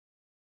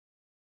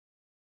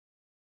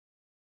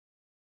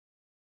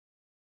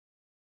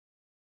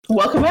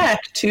Welcome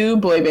back to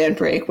Boy Band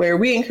Break, where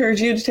we encourage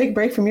you to take a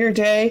break from your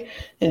day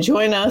and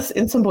join us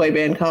in some boy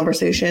band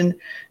conversation.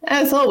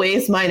 As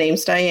always, my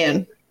name's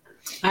Diane.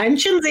 I'm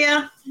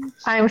Chinzia.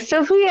 I'm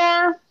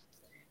Sophia.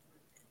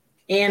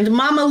 And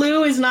Mama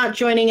Lou is not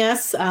joining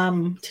us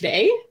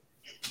today.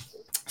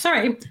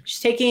 Sorry, she's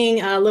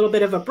taking a little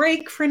bit of a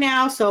break for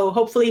now, so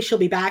hopefully she'll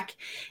be back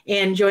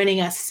and joining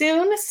us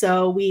soon.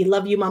 So we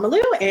love you, Mama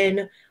Lou,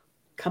 and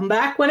come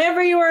back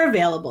whenever you are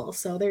available.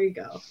 So there you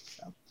go.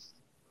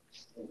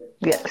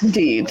 Yes,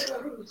 indeed.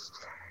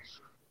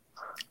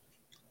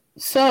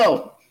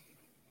 So,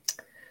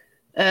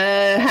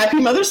 happy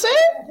Mother's Day?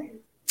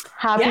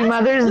 Happy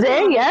Mother's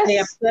Day,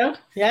 yes.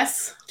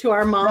 Yes, to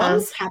our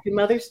moms, happy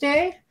Mother's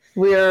Day.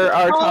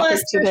 Our topic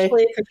today.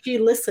 Because she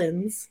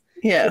listens.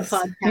 Yes. To the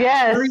podcast.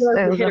 Yes.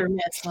 We're hit or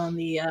miss on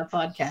the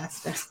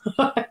podcast.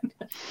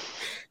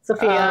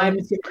 Sophia,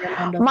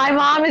 my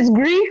mom is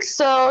Greek,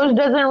 so she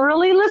doesn't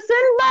really listen,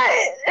 but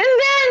and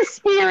then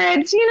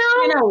spirits,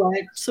 You know what?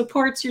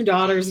 Supports your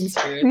daughters and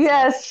spirits.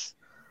 Yes.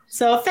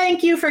 So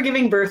thank you for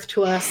giving birth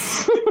to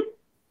us.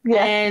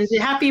 Yes.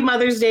 And happy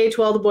Mother's Day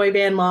to all the boy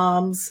band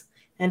moms.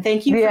 And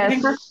thank you for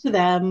giving birth to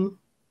them.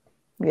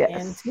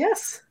 Yes. And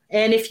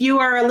and if you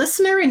are a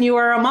listener and you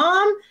are a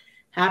mom,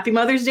 happy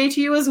Mother's Day to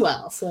you as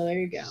well. So there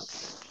you go.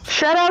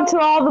 Shout out to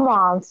all the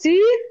moms.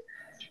 See?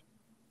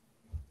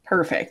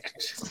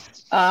 Perfect.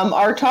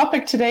 Our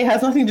topic today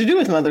has nothing to do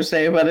with Mother's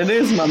Day, but it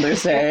is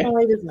Mother's Day. No,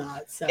 it is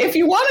not. So. If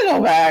you want to go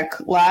back,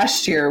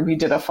 last year we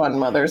did a fun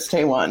Mother's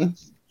Day one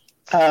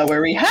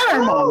where we had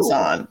our moms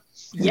on.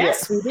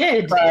 Yes, we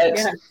did. But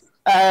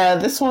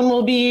this one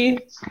will be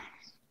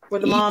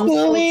the moms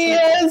equally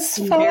as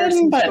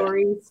fun, but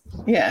stories.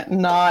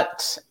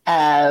 Not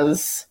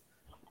as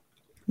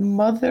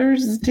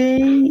Mother's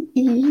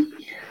Day-y.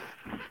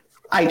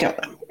 I don't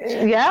know.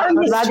 Yeah, I'm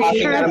just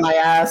talking out of my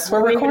ass.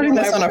 We're recording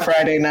this on a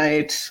Friday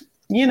night.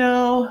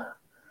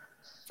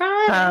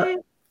 Friday.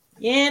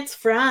 It's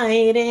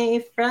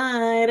Friday.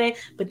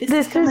 But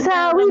this is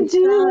how we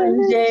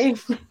do it.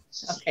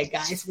 Okay,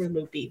 guys, we're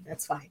loopy.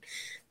 That's fine.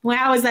 Well,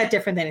 how is that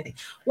different than anything?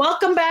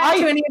 Welcome back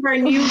to any of our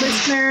new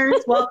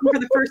listeners. Welcome for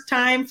the first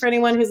time for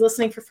anyone who's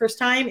listening for first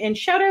time. And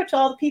shout out to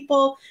all the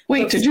people.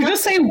 Wait, did you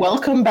just say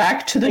welcome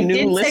back to the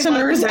new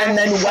listeners and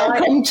then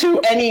welcome to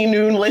any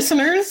new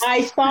listeners?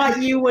 I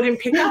thought you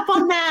wouldn't pick up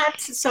on that.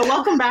 So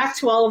welcome back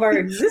to all of our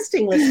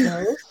existing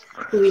listeners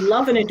who we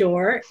love and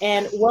adore.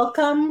 And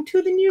welcome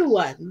to the new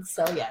ones.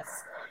 So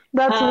yes.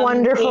 That's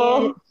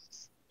wonderful.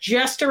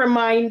 Just a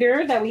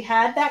reminder that we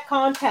had that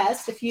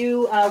contest a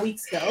few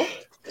weeks ago.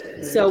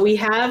 So we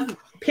have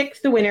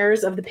picked the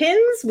winners of the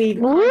pins. We've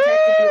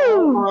contacted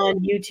you on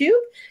YouTube.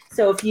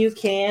 So if you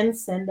can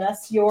send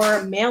us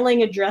your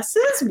mailing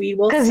addresses, we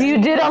will. Because you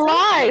did a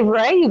live,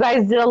 right? You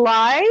guys did a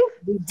live?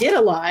 We did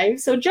a live.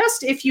 So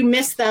just if you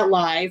missed that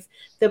live,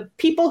 the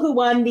people who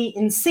won the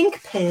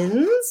InSync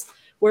pins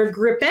were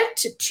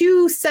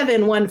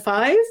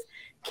Grippette2715,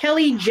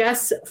 Kelly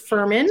Jess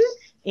Furman,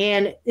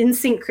 and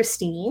InSync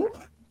Christine.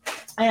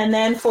 And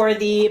then for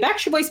the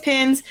Backstreet Boys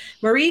pins,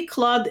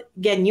 Marie-Claude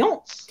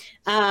Gagnon,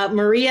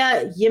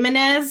 Maria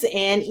Jimenez,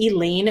 and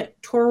Elaine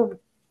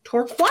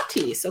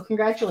Torquati. So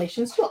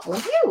congratulations to all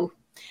of you.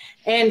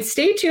 And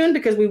stay tuned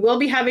because we will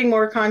be having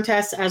more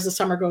contests as the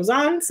summer goes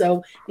on.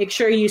 So make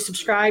sure you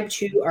subscribe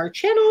to our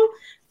channel,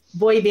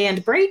 Boy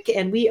Band Break,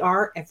 and we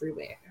are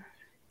everywhere.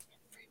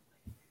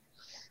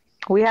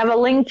 We have a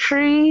link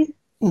tree.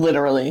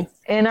 Literally.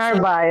 In our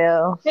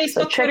bio. Facebook,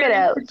 so check Twitter, it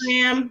out.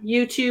 Instagram,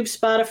 YouTube,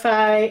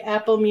 Spotify,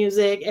 Apple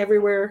Music,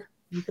 everywhere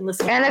you can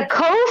listen. And a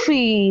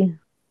Ko-fi.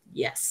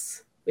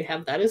 Yes, we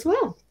have that as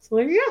well. So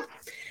there you go.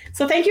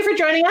 So thank you for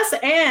joining us.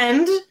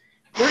 And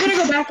we're going to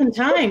go back in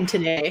time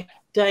today.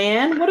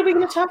 Diane, what are we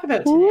going to talk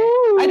about today?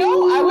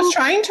 I was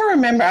trying to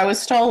remember. I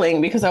was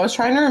stalling because I was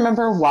trying to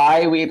remember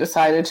why we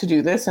decided to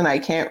do this, and I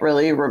can't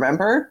really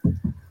remember.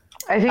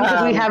 I think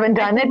that we haven't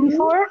done it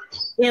before.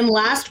 In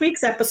last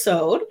week's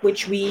episode,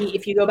 which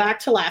if you go back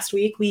to last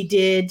week, we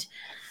did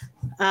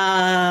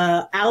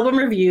album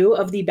review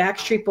of the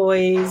Backstreet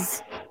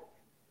Boys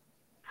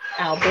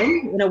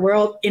album, In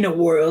a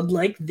World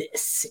Like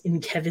This, in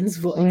Kevin's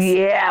voice.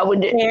 Yeah, we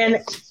did.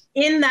 And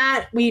in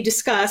that, we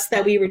discussed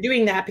that we were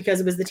doing that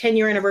because it was the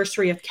 10-year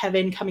anniversary of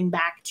Kevin coming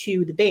back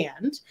to the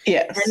band.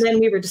 Yes. And then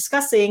we were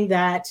discussing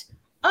that,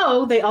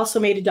 they also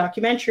made a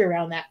documentary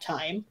around that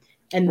time.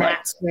 And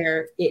that's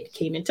where it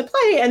came into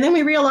play. And then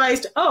we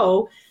realized,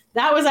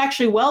 that was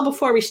actually well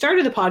before we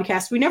started the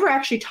podcast. We never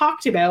actually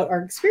talked about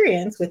our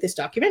experience with this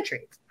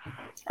documentary.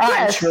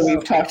 I'm sure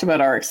we've talked about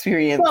our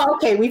experience. Well,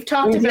 okay, we've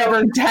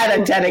never had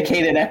a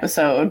dedicated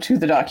episode to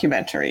the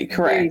documentary,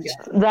 correct?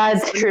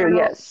 That's true,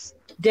 yes.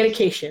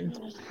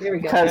 Dedication. There we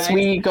go. Because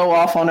we go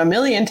off on a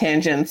million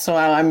tangents. So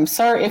I'm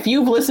sorry if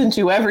you've listened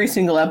to every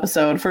single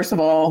episode. First of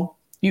all,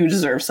 you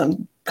deserve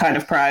some kind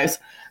of prize.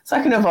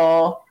 Second of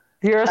all,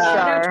 you're a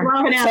star.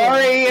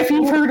 Sorry if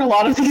you've heard a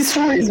lot of these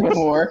stories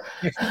before.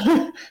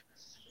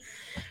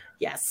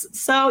 Yes.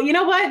 So you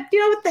know what?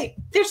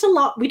 There's a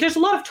lot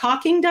of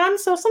talking done.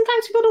 So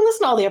sometimes people don't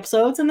listen to all the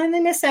episodes, and then they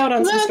miss out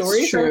on some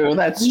stories. True.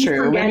 That's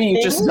true. Maybe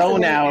you just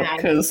zone out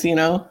because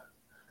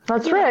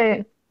That's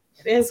right.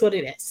 It is what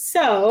it is.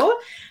 So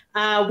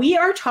we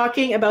are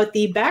talking about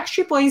the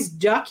Backstreet Boys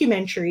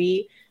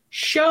documentary,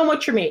 "Show 'Em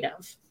What You're Made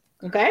Of."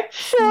 Okay.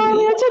 Show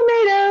me your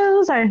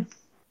tomatoes. Sorry.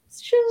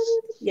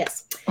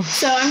 Yes.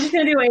 So I'm just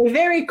going to do a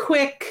very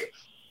quick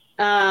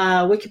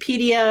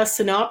Wikipedia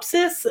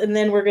synopsis, and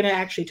then we're going to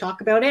actually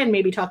talk about it and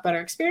maybe talk about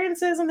our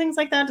experiences and things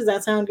like that. Does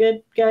that sound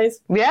good,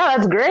 guys? Yeah,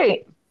 that's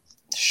great.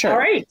 Sure. All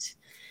right.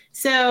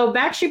 So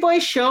Backstreet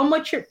Boys Show 'Em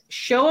What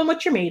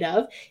You're Made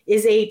Of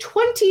is a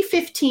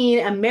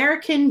 2015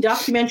 American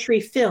documentary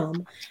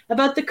film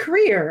about the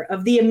career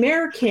of the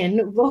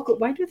American vocal.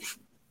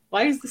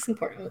 Why is this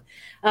important?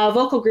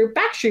 Vocal group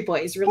Backstreet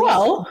Boys.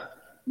 Well,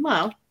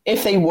 Well,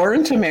 if they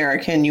weren't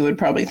American, you would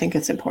probably think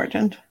it's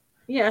important.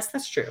 yes,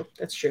 that's true.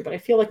 That's true. But I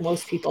feel like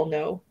most people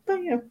know. But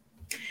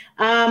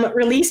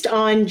released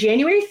on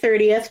January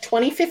 30th,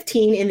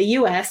 2015 in the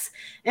US,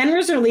 and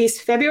was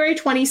released February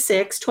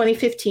 26,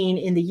 2015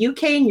 in the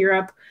UK and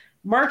Europe,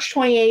 March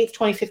 28th,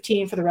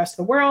 2015 for the rest of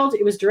the world.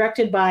 It was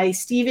directed by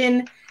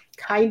Stephen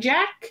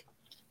Kijak.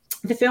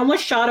 The film was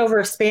shot over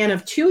a span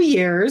of 2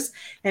 years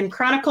and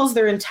chronicles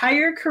their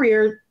entire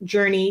career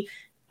journey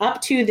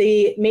up to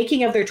the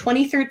making of their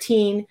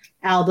 2013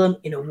 album,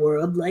 In a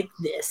World Like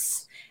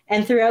This,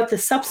 and throughout the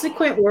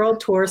subsequent world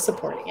tour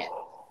supporting it.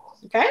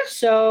 Okay,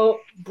 so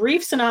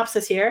brief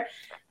synopsis here.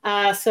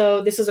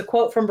 So this is a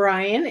quote from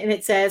Brian, and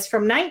it says,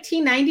 from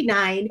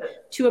 1999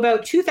 to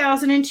about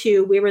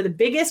 2002, we were the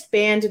biggest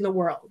band in the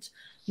world.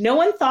 No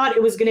one thought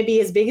it was going to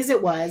be as big as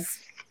it was,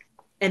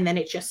 and then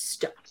it just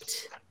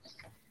stopped.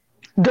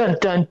 Dun,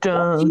 dun,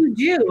 dun. What do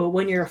you do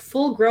when you're a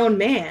full-grown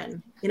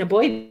man in a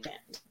boy band?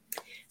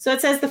 So it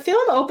says the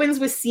film opens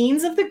with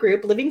scenes of the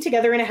group living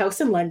together in a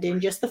house in London,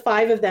 just the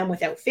 5 of them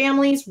without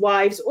families,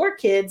 wives, or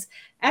kids,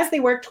 as they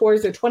work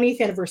towards their 20th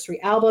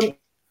anniversary album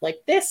like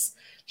this.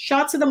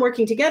 Shots of them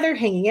working together,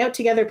 hanging out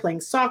together,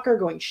 playing soccer,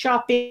 going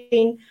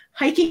shopping,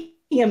 hiking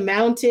a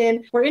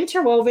mountain were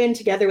interwoven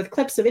together with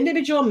clips of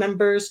individual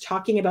members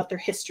talking about their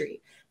history.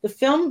 The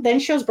film then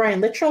shows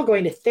Brian Littrell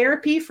going to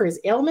therapy for his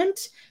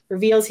ailment,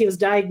 reveals he was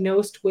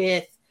diagnosed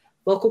with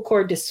vocal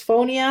cord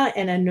dysphonia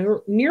and a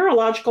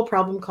neurological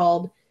problem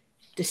called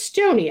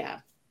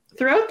dystonia.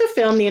 Throughout the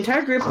film, the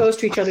entire group goes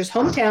to each other's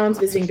hometowns,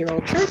 visiting their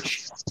old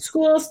church,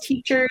 schools,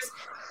 teachers.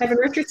 Kevin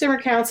Richardson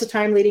recounts the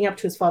time leading up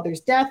to his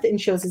father's death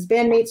and shows his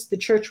bandmates the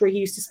church where he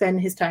used to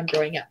spend his time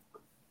growing up.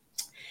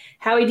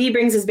 Howie D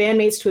brings his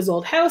bandmates to his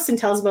old house and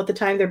tells about the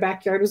time their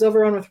backyard was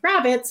overrun with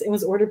rabbits and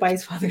was ordered by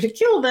his father to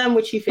kill them,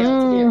 which he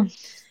failed to do.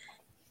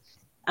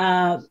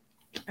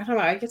 I don't know.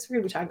 I guess we're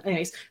going to be talking.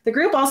 Anyways, the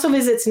group also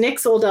visits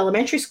Nick's old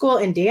elementary school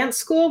and dance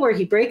school, where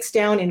he breaks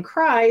down and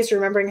cries,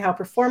 remembering how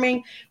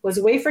performing was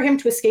a way for him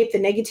to escape the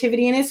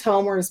negativity in his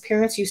home where his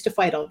parents used to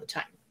fight all the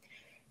time.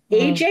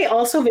 AJ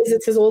also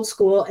visits his old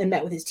school and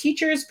met with his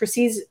teachers,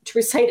 proceeds to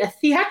recite a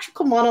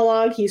theatrical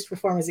monologue he used to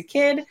perform as a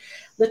kid.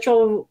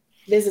 Littrell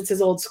visits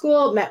his old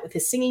school, met with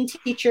his singing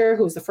teacher,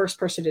 who was the first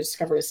person to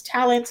discover his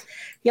talent.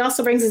 He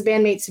also brings his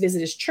bandmates to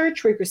visit his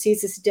church, where he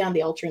proceeds to sit down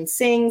the altar and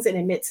sings and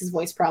admits his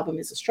voice problem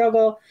is a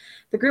struggle.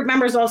 The group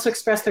members also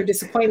express their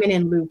disappointment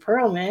in Lou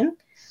Pearlman,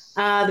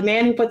 the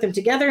man who put them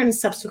together and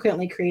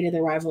subsequently created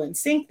their rival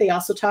NSYNC. They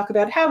also talk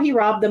about how he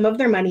robbed them of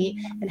their money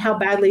and how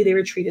badly they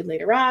were treated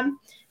later on.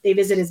 They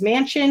visit his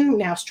mansion,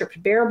 now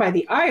stripped bare by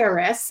the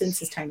IRS since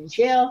his time in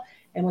jail,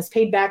 and was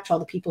paid back to all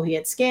the people he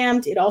had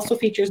scammed. It also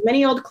features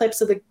many old clips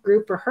of the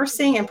group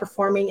rehearsing and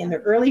performing in their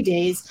early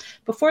days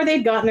before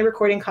they'd gotten a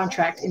recording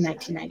contract in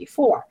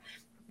 1994.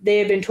 They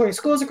had been touring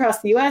schools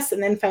across the U.S.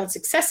 and then found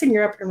success in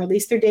Europe and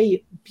released their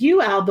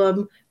debut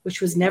album,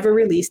 which was never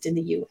released in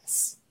the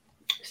U.S.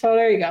 So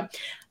there you go.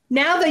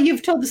 Now that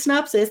you've told the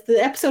synopsis,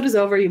 the episode is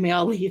over. You may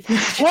all leave.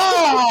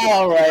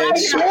 All right.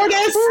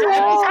 Shortest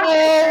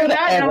episode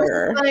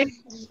ever. Like,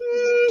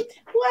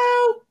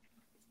 well.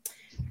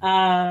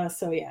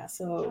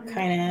 So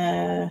kind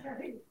of.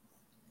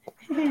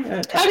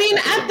 I mean,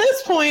 at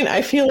this point,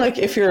 I feel like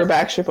if you're a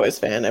Backstreet Boys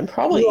fan, and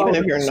probably even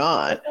if you're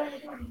not,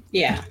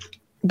 yeah,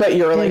 but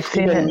you're like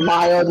even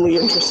mildly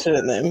interested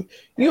in them,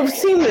 you've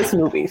seen this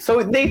movie,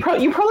 so you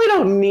probably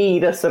don't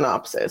need a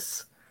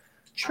synopsis.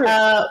 True.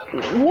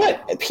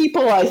 What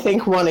people I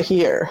think want to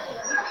hear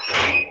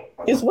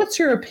is, what's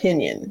your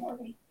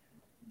opinion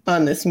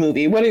on this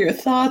movie? What are your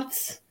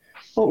thoughts?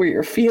 What were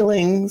your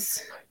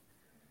feelings?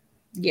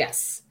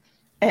 Yes.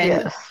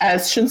 And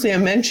as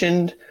Shinsuya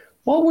mentioned,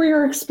 what were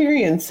your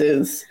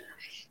experiences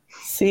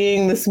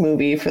seeing this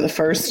movie for the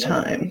first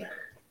time?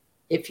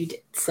 If you did.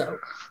 So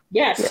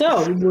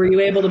were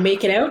you able to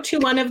make it out to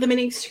one of the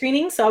mini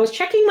screenings? So I was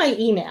checking my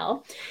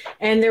email,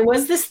 and there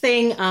was this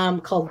thing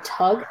called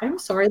Tug. I'm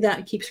sorry that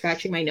I keep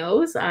scratching my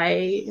nose.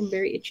 I am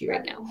very itchy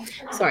right now.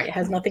 Sorry, it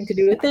has nothing to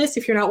do with this.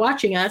 If you're not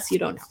watching us, you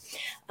don't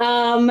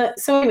know.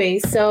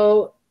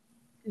 So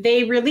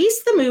they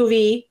released the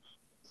movie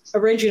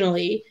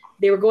originally.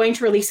 They were going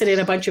to release it in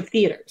a bunch of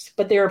theaters,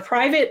 but they were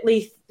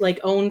privately like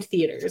owned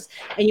theaters,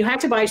 and you had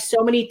to buy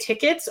so many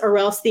tickets or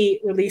else the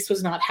release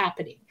was not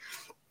happening.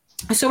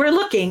 So we're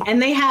looking, and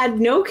they had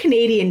no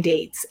Canadian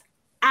dates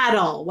at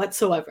all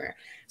whatsoever.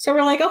 So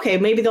we're like, okay,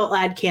 maybe they'll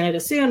add Canada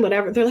soon,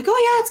 whatever. They're like, oh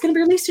yeah, it's going to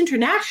be released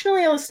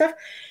internationally, all this stuff.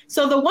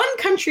 So the one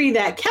country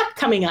that kept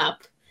coming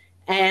up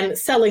and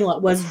selling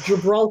was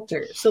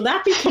Gibraltar. So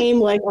that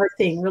became like our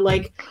thing. We're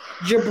like,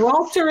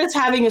 Gibraltar is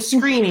having a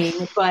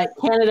screening, but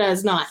Canada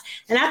is not.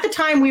 And at the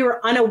time, we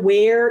were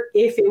unaware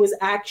if it was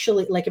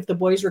actually, like if the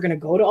boys were going to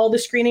go to all the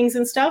screenings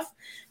and stuff.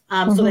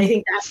 So I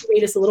think that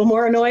made us a little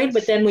more annoyed.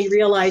 But then we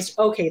realized,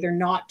 okay, they're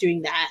not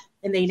doing that.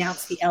 And they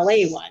announced the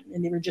LA one,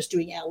 and they were just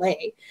doing LA.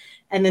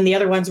 And then the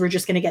other ones were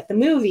just going to get the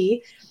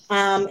movie.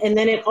 And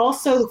then it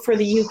also, for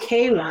the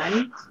UK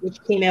one, which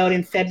came out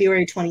in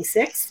February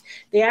 26th,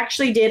 they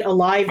actually did a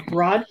live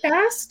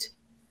broadcast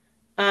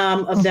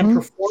of them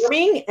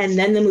performing, and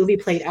then the movie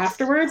played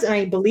afterwards. And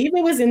I believe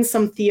it was in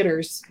some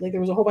theaters. Like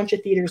there was a whole bunch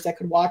of theaters that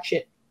could watch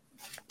it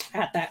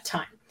at that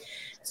time.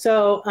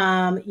 So,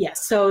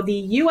 yes. So the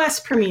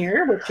US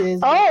premiere, which is...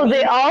 Oh,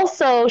 they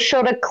also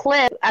showed a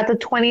clip at the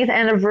 20th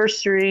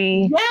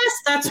anniversary. Yes,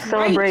 that's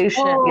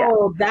celebration. Right.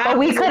 Oh, yeah. But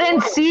we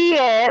couldn't see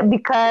it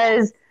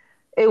because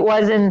it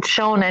wasn't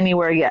shown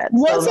anywhere yet.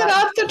 Was it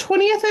at the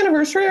 20th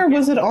anniversary, or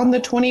was it on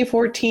the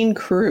 2014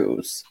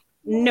 cruise?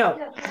 No.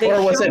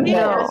 Or was it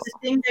the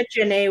thing that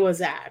Janae was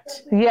at?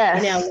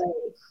 Yes. In LA.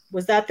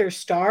 Was that their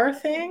star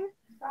thing?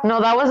 No,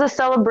 that was a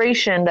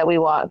celebration that we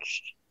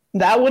watched.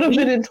 That would have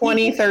been in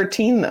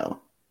 2013, though.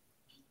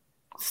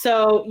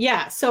 So,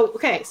 yeah. So,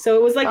 okay. So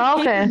it was like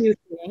okay.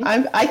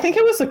 I think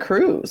it was a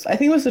cruise. I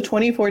think it was the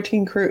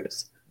 2014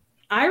 cruise.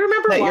 I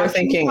remember that watching you're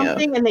thinking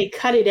something of. And they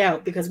cut it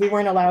out because we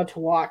weren't allowed to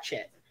watch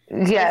it.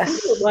 Yes. I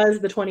think it was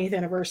the 20th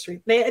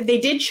anniversary. They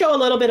did show a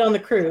little bit on the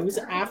cruise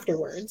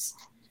afterwards.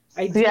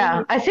 I think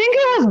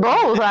it was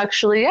both,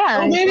 actually. Yeah.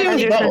 Well, maybe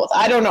it was both.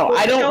 I don't know.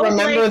 I don't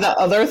remember the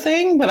other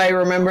thing, but I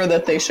remember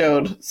that they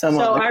showed some of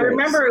the cruise. I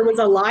remember it was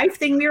a live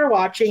thing we were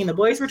watching, and the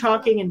boys were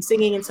talking and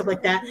singing and stuff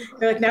like that.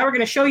 They're like, now we're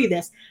going to show you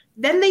this.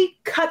 Then they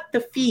cut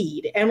the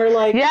feed, and we're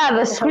like... Yeah,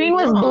 the screen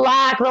was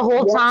black the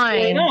whole time.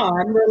 What's going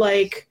on? We're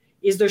like,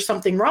 is there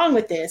something wrong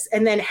with this?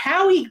 And then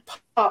Howie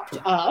popped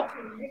up,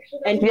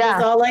 and he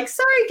was all like,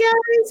 sorry,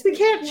 guys, we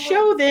can't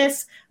show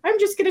this. I'm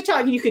just going to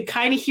talk. And you could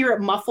kind of hear it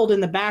muffled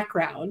in the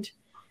background,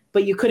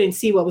 but you couldn't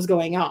see what was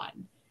going on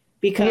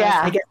because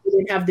I guess we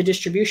didn't have the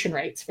distribution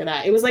rights for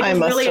that. It was like it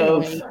was really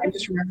annoying. I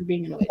just remember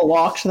being annoyed.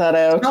 Blocked that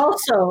out.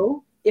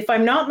 Also, if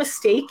I'm not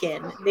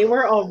mistaken, they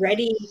were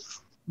already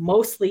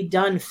mostly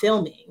done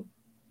filming.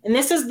 And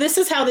this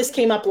is how this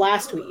came up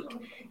last week,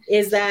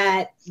 is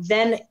that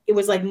then it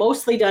was like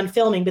mostly done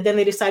filming, but then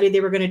they decided they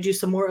were going to do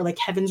some more like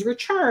Heaven's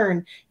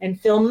Return and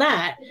film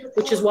that,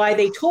 which is why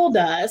they told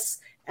us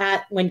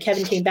when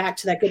Kevin came back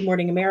to that Good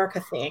Morning America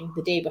thing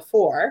the day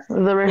before,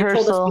 the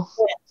rehearsal, they told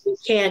us we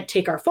can't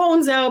take our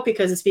phones out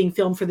because it's being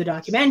filmed for the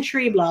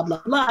documentary, blah,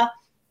 blah, blah.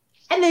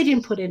 And they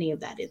didn't put any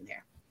of that in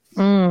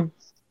there,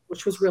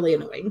 which was really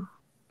annoying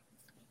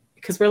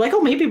because we're like,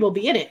 oh, maybe we'll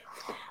be in it.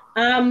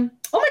 Oh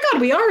my God,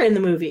 we are in the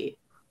movie,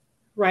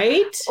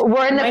 right?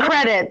 We're in the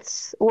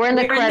credits. We're in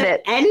the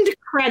credits. End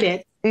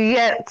credits.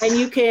 Yes. And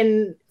you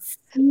can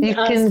see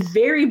us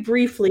very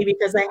briefly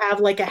because I have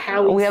like a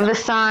Howie. We have the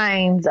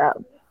signs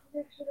up.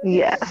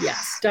 Yes.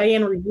 Yes.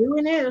 Diane, were you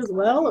in it as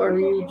well, or were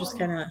you just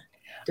kind of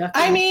ducking?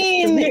 I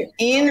mean,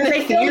 in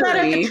they filmed that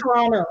at the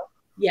Toronto.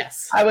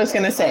 Yes. I was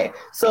going to say,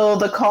 so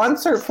the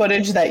concert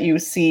footage that you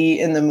see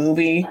in the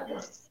movie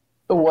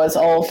was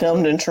all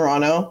filmed in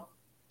Toronto.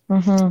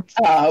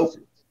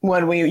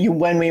 When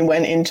we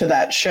went into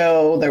that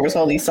show, there was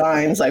all these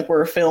signs like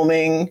we're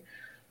filming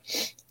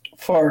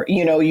for,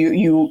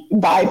 you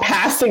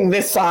bypassing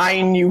this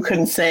sign, you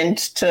consent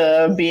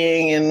to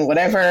being in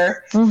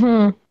whatever.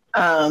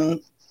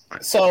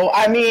 So,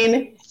 I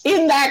mean,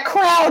 in that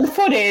crowd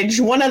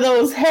footage, one of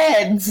those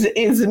heads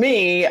is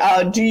me.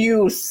 Do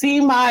you see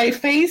my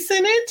face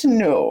in it?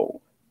 No.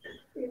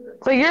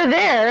 So you're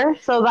there,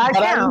 so that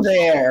counts. I'm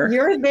there.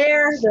 You're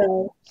there,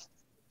 though.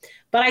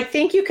 But I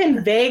think you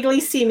can vaguely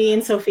see me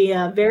and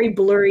Sophia very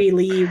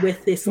blurryly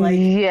with this, like,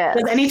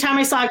 because anytime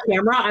I saw a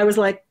camera, I was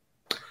like,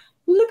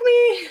 look at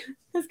me.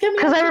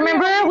 Because I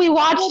remember we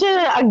watched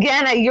it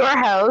again at your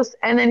house,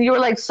 and then you were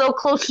like so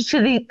close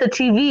to the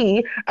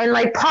TV and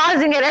like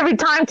pausing it every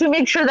time to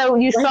make sure that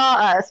you saw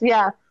us.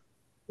 Yeah.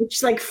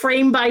 It's like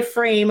frame by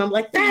frame. I'm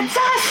like, that's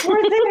us.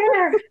 We're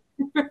there.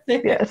 We're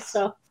there. Yes.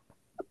 So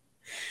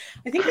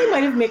I think they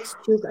might have mixed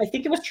two. I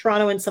think it was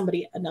Toronto and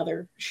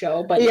another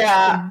show. But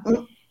yeah.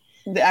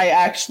 I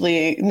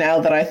actually,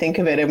 now that I think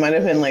of it, it might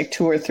have been like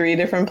 2 or 3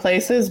 different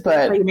places,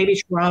 but like maybe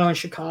Toronto and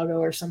Chicago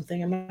or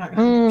something. I'm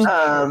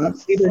not.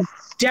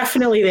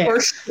 Definitely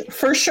there.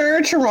 For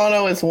sure,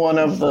 Toronto is one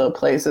of the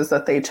places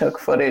that they took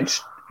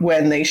footage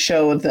when they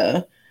showed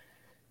the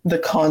The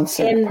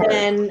concert And part.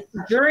 then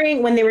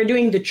when they were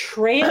doing the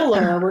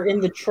trailer, we're in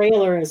the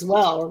trailer as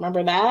well.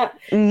 Remember that?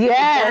 That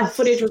Yes.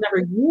 footage was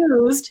never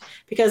used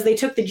because they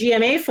took the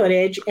GMA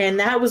footage, and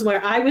that was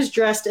where I was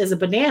dressed as a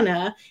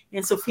banana,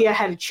 and Sophia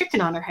had a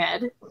chicken on her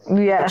head.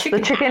 Yes, the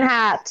chicken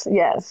hat.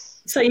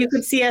 Yes. So you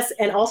could see us,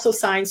 and also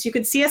signs. You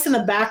could see us in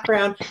the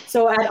background.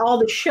 So at all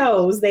the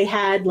shows, they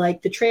had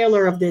like the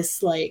trailer of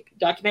this like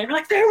documentary.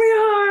 Like, there we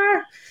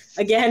are.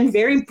 Again,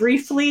 very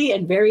briefly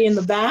and very in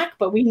the back,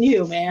 but we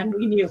knew, man.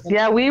 We knew.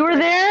 Yeah, we were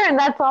there, and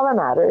that's all that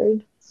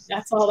mattered.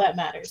 That's all that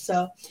matters.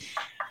 So,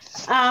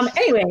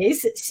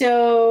 anyways,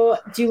 so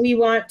do we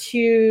want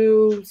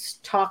to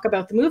talk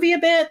about the movie a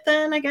bit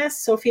then, I guess?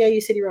 Sophia,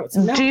 you said you wrote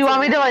some notes. Do you want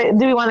me to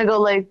do we want to go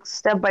like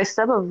step by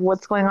step of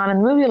what's going on in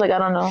the movie? Like, I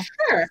don't know.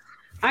 Sure.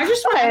 I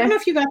don't know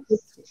if you got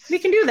this. We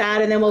can do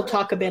that, and then we'll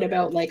talk a bit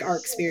about like our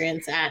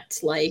experience at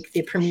like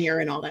the premiere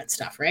and all that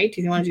stuff, right?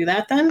 Do you want to do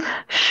that then?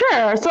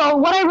 Sure. So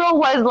what I wrote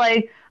was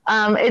like,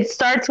 it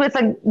starts with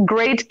a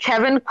great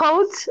Kevin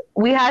quote.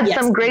 We had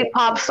some great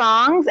pop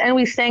songs, and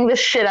we sang the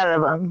shit out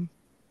of them.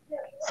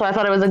 So I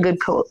thought it was a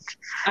good quote.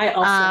 I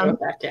also wrote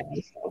that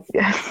down. So.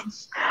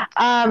 Yes.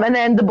 And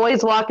then the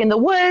boys walk in the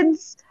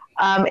woods.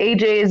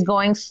 AJ is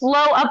going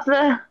slow up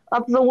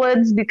the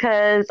woods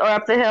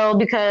up the hill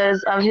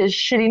because of his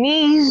shitty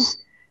knees.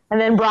 And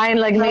then Brian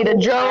made a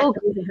joke.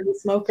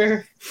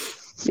 Smoker.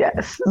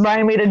 Yes,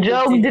 Brian made a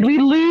joke. Did we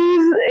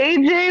lose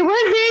AJ?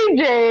 Where's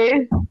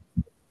AJ?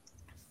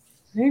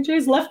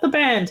 AJ's left the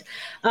band.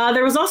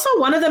 There was also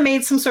one of them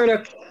made some sort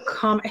of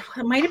comment.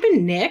 It might have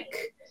been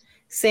Nick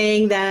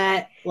saying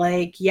that,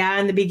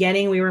 in the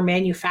beginning we were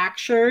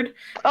manufactured.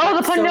 Oh,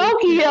 the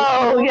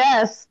Pinocchio.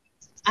 Yes.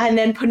 And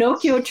then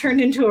Pinocchio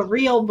turned into a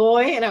real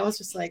boy, and I was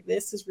just like,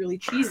 "This is really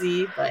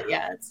cheesy." But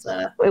yeah, it's.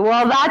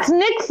 Well, that's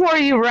Nick for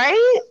you,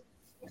 right?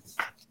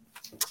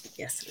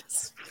 Yes, it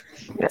is.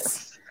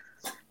 Yes.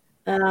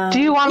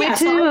 Do you want me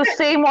to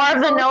say more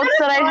of the notes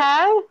that I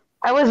have?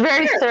 I was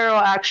very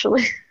thorough,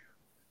 actually.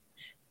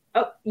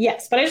 Oh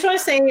yes, but I just want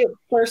to say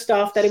first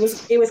off that it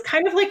was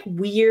kind of like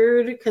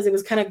weird because it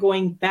was kind of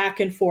going back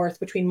and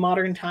forth between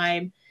modern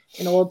time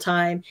and old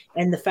time,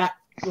 and the fact.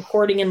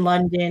 Recording in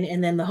London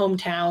and then the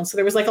hometown. So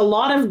there was a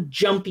lot of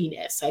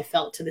jumpiness I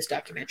felt to this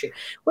documentary,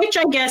 which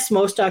I guess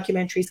most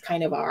documentaries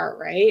kind of are,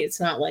 right? It's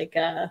not like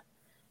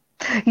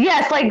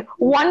Yes,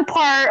 one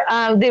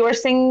part they were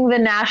singing the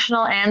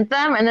national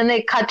anthem and then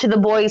they cut to the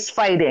boys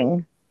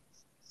fighting.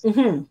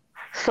 Mm-hmm.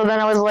 So then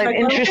I was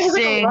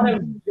interesting. A lot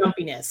of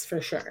jumpiness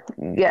for sure.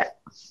 Yeah.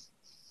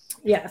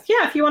 Yeah,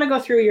 if you want to go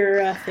through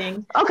your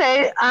thing.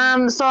 Okay,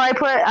 so I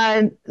put,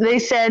 they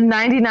said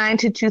 99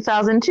 to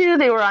 2002,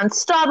 they were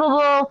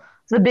unstoppable,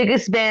 the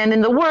biggest band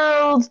in the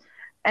world,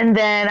 and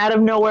then out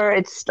of nowhere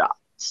it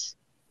stopped.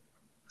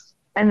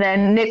 And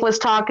then Nick was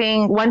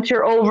talking, once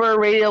you're over,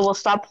 radio will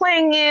stop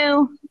playing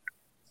you.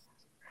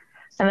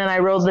 And then I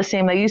wrote the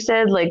same that you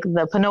said,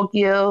 the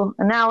Pinocchio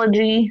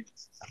analogy.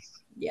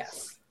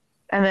 Yes.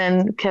 And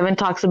then Kevin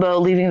talks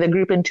about leaving the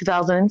group in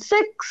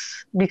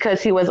 2006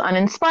 because he was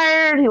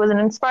uninspired. He wasn't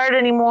inspired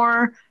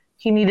anymore.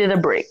 He needed a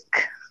break.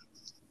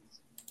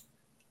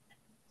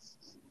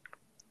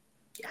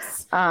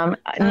 Yes.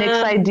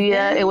 Nick's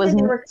idea, it was...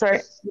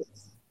 Sorry.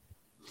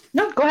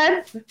 No, go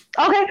ahead.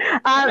 Okay.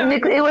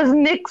 It was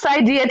Nick's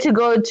idea to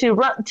go to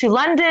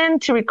London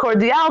to record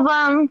the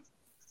album.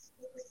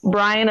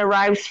 Brian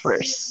arrives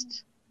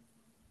first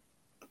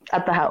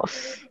at the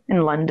house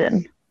in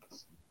London.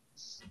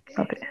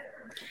 Okay.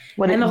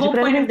 And the whole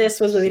point of this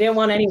was that they didn't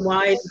want any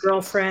wives,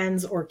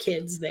 girlfriends, or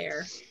kids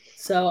there.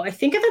 So I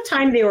think at the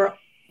time they were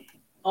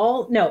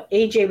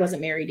AJ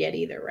wasn't married yet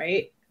either,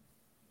 right?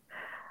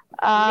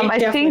 I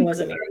think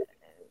wasn't married.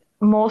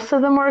 Most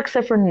of them were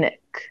except for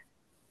Nick.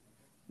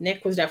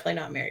 Nick was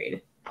definitely not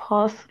married.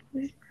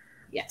 Possibly.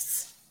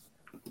 Yes.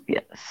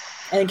 Yes.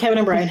 And Kevin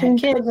and Brian had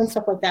kids and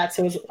stuff like that.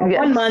 So it was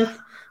 1 month.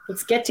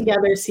 Let's get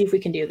together, see if we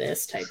can do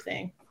this type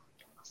thing.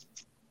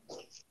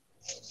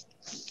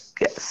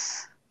 Yes.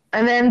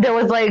 And then there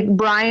was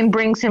Brian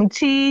brings him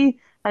tea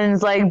and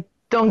is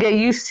don't get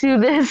used to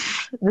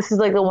this. This is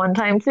a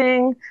one-time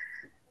thing.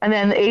 And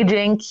then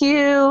AJ and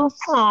Q.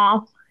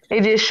 Aw.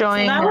 AJ is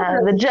showing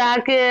the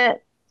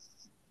jacket.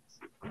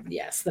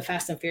 Yes, the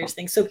Fast and Furious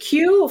thing. So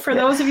Q, for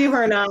those of you who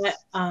are not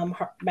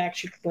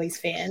Backstreet Boys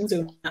fans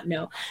or not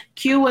know,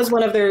 Q was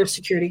one of their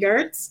security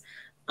guards.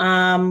 He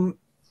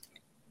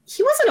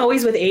wasn't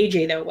always with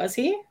AJ though, was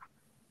he?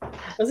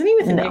 Wasn't he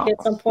with Nick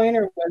at some point,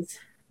 or was?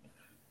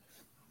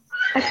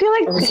 I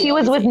feel he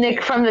was with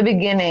Nick from the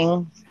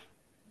beginning,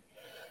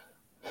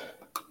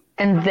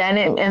 and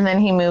then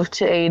he moved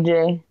to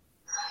AJ.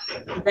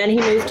 Then he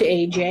moved to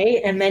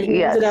AJ, and then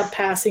he ended up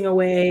passing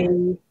away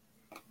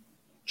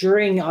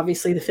during,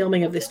 obviously, the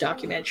filming of this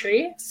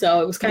documentary.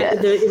 So it was kind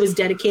of it was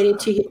dedicated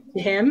to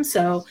him.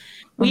 So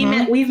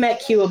we've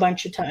met Q a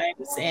bunch of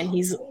times, and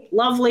he's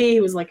lovely.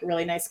 He was a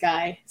really nice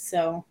guy.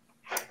 So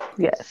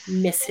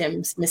miss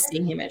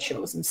seeing him at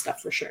shows and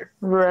stuff for sure.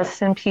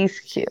 Rest in peace,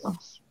 Q.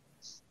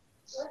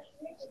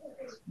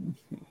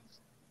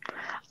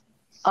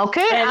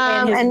 Okay.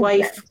 And his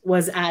wife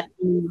was at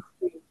the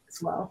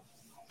well.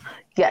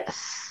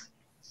 Yes.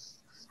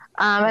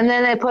 And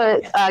then I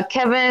put,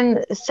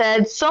 Kevin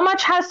said, so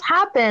much has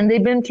happened.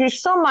 They've been through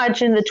so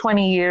much in the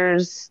 20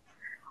 years.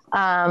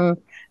 Now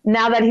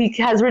that he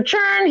has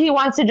returned, he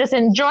wants to just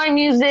enjoy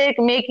music,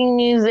 making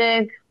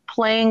music,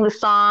 playing the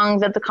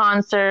songs at the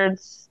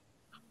concerts.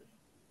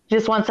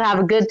 Just wants to have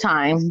a good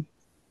time.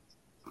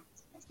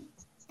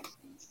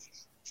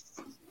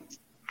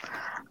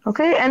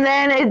 Okay, and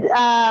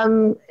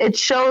then it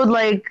showed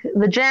like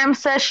the jam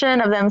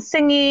session of them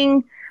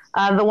singing.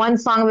 The one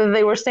song that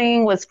they were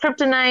singing was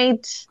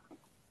Kryptonite.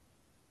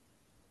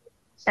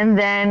 And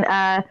then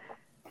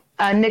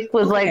Nick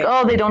was like,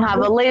 oh, they don't have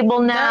a label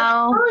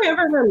now. That song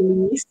ever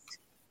released?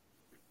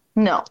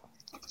 No.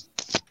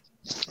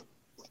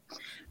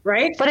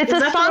 Right? But it's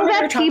a song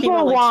that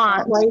people about,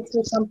 want. Lights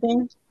or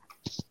something.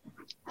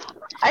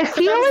 I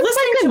feel I was it's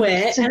listening like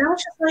to it, and I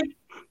was just like,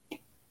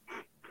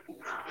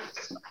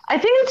 I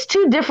think it's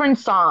two different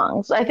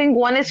songs. I think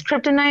one is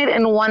Kryptonite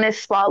and one is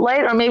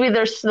Spotlight, or maybe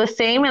they're the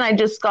same and I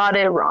just got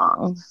it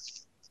wrong.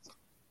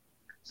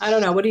 I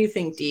don't know. What do you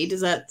think, Dee?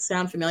 Does that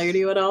sound familiar to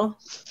you at all?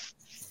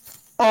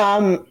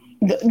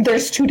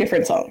 There's two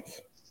different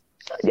songs.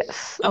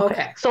 Yes.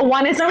 Okay. So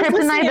one is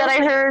Kryptonite that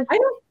I heard.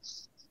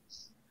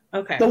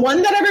 Okay. The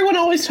one that everyone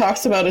always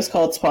talks about is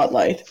called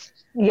Spotlight.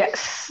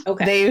 Yes.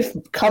 Okay. They've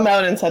come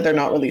out and said they're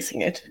not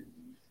releasing it.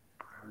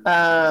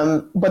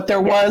 But there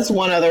was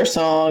one other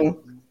song.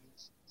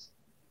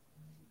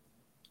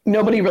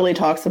 Nobody really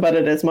talks about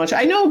it as much.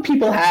 I know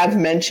people have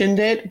mentioned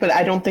it, but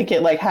I don't think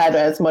it like had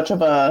as much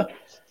of a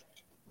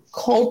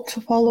cult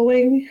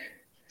following.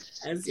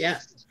 Yeah,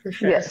 for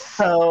sure. Yes.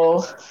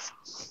 So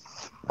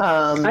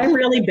I'm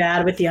really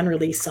bad with the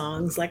unreleased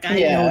songs. Like I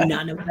know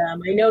none of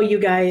them. I know you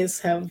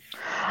guys have.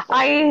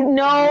 I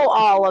know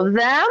all of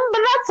them,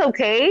 but that's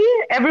okay.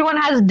 Everyone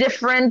has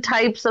different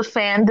types of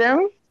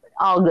fandom.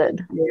 All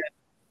good.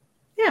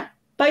 Yeah.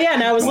 But yeah,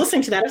 and I was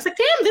listening to that. I was like,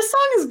 damn, this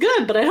song is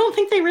good, but I don't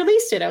think they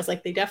released it. I was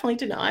like, they definitely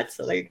did not.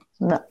 So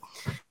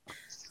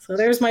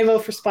there's my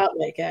vote for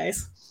Spotlight,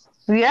 guys.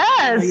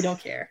 Yes. You don't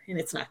care, and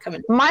it's not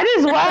coming. Might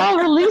as well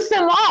release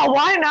them all.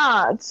 Why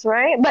not?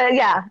 Right? But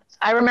yeah,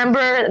 I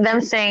remember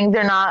them saying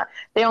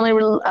they only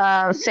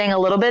sang a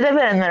little bit of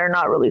it and they're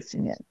not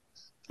releasing it.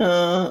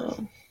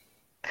 And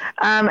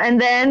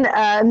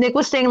then Nick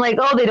was saying like,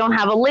 oh, they don't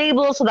have a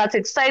label, so that's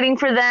exciting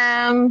for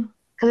them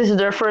because this is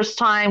their first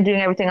time doing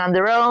everything on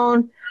their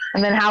own.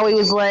 And then Howie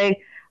was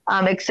like,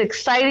 it's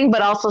exciting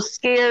but also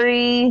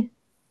scary.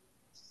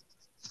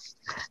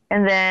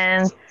 And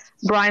then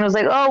Brian was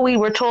like, oh, we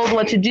were told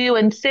what to do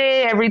and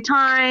say every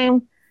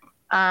time.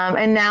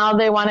 And now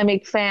they want to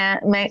make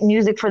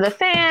music for the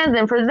fans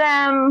and for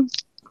them.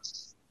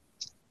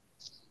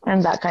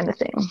 And that kind of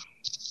thing.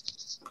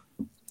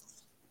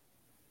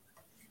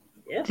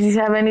 Yes. Do you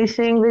have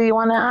anything that you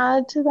want to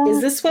add to that?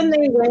 Is this when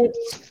they went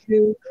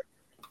to...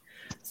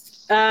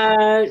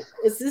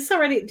 is this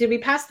already... Did we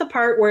pass the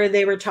part where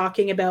they were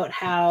talking about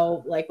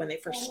how, like, when they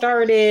first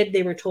started,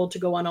 they were told to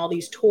go on all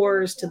these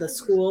tours to the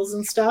schools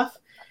and stuff?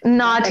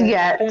 Not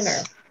yet.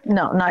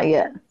 No, not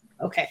yet.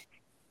 Okay.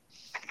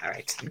 All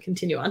right.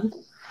 Continue on.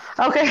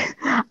 Okay.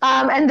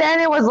 And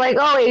then it was like,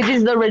 oh,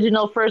 AJ's the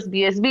original first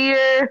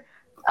BSBer.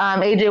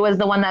 AJ was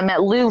the one that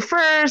met Lou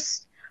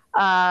first,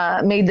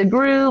 made the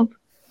group.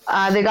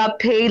 They got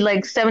paid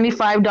like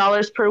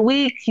 $75 per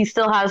week. He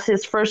still has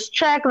his first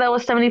check that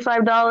was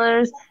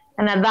 $75.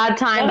 And at that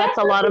time, that's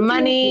a lot of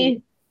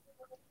money.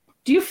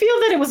 Do you feel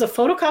that it was a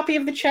photocopy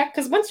of the check?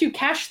 Because once you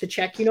cash the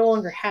check, you no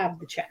longer have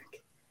the check.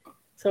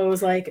 So it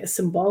was like a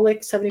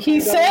symbolic $75. He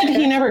said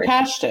he never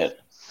cashed it.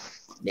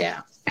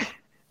 Yeah.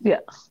 Yeah.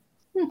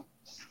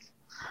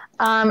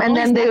 And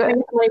then they were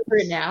for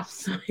it now.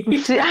 So.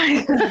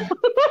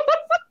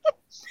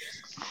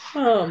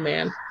 Oh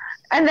man.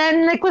 And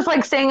then Nick was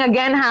like saying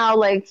again how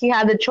like he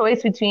had the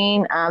choice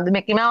between the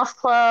Mickey Mouse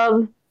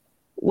Club,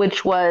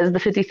 which was the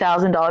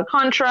 $50,000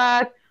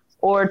 contract,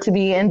 or to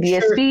be in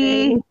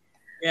BSB. Sure.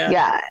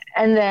 Yeah.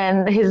 And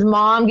then his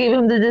mom gave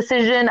him the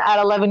decision at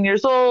 11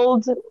 years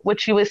old,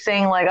 which he was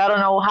saying like, I don't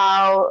know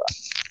how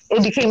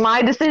it became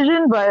my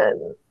decision, but.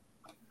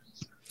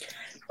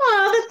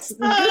 Well, that's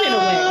good in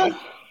a way.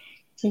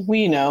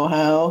 We know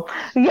how.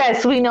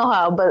 Yes, we know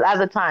how. But at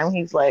the time,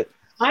 he's like.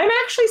 I'm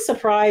actually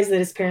surprised that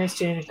his parents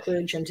didn't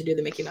encourage him to do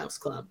the Mickey Mouse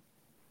Club.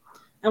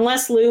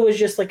 Unless Lou was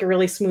just like a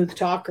really smooth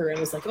talker and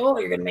was like, oh,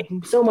 you're going to make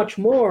him so much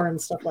more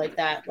and stuff like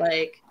that.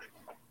 Like,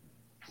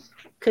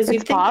 because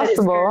you'd think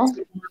possible. That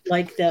his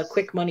like the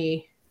quick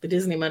money, the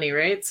Disney money,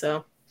 right?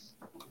 So,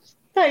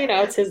 but, you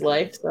know, it's his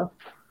life. So,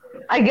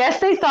 I guess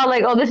they thought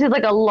like, oh, this is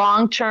like a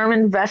long-term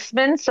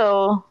investment,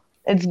 so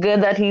it's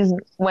good that he's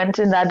went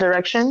in that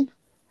direction.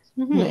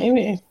 Mm-hmm.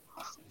 Maybe.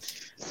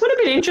 Would have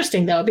been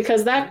interesting though,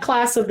 because that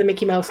class of the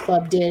Mickey Mouse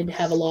Club did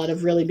have a lot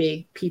of really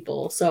big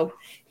people, so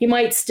he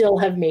might still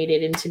have made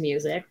it into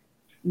music.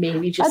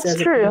 Maybe just that's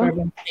as true. A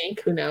think,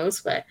 who knows?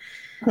 But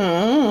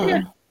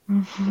yeah.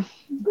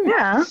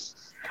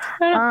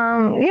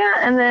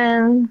 And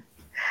then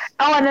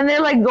and then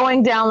they're like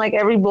going down like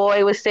every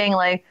boy was saying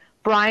like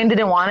Brian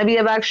didn't want to be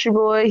a Backstreet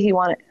Boy. He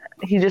wanted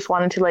he just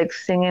wanted to like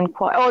sing in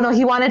choir. Oh no,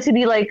 he wanted to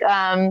be like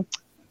a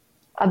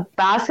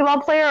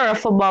basketball player or a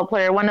football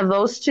player, one of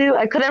those two.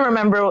 I couldn't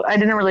remember. I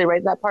didn't really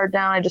write that part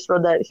down. I just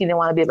wrote that he didn't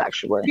want to be a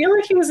Backstreet Boy. I feel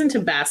like he was into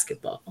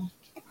basketball.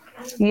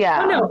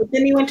 Yeah. Oh no, but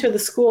then he went to the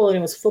school and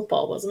it was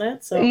football, wasn't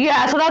it? So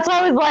yeah, so that's why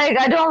I was like,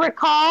 I don't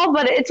recall,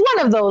 but it's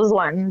one of those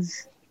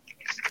ones.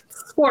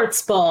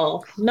 Sports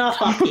ball, not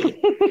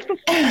hockey.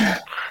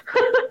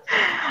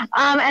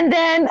 And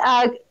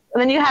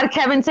then you had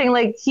Kevin saying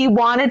like he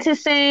wanted to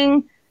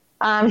sing,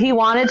 he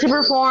wanted to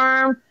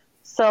perform.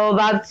 So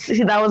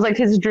that was like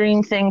his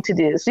dream thing to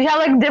do. So you have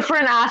like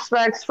different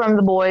aspects from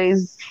the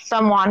boys.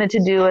 Some wanted to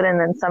do it and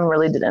then some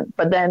really didn't.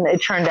 But then it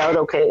turned out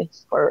okay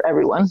for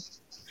everyone.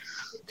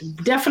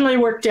 Definitely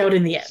worked out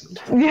in the end.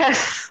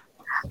 Yes.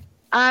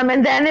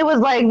 And then it was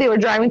like they were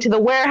driving to the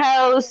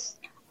warehouse.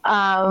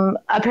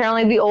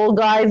 Apparently the old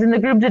guys in the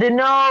group didn't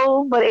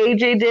know, but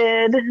AJ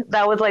did.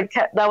 That was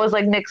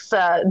like Nick's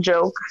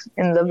joke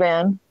in the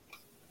van.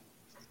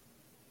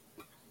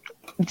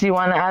 Do you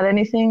want to add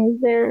anything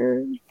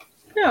there?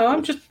 No,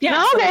 I'm just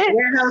No, so okay. the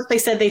warehouse. They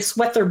said they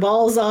sweat their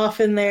balls off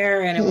in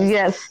there, and it was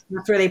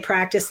that's where they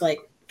practiced like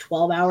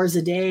 12 hours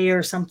a day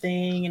or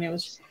something, and it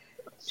was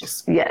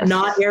just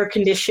not air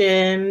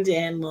conditioned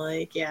and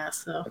like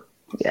so.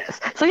 Yes.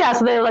 So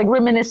they're like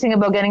reminiscing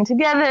about getting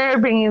together,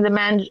 bringing the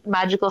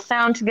magical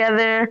sound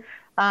together.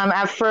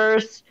 At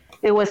first,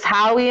 it was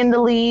Howie in the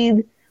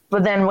lead,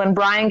 but then when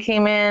Brian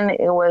came in,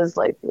 it was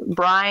like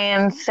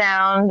Brian's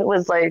sound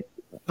was like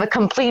the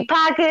complete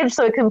package.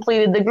 So it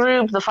completed the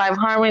group, the five-part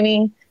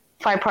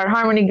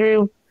harmony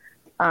group.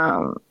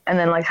 And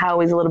then like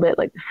Howie's a little bit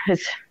like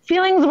his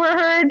feelings were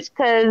hurt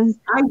because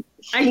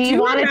he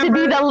wanted to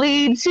be the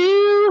lead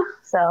too.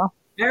 So.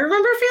 I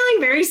remember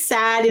feeling very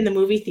sad in the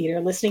movie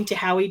theater listening to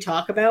Howie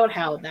talk about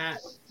how that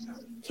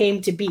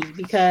came to be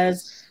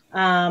because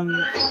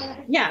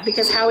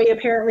Howie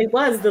apparently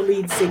was the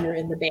lead singer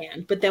in the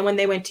band. But then when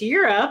they went to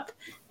Europe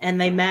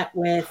and they met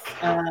with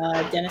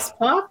Dennis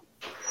Pop,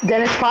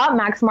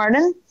 Max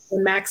Martin,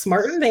 and Max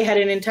Martin, they had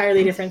an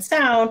entirely different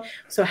sound.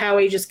 So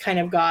Howie just kind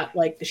of got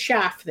like the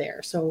shaft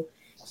there. So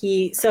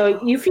you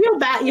feel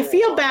bad. You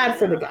feel bad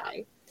for the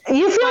guy.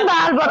 You feel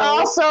bad, but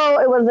also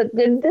it was a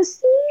good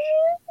decision.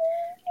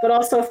 But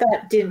also, if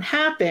that didn't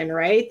happen,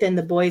 right, then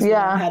the boys would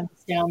have had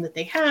the sound that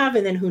they have,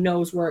 and then who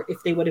knows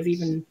if they would have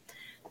even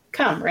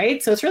come,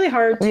 right? So it's really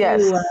hard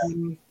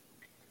to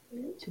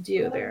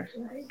do there.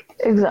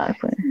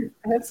 Exactly.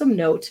 I have some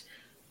note.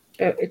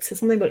 It says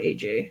something about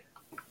AJ.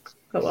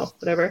 Oh, well,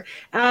 whatever.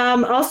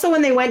 Also,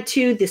 when they went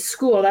to the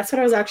school, that's what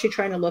I was actually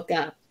trying to look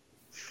up.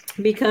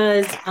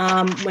 Because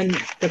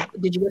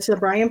did you get to the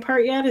Brian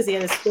part yet? Is he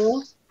at a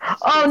school?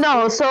 Oh,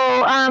 no.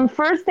 So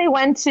first they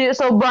went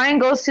so Brian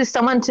goes to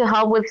someone to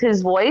help with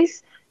his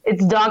voice.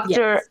 It's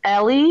Dr.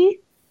 Ellie.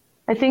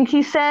 I think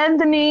he said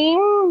the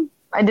name.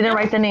 I didn't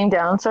write the name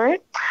down. Sorry.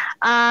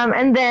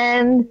 And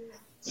then,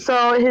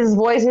 so his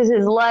voice is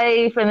his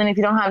life. And then if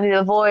you don't have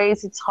the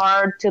voice, it's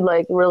hard to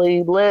like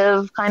really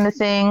live kind of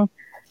thing.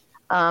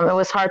 It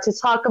was hard to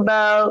talk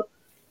about.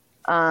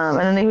 And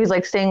then he was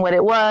like saying what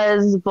it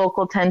was,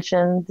 vocal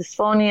tension,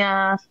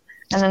 dysphonia.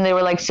 And then they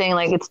were like saying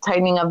like it's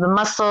tightening of the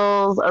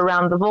muscles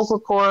around the vocal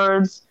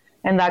cords,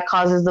 and that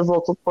causes the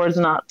vocal cords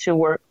not to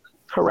work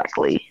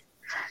correctly.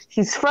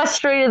 He's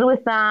frustrated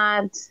with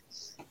that,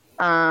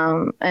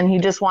 and he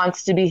just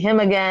wants to be him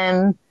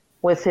again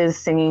with his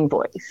singing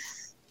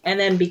voice. And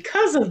then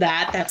because of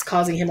that, that's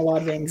causing him a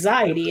lot of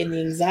anxiety, and the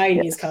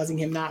anxiety is causing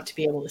him not to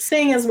be able to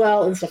sing as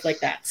well and stuff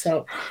like that.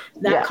 So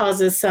that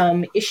causes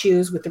some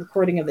issues with the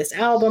recording of this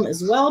album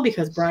as well,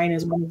 because Brian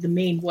is one of the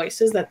main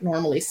voices that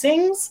normally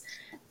sings.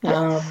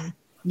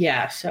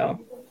 So.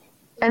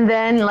 And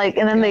then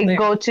they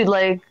go to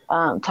like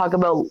talk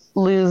about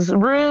Lou's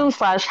room /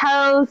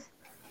 house,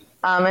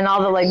 and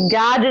all the like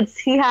gadgets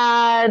he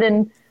had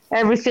and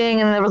everything.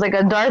 And there was like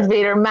a Darth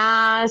Vader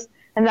mask.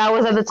 And that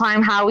was at the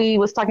time Howie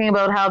was talking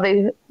about how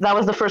that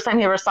was the first time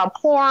he ever saw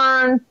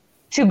porn,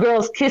 2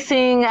 girls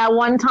kissing at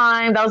one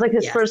time. That was like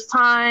his first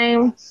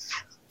time.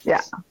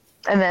 Yeah.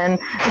 And then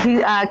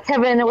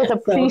Kevin was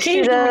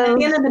appreciative. At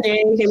the end of the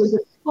day, they would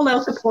just pull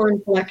out the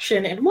porn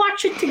collection and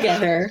watch it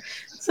together.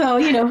 So,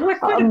 what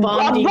quite a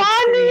bonding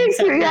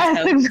experience.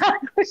 Yes,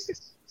 exactly.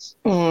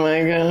 Oh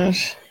my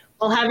gosh.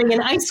 While having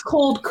an ice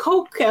cold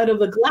Coke out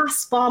of a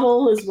glass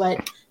bottle is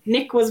what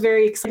Nick was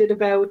very excited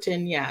about.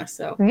 And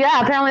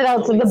apparently that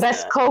was the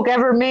best Coke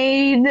ever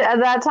made at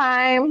that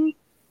time.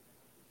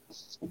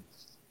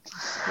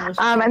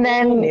 And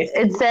then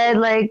it said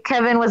like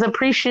Kevin was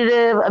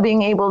appreciative of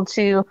being able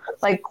to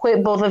like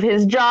quit both of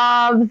his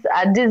jobs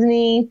at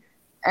Disney,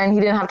 and he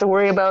didn't have to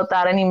worry about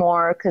that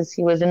anymore because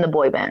he was in the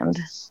boy band.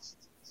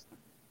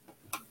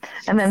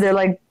 And then they're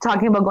like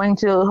talking about going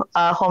to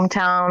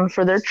hometown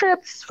for their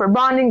trips for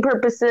bonding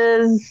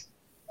purposes.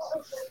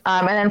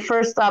 And then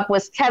first up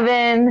was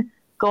Kevin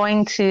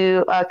going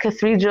to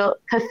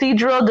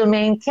Cathedral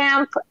Domain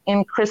Camp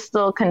in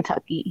Crystal,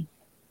 Kentucky.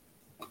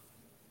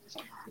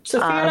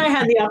 Sophia and I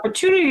had the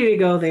opportunity to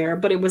go there,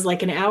 but it was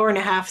like an hour and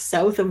a half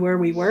south of where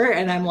we were,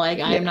 and I'm like,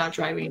 I am not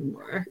driving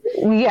anymore.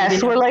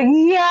 Yes, we're like,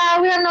 yeah,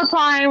 we have no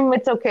time.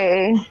 It's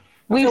okay.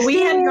 We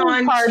had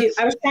gone to,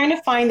 I was trying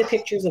to find the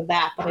pictures of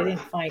that, but I didn't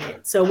find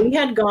it. So we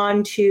had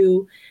gone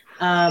to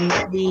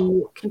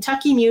the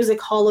Kentucky Music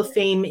Hall of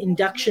Fame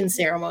induction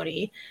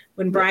ceremony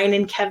when Brian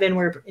and Kevin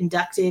were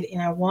inducted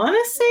in, I want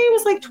to say it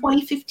was like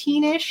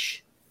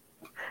 2015-ish.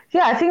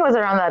 Yeah, I think it was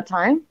around that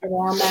time.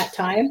 Around that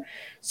time.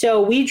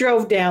 So we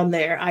drove down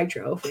there. I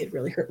drove. It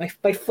really hurt my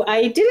foot.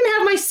 I didn't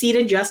have my seat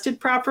adjusted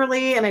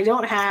properly, and I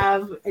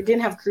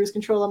didn't have cruise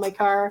control on my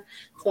car.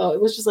 So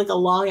it was just like a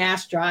long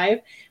ass drive.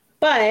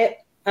 But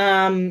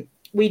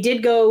we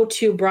did go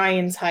to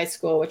Brian's high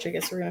school, which I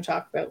guess we're going to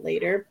talk about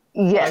later.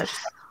 Yes.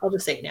 I'll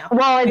just say it now.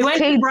 Well,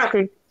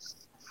 it's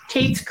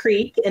Tate's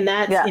Creek, and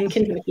that's in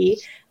Kentucky.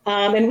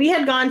 And we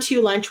had gone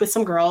to lunch with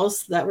some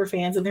girls that were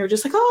fans, and they were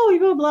just like, oh,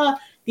 blah, blah.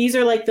 These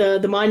are like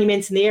the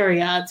monuments in the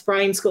area. It's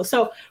Brian's school.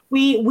 So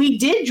we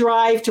did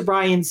drive to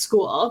Brian's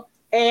school,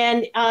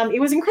 and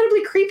it was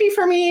incredibly creepy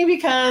for me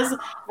because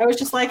I was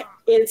just like,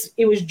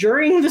 it was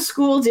during the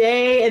school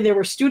day, and there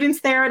were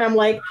students there, and I'm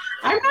like,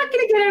 I'm not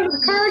going to get out of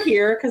the car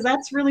here because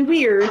that's really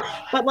weird.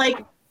 But like,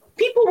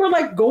 people were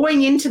like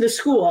going into the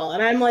school,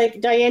 and I'm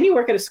like, Diane, you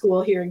work at a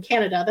school here in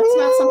Canada. That's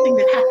not something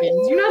that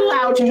happens. You're not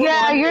allowed to.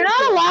 Yeah, you're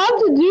not allowed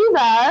to do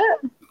that.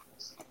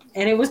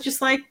 And it was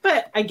just like,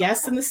 but I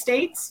guess in the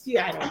States,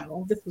 yeah, I don't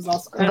know. This was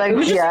also like, it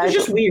was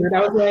just weird.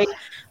 I was like,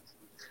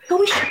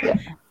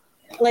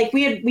 like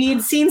we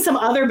had seen some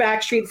other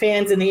Backstreet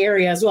fans in the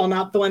area as well,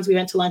 not the ones we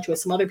went to lunch with,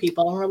 some other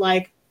people, and we're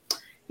like,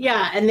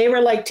 yeah, and they were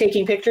like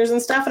taking pictures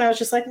and stuff, and I was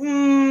just like,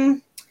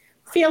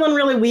 feeling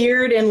really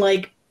weird and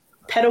like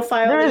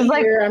pedophile. There's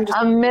like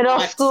a middle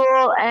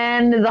school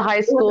and the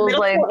high school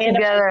like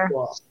together.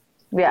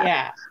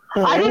 Yeah.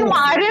 I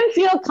didn't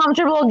feel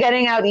comfortable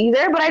getting out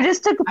either, but I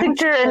just took a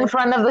picture in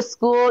front of the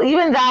school.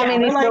 Even that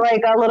made me feel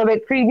like a little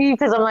bit creepy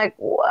because I'm like,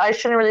 I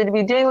shouldn't really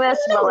be doing this.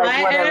 But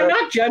like, whatever. And I'm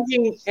not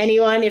judging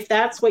anyone if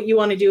that's what you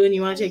want to do and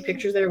you want to take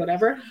pictures there,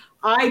 whatever.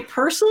 I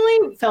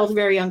personally felt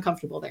very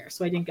uncomfortable there,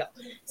 so I didn't go.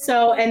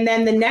 So, and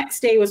then the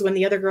next day was when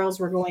the other girls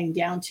were going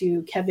down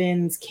to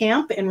Kevin's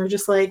camp, and we're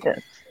just like,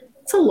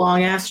 it's a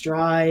long ass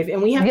drive,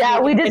 and we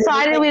have we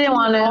decided we didn't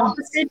want to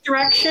opposite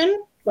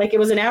direction. Like it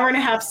was an hour and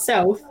a half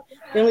south.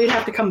 Then we'd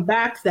have to come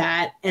back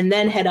that and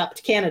then head up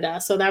to Canada.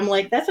 So I'm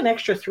like, that's an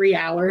extra 3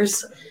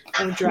 hours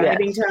of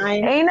driving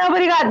time. Ain't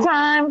nobody got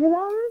time for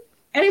that.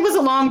 And it was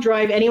a long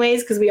drive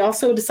anyways, because we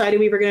also decided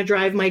we were going to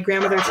drive my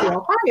grandmother to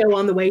Ohio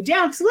on the way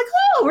down. Because like,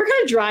 oh, we're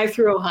going to drive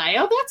through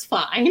Ohio. That's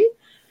fine.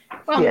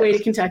 On the way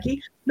to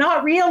Kentucky.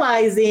 Not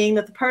realizing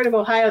that the part of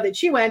Ohio that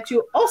she went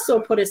to also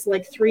put us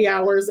like 3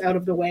 hours out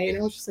of the way. And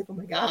I was just like, oh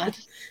my God,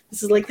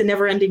 this is like the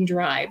never ending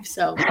drive.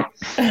 So...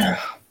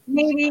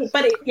 maybe,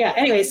 but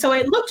anyway, so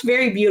it looked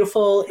very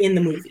beautiful in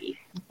the movie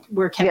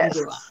where Kevin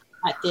grew up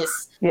at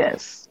this.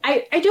 Yes.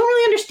 I don't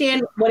really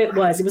understand what it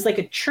was. It was like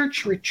a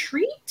church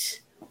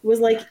retreat. It was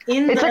like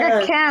it's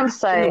like a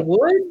campsite. In the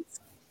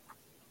woods.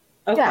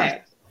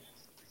 Okay.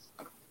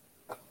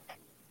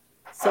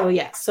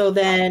 Yeah. So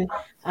then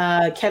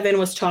Kevin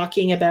was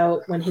talking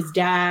about when his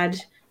dad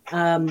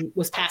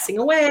was passing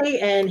away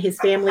and his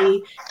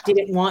family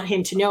didn't want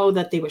him to know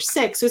that they were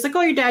sick. So it's like,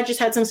 oh, your dad just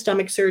had some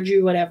stomach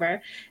surgery,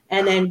 whatever.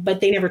 And then, but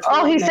they never told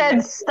him. Oh, he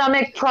said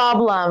stomach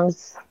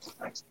problems.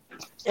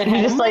 And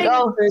he just like,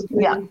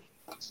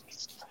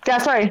 yeah,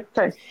 sorry.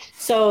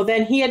 So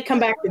then he had come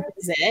back to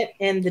visit,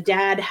 and the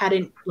dad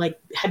had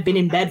been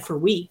in bed for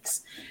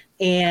weeks.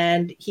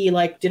 And he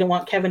like didn't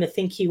want Kevin to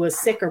think he was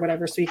sick or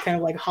whatever. So he kind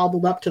of like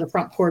hobbled up to the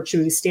front porch. So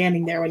he was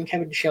standing there when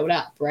Kevin showed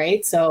up.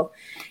 Right. So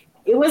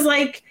it was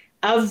like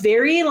a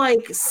very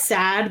like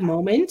sad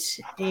moment.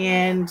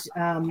 And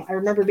I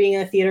remember being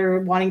in the theater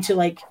wanting to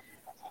like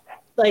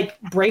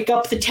break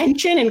up the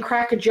tension and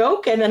crack a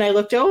joke. And then I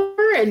looked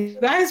over and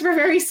you guys were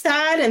very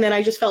sad. And then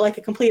I just felt like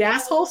a complete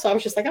asshole. So I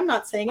was just like, I'm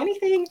not saying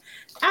anything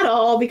at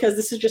all because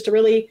this is just a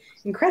really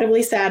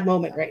incredibly sad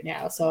moment right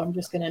now. So I'm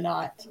just going to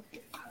not.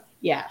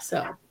 Yeah.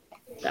 So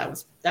that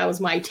was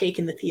my take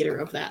in the theater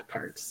of that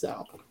part.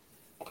 So.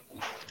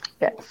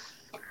 Yes.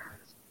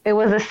 It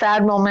was a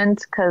sad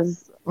moment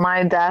because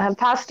my dad had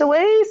passed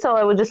away. So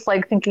I was just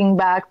like thinking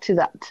back to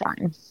that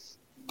time.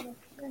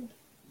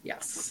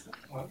 Yes.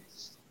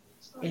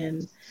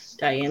 And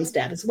Diane's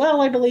dad as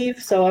well, I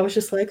believe. So I was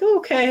just like,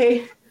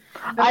 okay.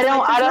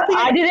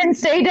 I didn't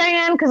say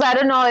Diane because I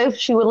don't know if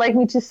she would like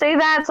me to say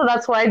that. So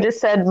that's why I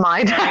just said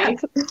my dad.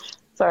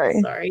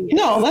 Sorry.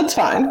 No, that's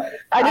fine.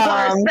 I just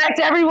want to respect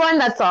everyone.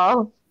 That's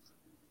all.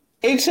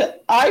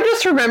 I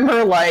just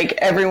remember like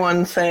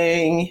everyone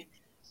saying,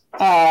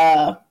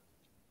 in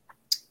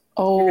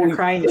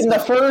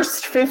the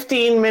first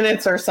 15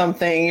 minutes or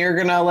something, you're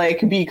going to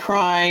like be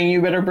crying.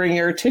 You better bring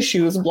your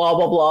tissues, blah,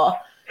 blah, blah.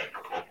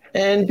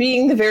 And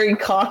being the very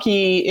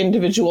cocky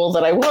individual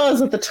that I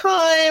was at the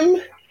time,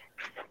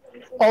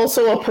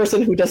 also a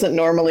person who doesn't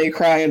normally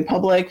cry in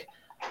public,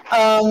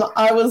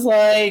 I was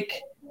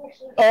like,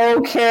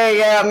 Okay,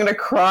 yeah, I'm gonna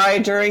cry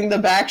during the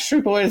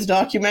Backstreet Boys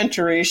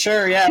documentary.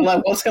 Sure, yeah,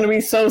 like what's gonna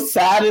be so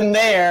sad in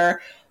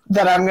there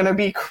that I'm gonna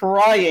be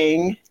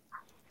crying?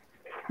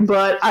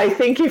 But I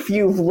think if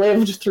you've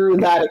lived through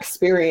that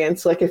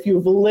experience, like if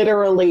you've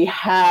literally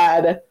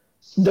had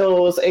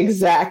those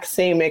exact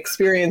same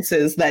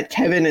experiences that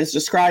Kevin is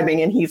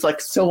describing, and he's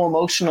like so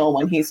emotional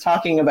when he's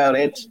talking about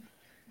it,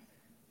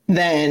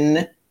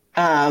 then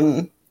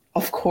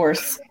of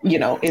course, you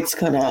know, it's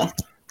gonna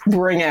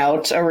bring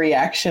out a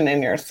reaction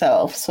in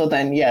yourself. So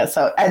then, yeah,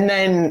 so and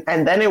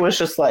then it was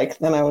just like,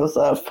 then I was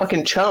a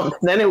fucking chump.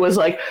 Then it was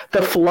like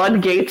the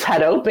floodgates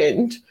had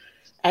opened,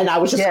 and I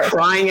was just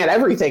crying at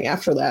everything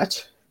after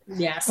that.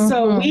 Yes.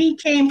 So we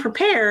came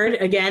prepared,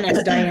 again,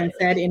 as Diane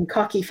said, in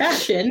cocky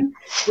fashion,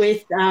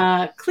 with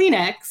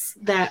Kleenex,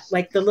 that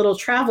like the little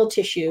travel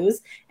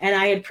tissues, and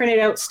I had printed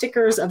out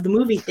stickers of the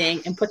movie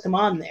thing and put them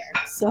on there.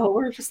 So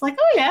we're just like,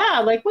 oh yeah,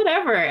 like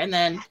whatever. And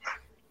then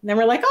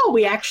we're like, oh,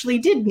 we actually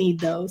did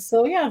need those.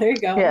 So yeah, there you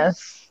go.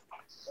 Yes.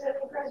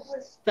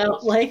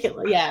 Felt like it.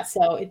 Yeah.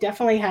 So it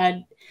definitely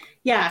had.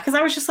 Yeah, because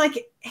I was just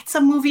like, it's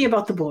a movie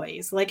about the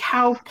boys. Like,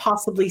 how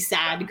possibly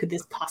sad could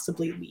this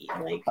possibly be?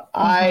 Like,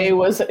 I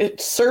was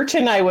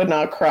certain I would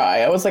not cry.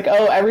 I was like,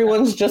 oh,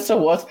 everyone's just a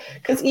wuss.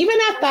 Because even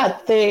at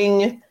that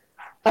thing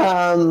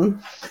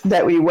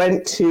that we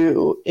went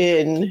to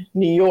in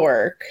New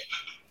York,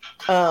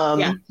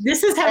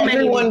 this is how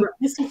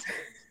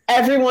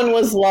everyone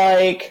was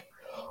like,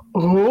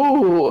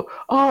 oh,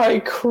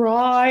 I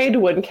cried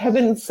when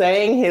Kevin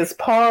sang his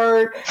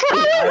part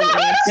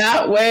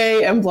that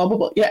way, and blah blah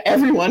blah. Yeah,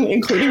 everyone,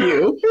 including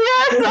you.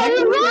 Yes, I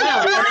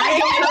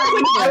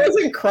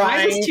wasn't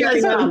crying.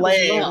 That's so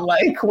lame. Well.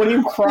 Like, what are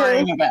you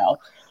crying about?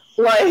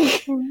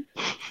 Like,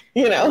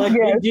 you know, like,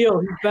 big deal,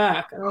 he's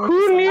back.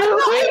 Who knew?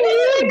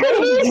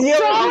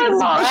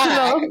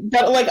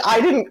 But like,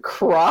 I didn't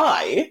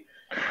cry.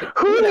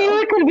 Who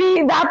knew it could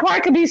be, that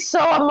part could be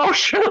so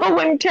emotional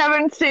when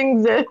Kevin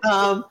sings it?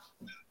 I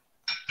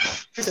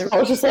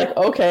was just like,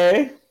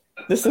 okay,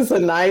 this is a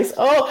nice.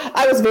 Oh,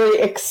 I was very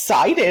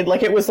excited.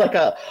 Like it was like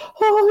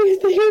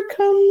here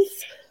comes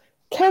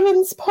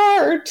Kevin's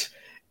part,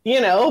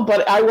 you know.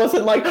 But I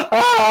wasn't like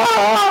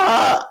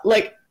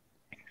like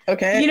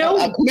okay. You know,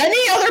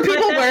 many other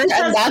people were,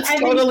 and that's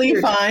totally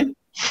fine.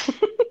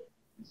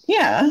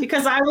 Yeah,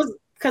 because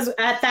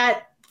at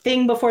that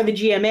thing before the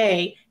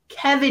GMA.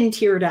 Kevin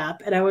teared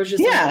up, and I was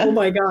just like, oh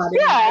my God.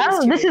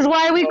 Yeah, this is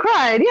why we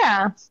cried.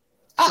 Yeah.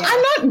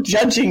 I'm not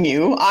judging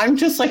you. I'm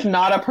just like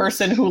not a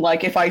person who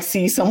like, if I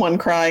see someone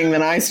crying,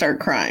 then I start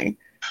crying.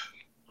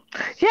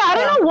 Yeah, I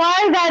don't know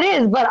why that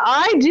is, but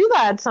I do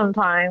that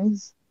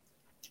sometimes.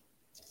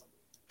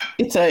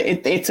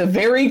 It's a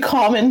very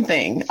common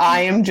thing.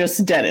 I am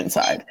just dead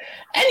inside.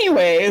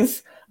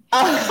 Anyways.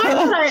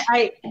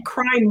 I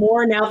cry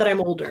more now that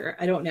I'm older.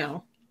 I don't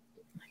know.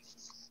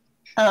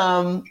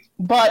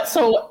 But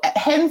so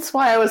hence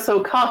why I was so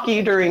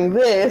cocky during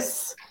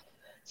this.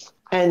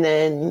 And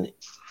then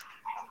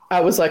I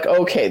was like,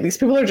 okay, these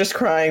people are just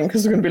crying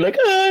because they're going to be like,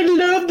 oh, I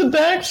love the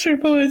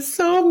Backstreet Boys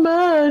so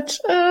much.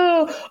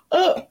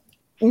 Oh.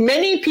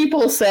 Many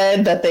people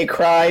said that they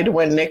cried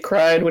when Nick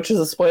cried, which is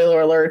a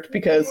spoiler alert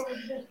because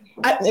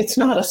it's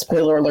not a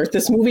spoiler alert.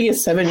 This movie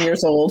is 7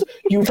 years old.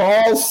 You've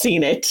all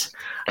seen it.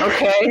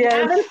 Okay.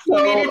 Yes. So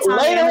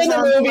later in the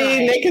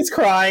movie, Nick is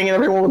crying, and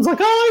everyone's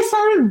like, "Oh, I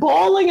started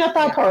bawling at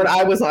that part."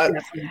 I was not.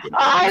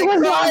 I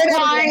was not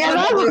crying at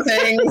other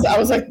things. I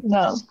was like,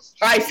 "No."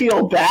 I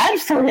feel bad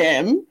for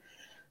him,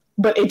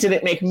 but it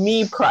didn't make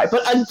me cry.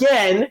 But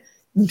again,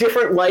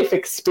 different life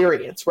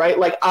experience, right?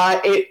 Like,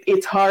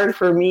 it's hard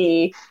for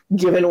me,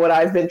 given what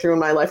I've been through in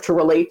my life, to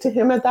relate to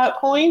him at that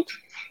point.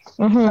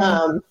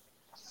 Mm-hmm.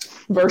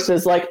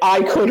 Versus, like,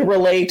 I could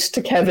relate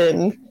to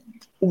Kevin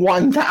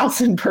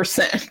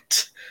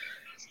 1,000%.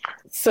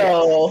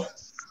 So,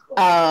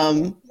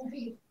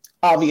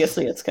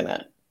 obviously, it's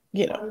gonna,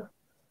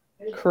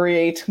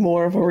 create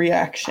more of a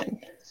reaction.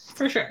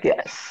 For sure.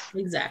 Yes.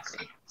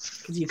 Exactly.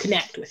 Because you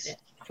connect with it,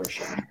 for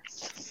sure.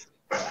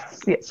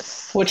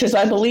 Yes. Which is,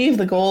 I believe,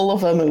 the goal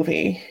of a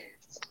movie.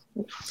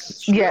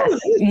 Yes.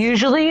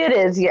 Usually it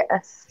is,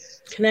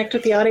 yes. Connect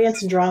with the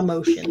audience and draw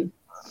emotion.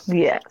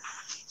 Yes.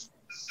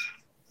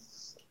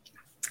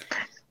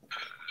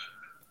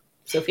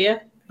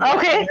 Sophia?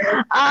 Okay.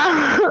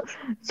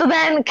 So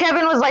then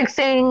Kevin was like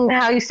saying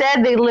how you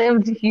said they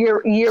lived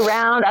year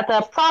round at the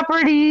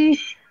property.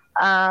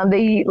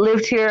 They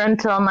lived here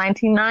until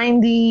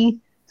 1990.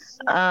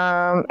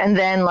 And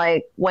then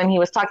like when he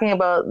was talking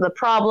about the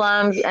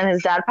problems and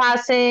his dad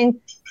passing,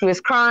 he was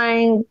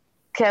crying.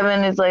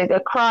 Kevin is like a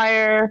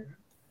crier,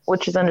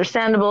 which is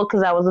understandable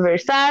because that was very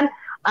sad.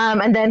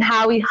 And then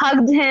Howie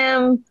hugged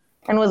him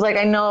and was like,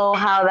 I know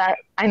how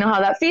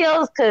that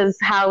feels because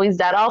Howie's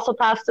dad also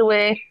passed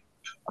away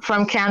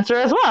from cancer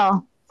as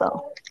well.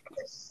 So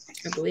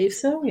I believe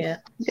so, yeah.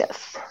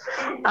 Yes.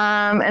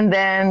 And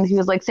then he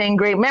was like saying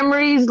great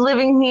memories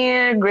living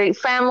here, great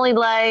family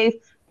life.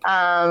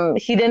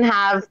 He didn't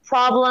have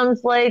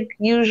problems like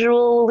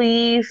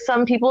usually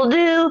some people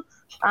do.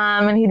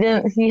 And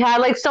he had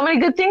like so many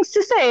good things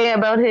to say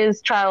about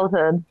his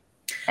childhood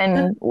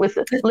and with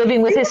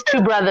living with his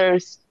two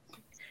brothers.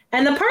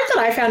 And the part that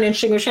I found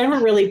interesting, which I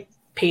never really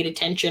paid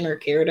attention or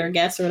cared or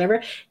guess or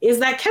whatever, is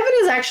that Kevin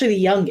is actually the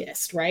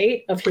youngest,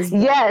 right? Of his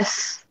brothers.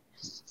 Yes.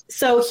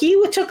 So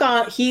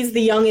he's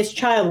the youngest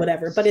child,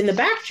 whatever. But in the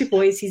Backstreet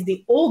Boys, he's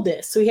the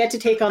oldest. So he had to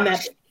take on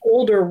that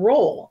older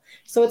role.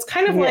 So it's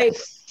kind of like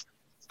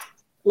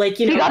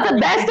you know, he got the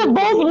best of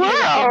both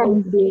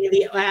worlds. Being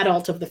the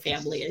adult of the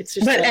family. It's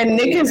just and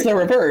Nick is the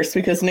reverse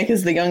because Nick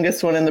is the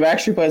youngest one in the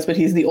Backstreet Boys, but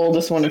he's the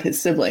oldest one of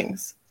his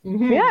siblings.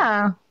 Mm-hmm.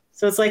 Yeah.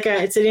 So it's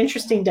it's an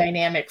interesting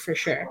dynamic for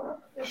sure.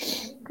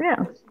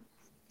 Yeah.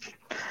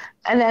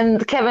 And then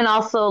Kevin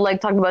also like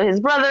talked about his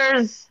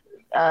brothers,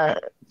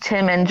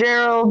 Tim and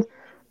Gerald.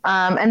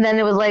 And then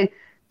it was like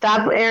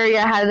that area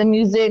had the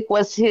music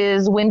was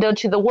his window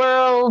to the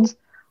world.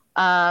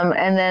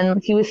 And then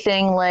he was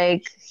saying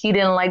like he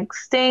didn't like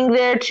staying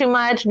there too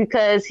much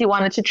because he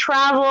wanted to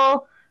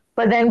travel.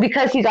 But then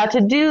because he got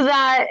to do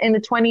that in the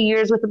 20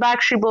 years with the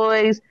Backstreet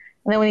Boys,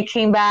 and then when he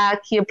came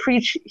back, he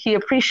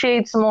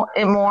appreciates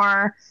it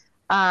more.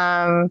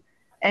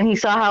 And he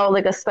saw how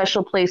like a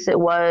special place it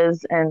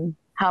was and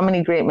how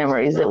many great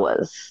memories it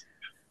was.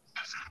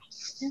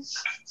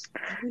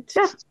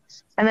 Yeah.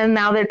 And then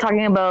now they're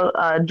talking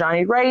about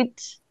Johnny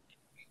Wright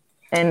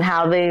and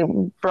how they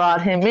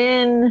brought him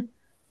in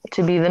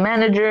to be the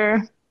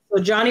manager.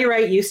 So Johnny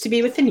Wright used to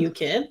be with the New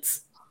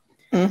Kids.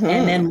 Mm-hmm.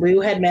 And then Lou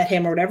had met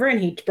him or whatever,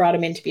 and he brought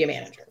him in to be a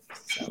manager.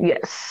 So.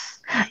 Yes.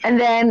 And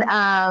then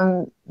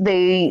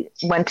they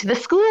went to the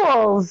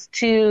schools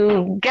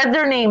to get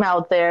their name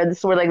out there. This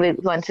is where like they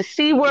went to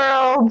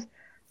SeaWorld.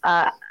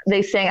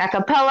 They sang a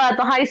cappella at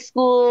the high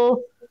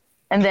school.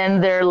 And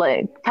then their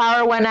like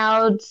power went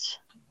out.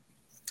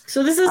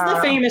 So this is the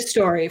famous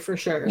story for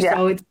sure. Yeah.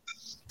 So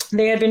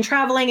they had been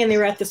traveling and they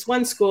were at this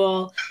one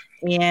school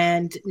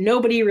and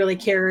nobody really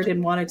cared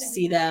and wanted to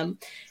see them.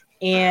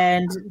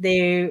 And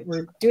they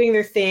were doing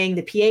their thing.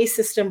 The PA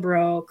system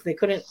broke. They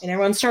couldn't, and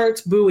everyone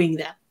starts booing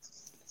them.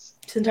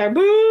 This entire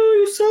boo,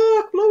 you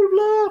suck, blah, blah,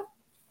 blah.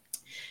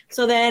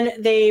 So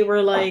then they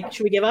were like,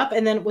 should we give up?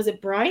 And then was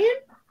it Brian?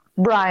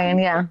 Brian,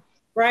 yeah.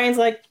 Brian's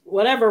like,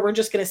 whatever, we're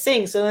just going to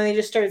sing. So then they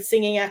just started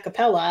singing a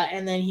cappella.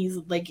 And then he's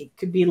like, it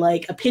could be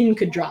like a pin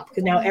could drop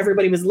because now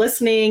everybody was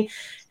listening.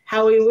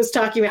 How he was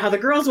talking about how the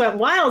girls went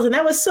wild. And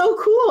that was so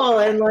cool.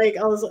 And like,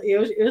 it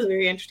was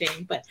very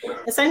interesting. But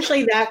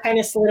essentially that kind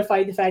of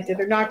solidified the fact that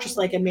they're not just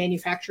like a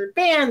manufactured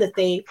band, that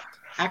they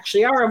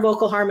actually are a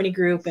vocal harmony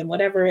group and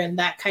whatever. And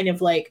that kind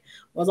of like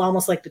was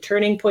almost like the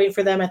turning point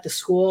for them at the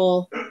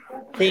school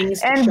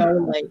things to show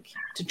like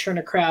to turn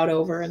a crowd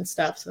over and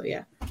stuff. So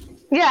yeah.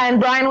 Yeah,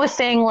 and Brian was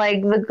saying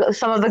like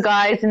some of the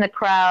guys in the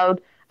crowd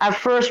at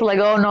first were like,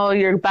 "Oh no,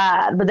 you're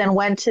bad," but then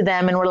went to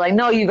them and were like,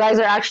 "No, you guys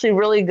are actually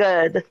really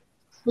good.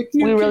 We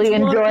really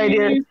enjoyed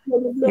we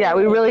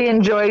really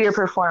enjoy your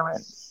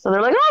performance." So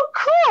they're like, "Oh,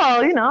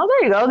 cool! You know,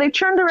 there you go." They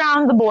turned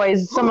around the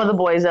boys, some of the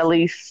boys at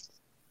least.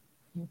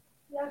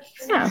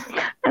 Yeah,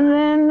 and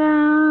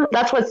then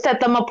that's what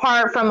set them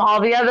apart from all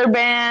the other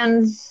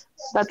bands.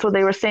 That's what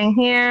they were saying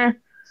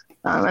here,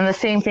 and the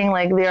same thing,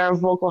 like they are a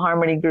vocal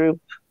harmony group.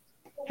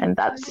 And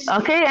that's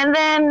okay. And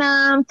then,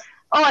 and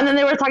then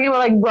they were talking about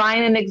like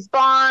Brian and Nick's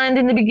bond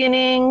in the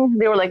beginning.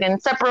 They were like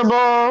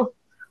inseparable.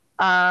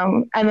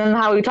 And then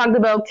how we talked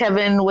about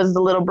Kevin was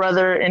the little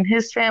brother in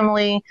his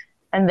family.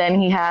 And then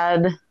he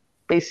had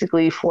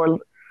basically four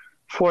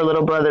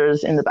little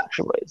brothers in the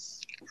Backstreet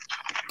Boys.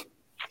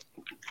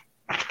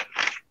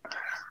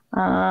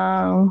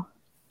 And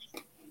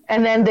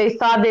then they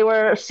thought they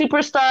were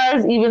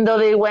superstars, even though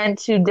they went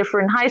to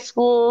different high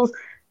schools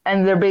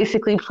and they're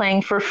basically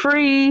playing for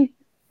free.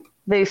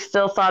 They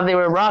still thought they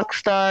were rock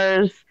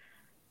stars.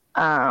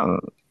 Yeah.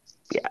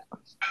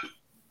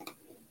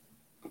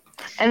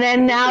 And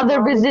then now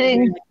they're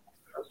visiting.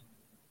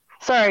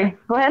 Sorry,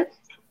 go ahead.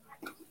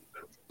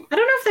 I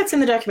don't know if that's in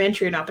the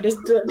documentary or not, but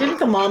didn't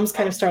the moms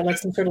kind of start like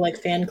some sort of like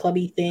fan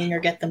clubby thing or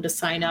get them to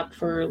sign up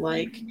for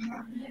like,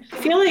 I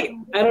feel like,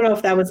 I don't know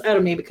if that was, I don't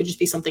know, maybe it could just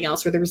be something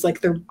else where there was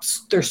like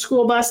their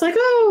school bus, like,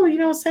 oh, you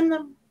know, send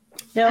them.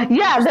 No.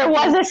 Yeah, there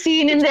was a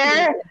scene in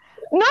there.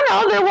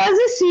 No, there was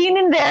a scene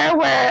in there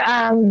where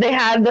they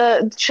had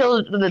the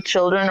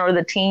children or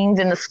the teens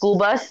in the school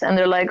bus, and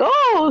they're like,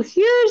 "Oh,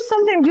 here's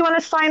something. Do you want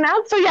to sign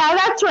up?" So yeah,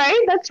 that's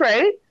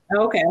right.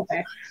 Okay.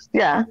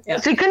 Yeah.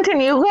 So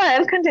continue. Go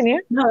ahead.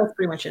 Continue. No, that's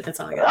pretty much it. That's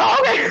all I got. Oh,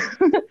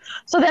 okay.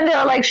 So then they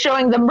were like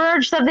showing the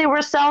merch that they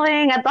were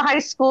selling at the high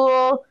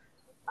school,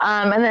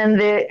 and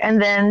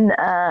then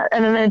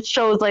it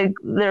shows like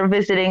they're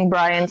visiting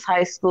Brian's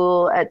high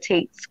school at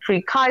Tate's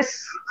Creek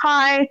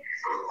High.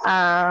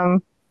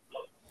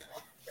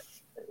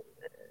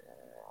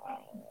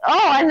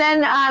 And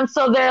then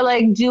so they're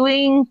like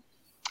doing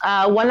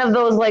one of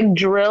those like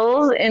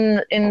drills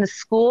in the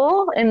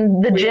school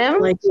in the gym.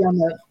 Like,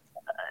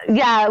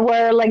 yeah,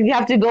 where like you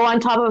have to go on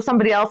top of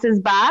somebody else's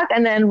back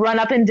and then run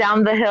up and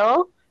down the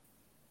hill.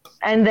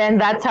 And then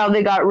that's how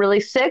they got really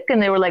sick and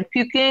they were like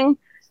puking.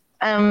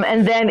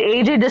 And then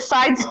AJ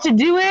decides to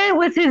do it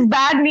with his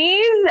bad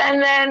knees,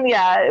 and then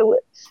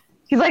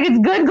he's like, it's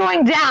good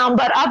going down,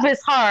 but up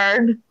is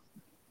hard.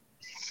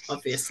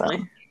 Obviously,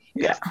 So,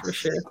 yeah, for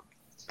sure.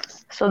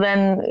 So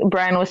then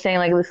Brian was saying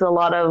like this is a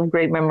lot of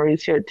great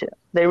memories here too.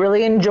 They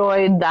really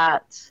enjoyed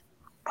that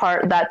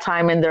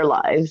time in their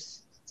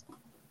lives.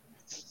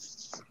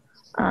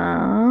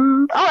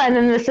 And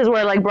then this is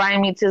where like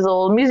Brian meets his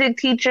old music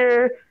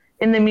teacher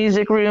in the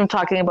music room,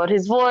 talking about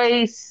his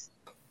voice.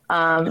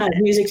 The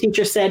music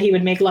teacher said he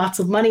would make lots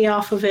of money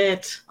off of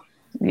it.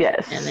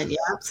 Yes. And then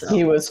so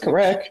He was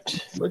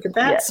correct. look at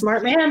that, Yeah.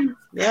 smart man.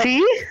 Yep.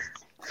 See?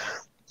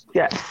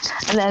 Yes.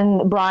 And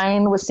then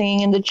Brian was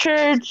singing in the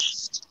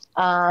church.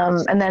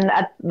 And then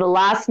at the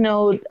last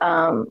note,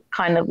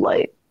 kind of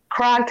like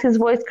cracked, his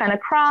voice kind of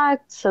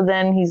cracked. So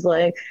then he's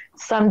like,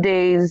 some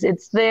days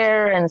it's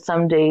there and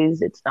some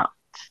days it's not.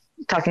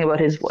 Talking about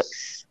his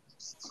voice.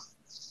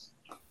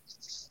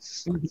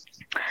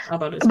 How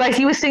about his But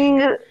he was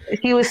singing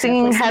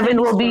Heaven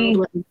Will Be.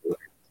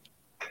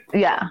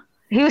 Yeah.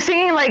 He was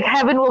singing like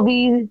Heaven Will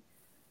Be.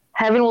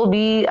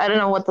 I don't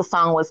know what the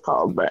song was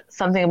called, but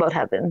something about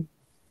heaven.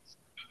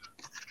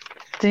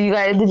 Did you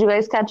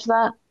guys catch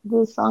that?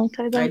 The song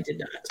title? I did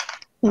not.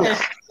 Yeah.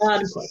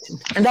 Not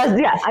important. And that's and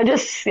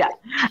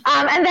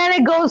then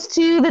it goes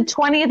to the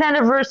 20th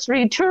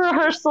anniversary tour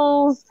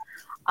rehearsals.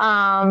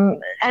 And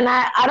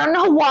I don't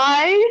know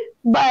why,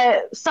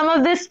 but some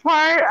of this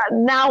part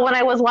now when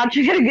I was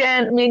watching it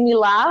again made me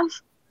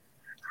laugh.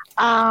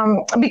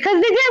 Because they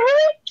get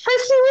really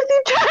pissy with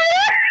each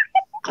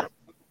other.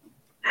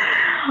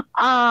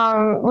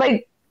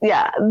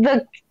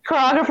 The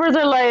choreographers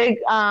are like,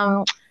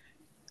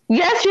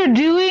 yes,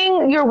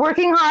 you're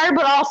working hard,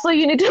 but also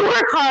you need to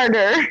work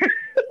harder,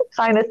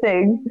 kind of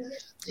thing.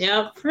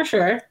 Yeah, for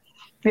sure.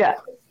 Yeah.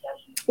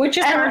 Which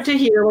is hard to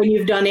hear when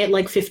you've done it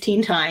like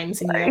 15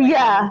 times. And you're like,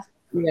 yeah.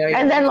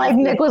 And then like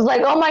Nick was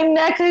like, "Oh, my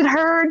neck, it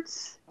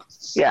hurts."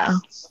 Yeah.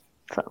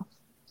 So.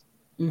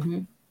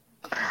 Mm-hmm.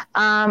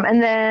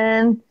 And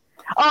then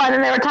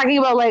they were talking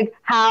about like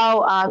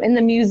how in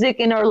the music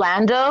in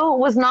Orlando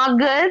was not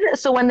good.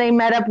 So when they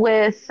met up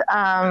with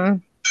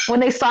when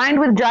they signed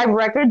with Jive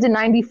Records in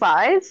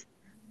 '95,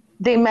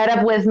 they met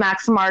up with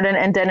Max Martin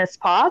and Dennis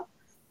Pop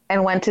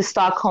and went to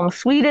Stockholm,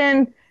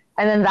 Sweden.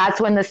 And then that's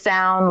when the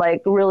sound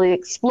like really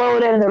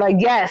exploded. And they're like,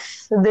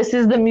 yes, this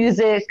is the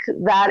music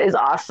that is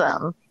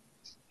awesome.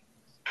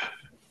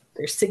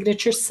 Their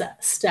signature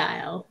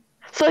style.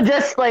 So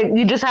just like,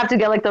 you just have to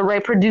get like the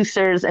right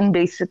producers and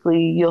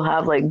basically you'll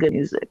have like good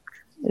music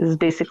is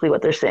basically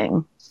what they're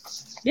saying.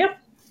 Yep.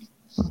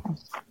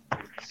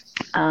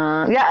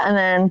 And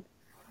then,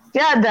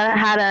 that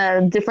had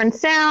a different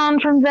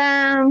sound from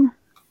them.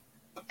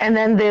 And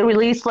then they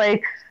released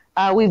like,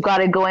 We've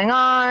Got It Going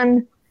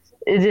On.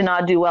 It did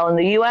not do well in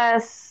the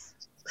US.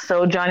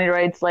 So Johnny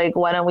writes like,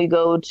 why don't we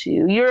go to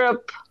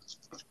Europe?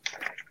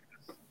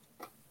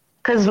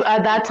 Because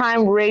at that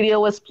time, radio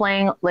was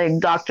playing like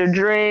Dr.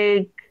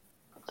 Dre,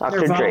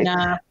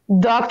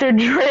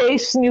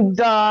 Snoop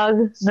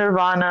Dogg,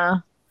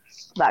 Nirvana,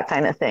 that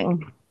kind of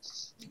thing.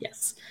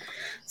 Yes.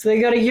 So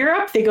they go to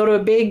Europe. They go to a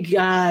big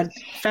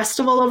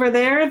festival over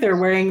there. They're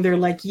wearing their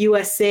like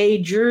USA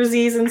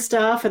jerseys and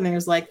stuff. And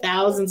there's like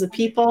thousands of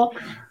people.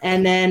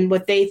 And then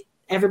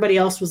everybody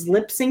else was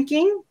lip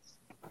syncing,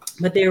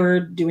 but they were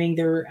doing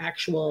their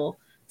actual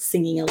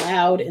singing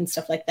aloud and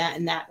stuff like that.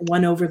 And that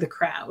won over the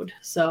crowd.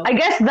 So I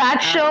guess that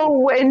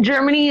show in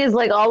Germany is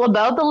like all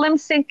about the lip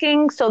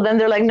syncing. So then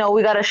they're like, no,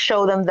 we got to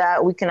show them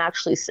that we can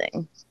actually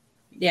sing.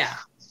 Yeah.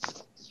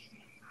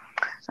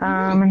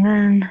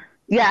 And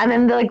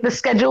then like the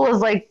schedule was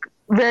like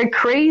very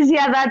crazy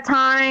at that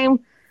time.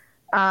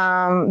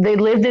 They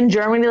lived in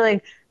Germany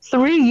like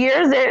 3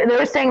 years. They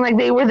were saying like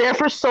they were there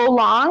for so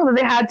long that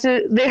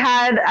they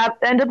had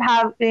end up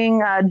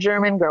having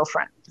German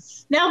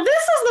girlfriends. Now this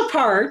is the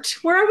part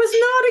where I was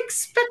not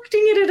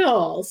expecting it at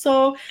all.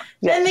 So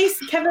then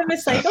Kevin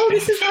was like, "Oh,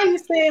 this is how you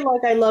say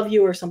like I love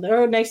you or something,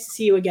 or nice to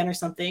see you again or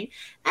something."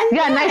 And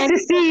nice to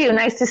see you.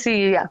 Nice to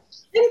see you. Yeah.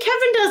 Then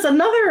Kevin does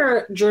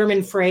another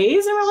German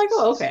phrase, and we're like,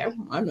 "Oh, okay,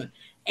 I'm good."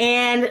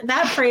 And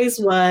that phrase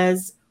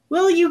was,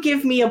 "Will you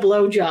give me a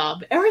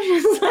blowjob?" And we're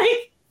just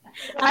like.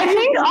 I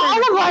think all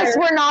of us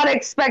were not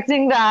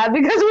expecting that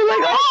because we're like,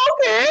 oh,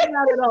 okay.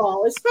 Not at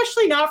all,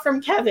 especially not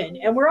from Kevin.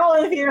 And we're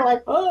all in here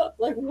like, oh,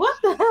 like what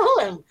the hell?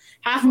 And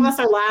half of us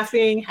are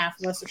laughing, half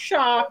of us are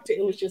shocked.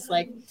 It was just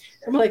like,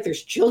 I'm like,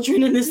 there's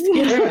children in this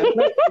theater.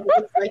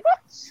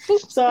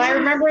 So I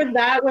remember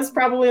that was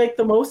probably like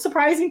the most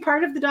surprising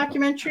part of the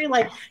documentary.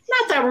 Like,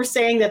 not that we're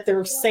saying that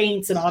they're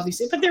saints and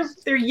obviously, but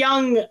they're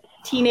young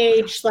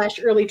teenage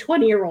 / early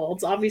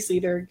 20-year-olds. Obviously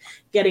they're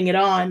getting it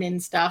on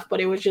and stuff, but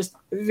it was just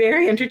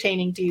very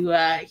entertaining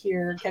to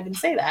hear Kevin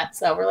say that.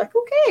 So we're like,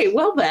 okay,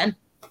 well then,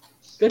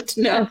 good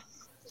to know.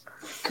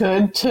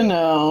 Good to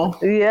know.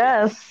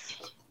 Yes.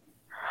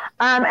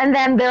 And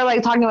then they're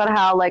like talking about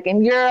how like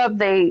in Europe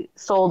they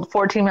sold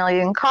 14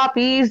 million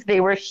copies. They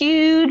were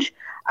huge,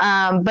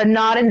 but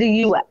not in the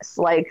US.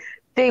 Like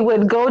they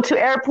would go to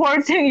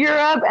airports in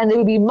Europe and they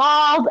would be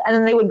mauled, and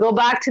then they would go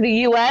back to the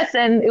US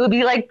and it would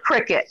be like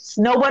crickets.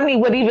 Nobody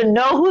would even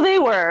know who they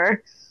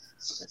were.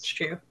 That's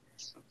true.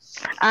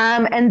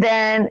 And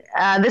then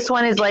this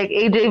one is like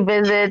AJ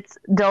visits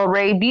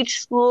Delray Beach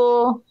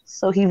School.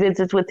 So he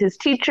visits with his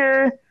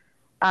teacher.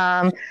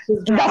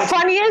 The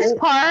funniest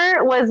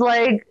part was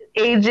like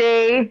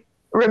AJ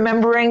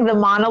remembering the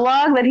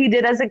monologue that he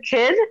did as a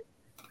kid.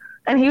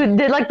 And he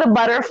did like the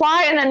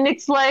butterfly. And then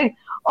Nick's like,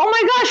 oh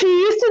my gosh, he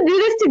used to do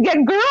this to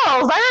get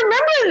girls. I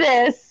remember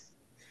this.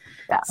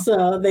 Yeah.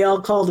 So they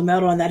all called him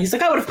out on that. He's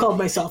like, I would have called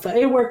myself out.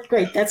 It worked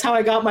great. That's how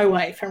I got my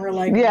wife. And we're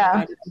like,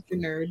 yeah, oh, I'm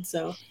a nerd.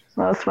 So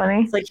that was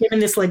funny. It's like him in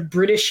this like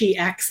Britishy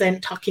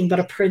accent talking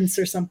about a prince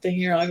or something.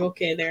 You're like,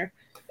 okay, there.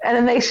 And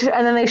then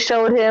they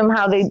showed him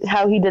how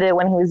he did it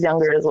when he was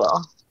younger as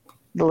well.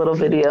 The little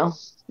video.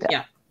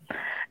 Yeah.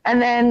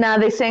 And then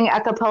they sang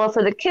a cappella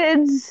for the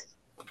kids.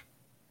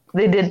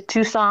 They did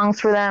 2 songs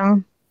for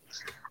them.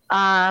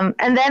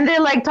 And then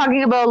they're like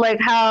talking about like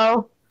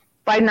how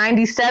by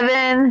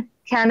 97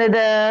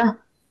 Canada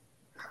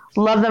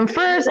loved them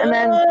first, and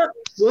then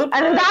that's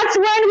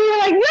when we were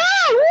like,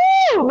 yeah,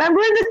 woo! Remember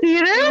in the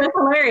theater? It was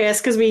hilarious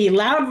because we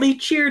loudly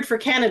cheered for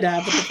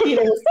Canada, but the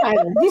theater was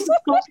silent.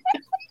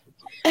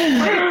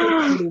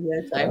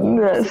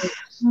 Yes.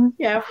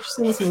 Yeah, we're just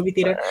in this movie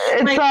theater.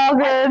 It's like, all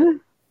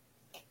good.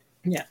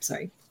 Yeah,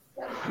 sorry.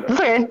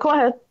 Okay, go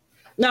ahead.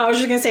 No, I was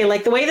just going to say,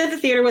 like, the way that the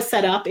theater was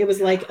set up, it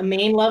was like a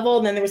main level,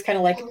 and then there was kind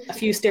of like a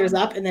few stairs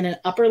up, and then an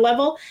upper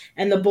level,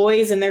 and the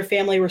boys and their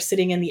family were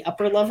sitting in the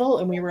upper level,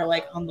 and we were,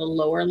 like, on the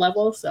lower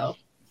level, so,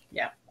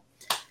 yeah.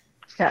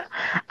 Yeah.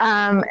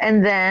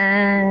 And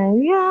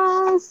then,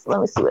 yes,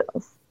 let me see what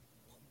else.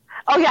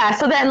 Oh, yeah,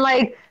 so then,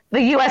 like,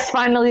 the U.S.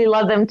 finally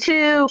loved them,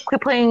 too.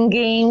 Quit Playing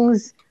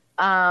Games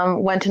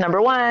went to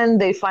number 1.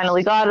 They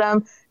finally got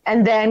them.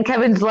 And then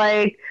Kevin's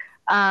like,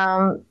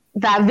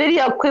 that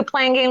video, Quit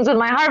Playing Games with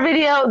My Heart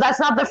video, that's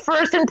not the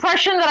first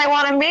impression that I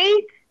want to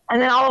make.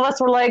 And then all of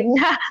us were like,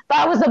 nah,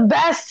 that was the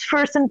best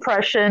first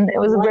impression. It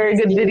was a very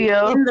good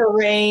video. In the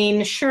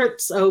rain,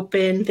 shirts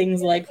open,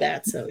 things like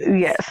that. So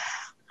yes.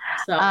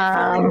 So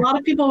I feel like a lot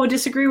of people would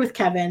disagree with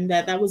Kevin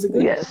that was a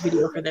good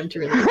video for them to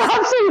release.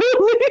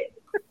 Absolutely.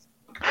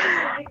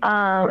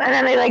 And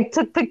then they like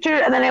took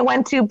pictures, and then I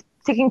went to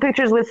taking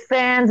pictures with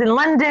fans in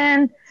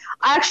London.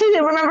 I actually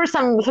remember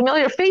some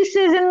familiar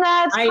faces in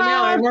that crowd. I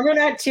know, I remember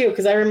that too,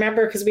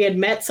 because we had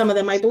met some of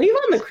them, I believe,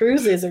 on the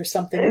cruises or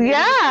something.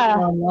 Yeah.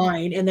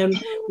 Online, and then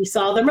we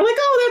saw them. We're like,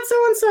 oh, that's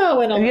so and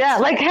so. And yeah,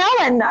 like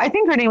Helen. I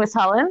think her name was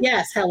Helen.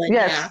 Yes, Helen.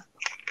 Yes.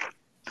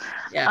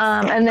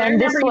 Yeah. And then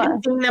this one,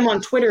 seeing them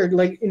on Twitter,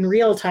 like in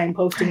real time,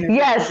 posting their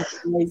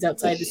pictures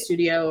outside the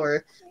studio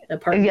or the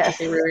apartment that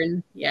they were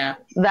in. Yeah,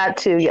 that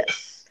too.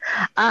 Yes.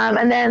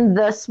 And then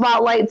the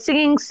spotlight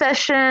singing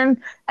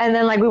session, and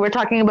then like we were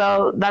talking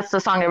about, that's the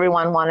song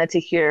everyone wanted to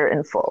hear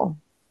in full.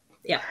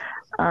 Yeah.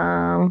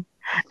 And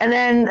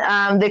then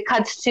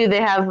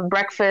they have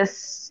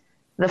breakfast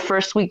the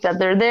first week that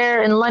they're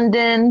there in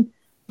London.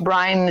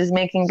 Brian is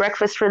making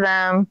breakfast for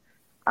them.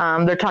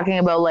 They're talking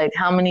about like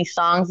how many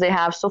songs they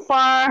have so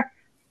far.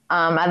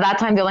 At that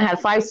time they only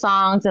had 5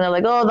 songs, and they're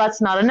like, oh, that's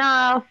not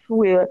enough.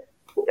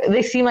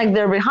 They seem like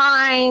they're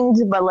behind,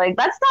 but like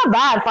that's not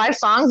bad. 5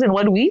 songs in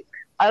 1 week.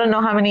 I don't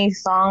know how many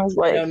songs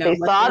they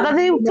thought that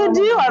they could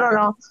do. I don't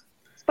know,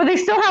 but they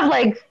still have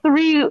like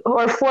 3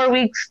 or 4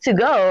 weeks to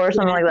go or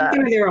something like that. I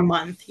think they're a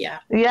month. Yeah.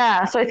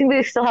 Yeah. So I think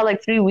they still have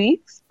like 3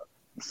 weeks.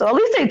 So at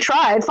least they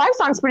tried. 5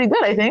 songs pretty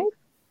good, I think.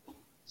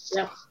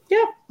 Yeah.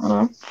 Yeah.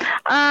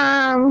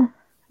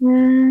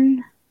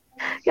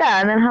 Yeah,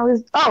 and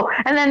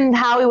then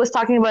Howie was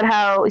talking about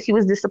how he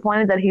was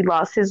disappointed that he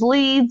lost his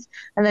leads,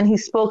 and then he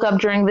spoke up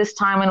during this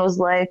time and was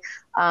like,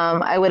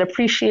 I would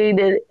appreciate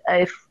it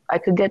if I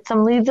could get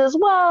some leads as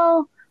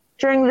well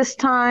during this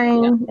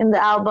time in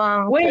the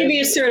album. Way to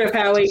be assertive,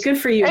 Howie. Good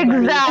for you.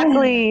 Exactly.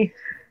 Buddy.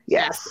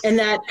 Yes. And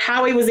that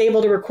Howie was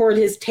able to record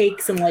his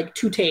takes in like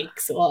 2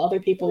 takes while other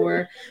people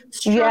were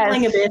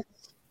struggling a bit.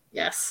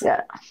 Yes.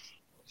 Yeah.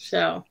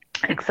 So.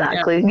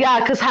 Exactly. Yeah,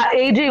 because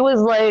AJ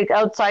was like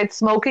outside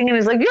smoking, and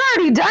he's like, "You're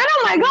already done?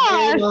 Oh my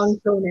gosh!" Long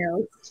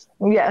toenails.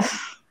 Yes.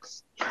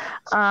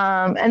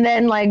 And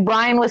then like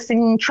Brian was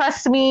singing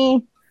 "Trust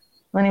Me"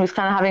 when he was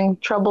kind of having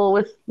trouble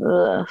with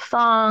the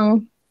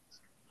song.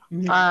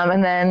 Mm-hmm.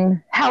 And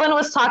then Helen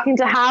was talking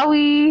to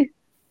Howie,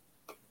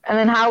 and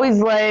then Howie's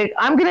like,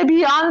 "I'm gonna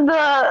be on the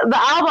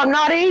album,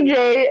 not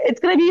AJ.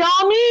 It's gonna be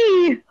all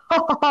me."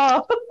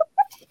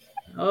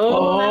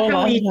 Oh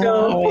my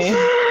gosh.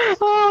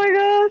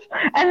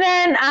 And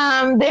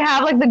then they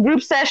have like the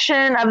group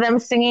session of them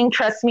singing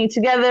Trust Me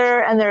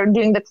together, and they're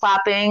doing the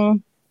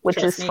clapping, which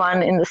is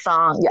fun in the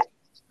song.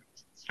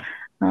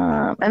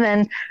 Yeah. And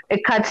then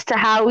it cuts to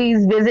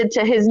Howie's visit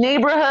to his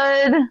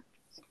neighborhood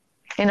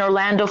in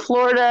Orlando,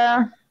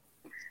 Florida.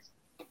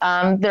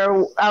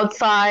 They're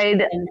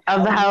outside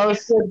of the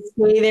house. He would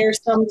stay there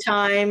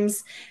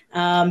sometimes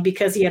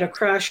because he had a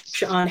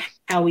crush on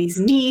Howie's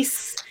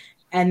niece.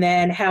 And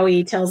then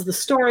Howie tells the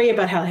story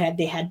about how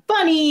they had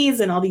bunnies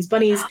and all these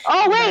bunnies.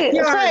 Oh, wait,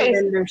 sorry.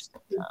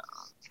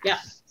 Yeah.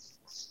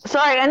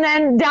 Sorry, and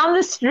then down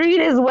the street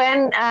is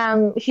when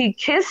he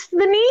kissed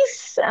the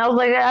niece. I was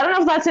like, I don't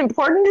know if that's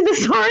important to the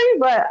story,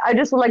 but I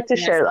just would like to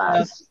share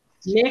that.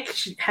 Nick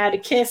had a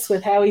kiss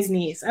with Howie's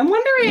niece. I'm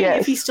wondering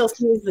if he still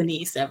sees the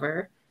niece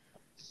ever.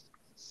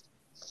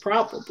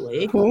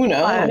 Probably. Who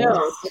knows? I don't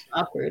know. It's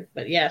awkward,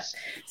 but yeah.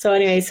 So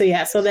anyway,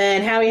 so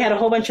then Howie had a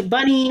whole bunch of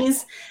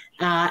bunnies,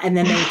 and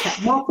then they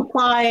kept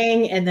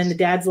multiplying, and then the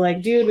dad's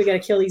like, dude, we got to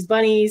kill these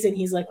bunnies, and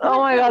he's like, oh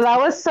my God, that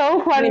was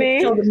so funny.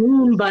 Kill the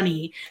moon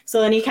bunny.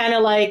 So then he kind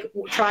of like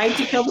tried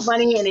to kill the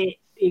bunny, and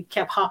it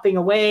kept hopping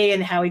away,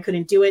 and Howie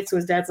couldn't do it. So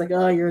his dad's like,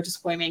 oh, you're a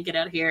disappointment, get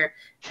out of here,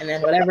 and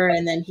then whatever,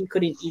 and then he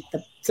couldn't eat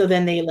them. So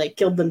then they like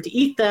killed them to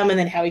eat them, and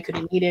then Howie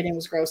couldn't eat it and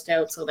was grossed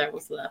out. So that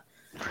was the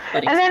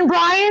bunny. And then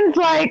Brian's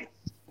like,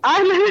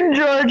 I live in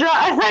Georgia,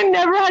 and I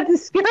never had to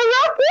scare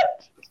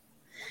rabbit.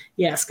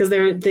 Yes, because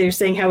they're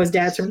saying how his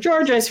dad's from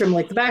Georgia, he's from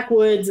like the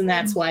backwoods, and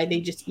that's why they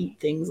just eat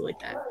things like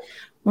that.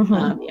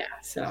 Mm-hmm.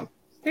 So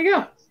there you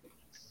go.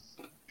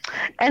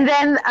 And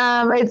then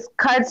it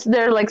cuts.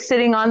 They're like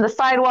sitting on the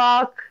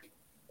sidewalk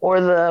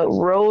or the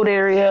road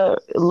area.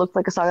 It looked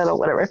like a sidewalk,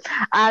 whatever.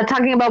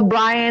 Talking about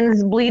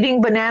Brian's bleeding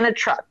banana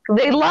truck.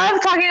 They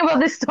love talking about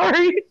this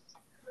story.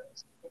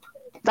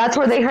 That's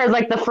where they heard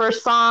like the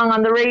first song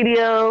on the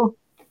radio.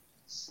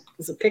 It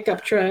was a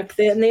pickup truck.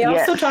 And they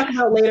also talk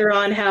about later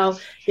on how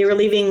they were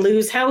leaving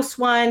Lou's house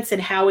once,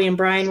 and Howie and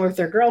Brian were with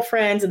their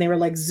girlfriends, and they were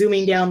like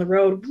zooming down the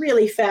road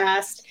really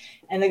fast,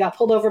 and they got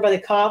pulled over by the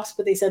cops,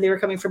 but they said they were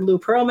coming from Lou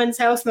Pearlman's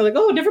house, and they're like,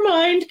 oh, never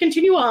mind,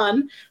 continue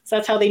on. So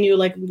that's how they knew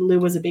like Lou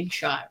was a big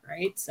shot,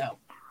 right? So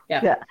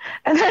yeah.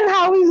 And then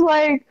Howie's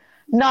like,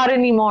 not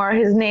anymore.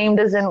 His name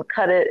doesn't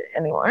cut it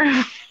anymore.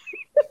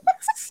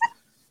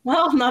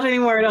 Well, not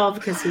anymore at all,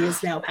 because he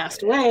is now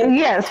passed away.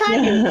 Yes.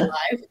 Time he was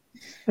alive.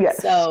 Yes.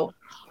 So,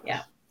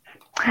 yeah.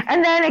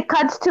 And then it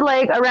cuts to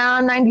like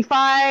around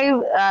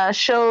 95.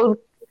 So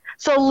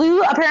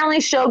Lou apparently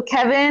showed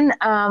Kevin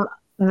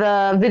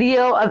the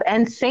video of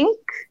NSYNC,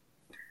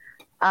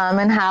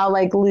 and how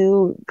like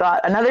Lou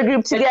got another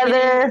group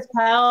together.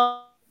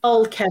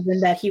 Tell Kevin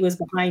that he was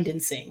behind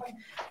NSYNC.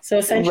 So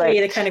essentially,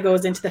 it kind of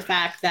goes into the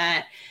fact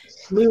that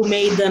Lou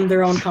made them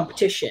their own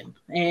competition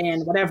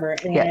and whatever.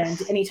 And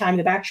anytime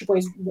the Backstreet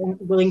Boys were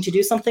willing to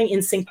do something,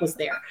 NSYNC was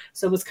there.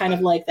 So it was kind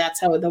of like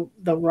that's how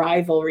the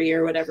rivalry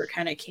or whatever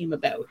kind of came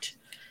about.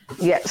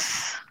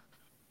 Yes.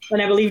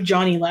 And I believe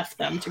Johnny left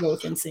them to go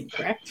with NSYNC,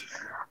 correct?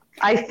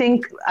 I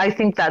think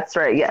that's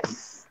right.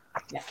 Yes.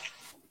 Yeah.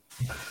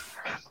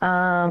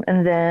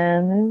 And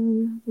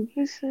then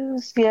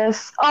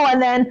yes. Oh,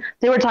 and then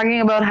they were talking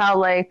about how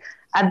like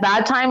at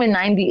that time in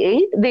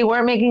 98, they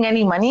weren't making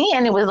any money,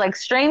 and it was like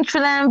strange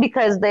for them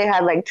because they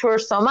had like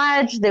toured so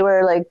much. They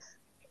were like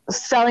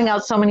selling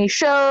out so many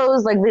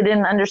shows. Like they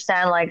didn't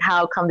understand like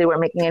how come they weren't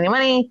making any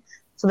money.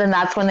 So then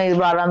that's when they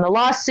brought on the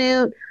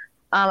lawsuit.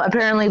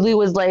 Apparently Lou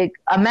was like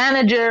a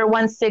manager,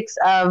 1/6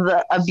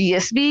 of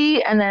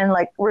BSB, and then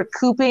like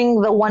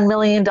recouping the $1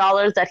 million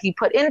that he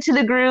put into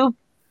the group.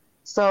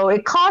 So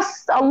it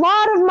costs a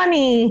lot of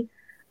money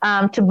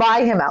to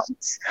buy him out.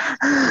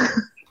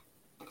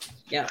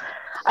 Yeah.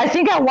 I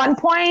think at one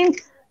point,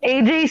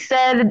 AJ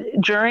said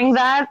during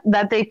that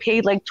they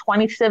paid like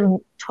 27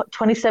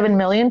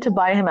 million to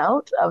buy him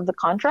out of the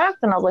contract.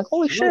 And I was like,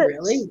 holy shit.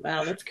 Really?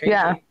 Wow, that's crazy.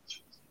 Yeah.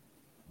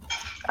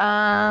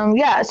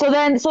 So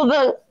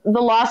the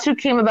lawsuit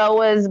came about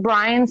was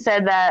Brian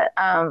said that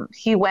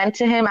he went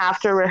to him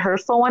after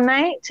rehearsal one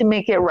night to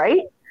make it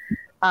right.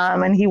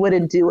 And he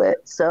wouldn't do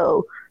it.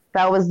 So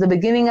that was the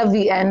beginning of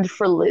the end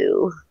for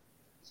Lou.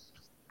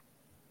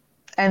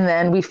 And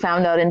then we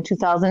found out in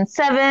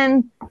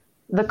 2007,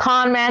 the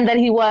con man that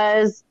he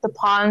was, the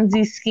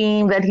Ponzi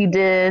scheme that he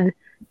did,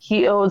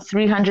 he owed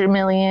 $300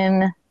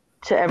 million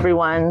to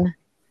everyone.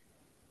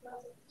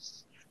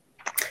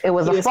 It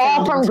was a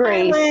fall from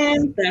grace.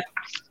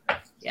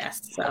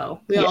 Yes,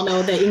 so we all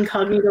know the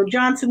Incognito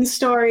Johnson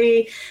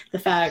story. The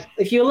fact,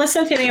 if you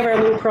listen to any of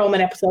our Lou Pearlman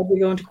episodes, we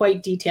go into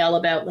quite detail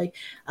about like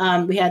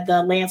we had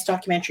the Lance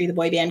documentary, the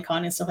boy band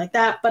con and stuff like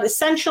that. But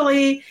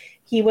essentially,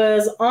 he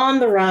was on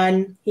the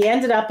run. He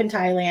ended up in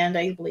Thailand,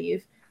 I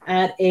believe,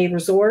 at a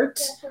resort.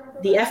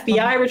 The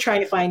FBI were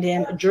trying to find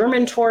him. A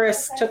German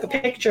tourist took a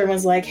picture and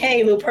was like,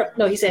 hey,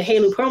 he said, hey,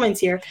 Lou Pearlman's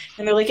here.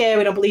 And they're like, hey,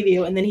 we don't believe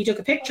you. And then he took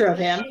a picture of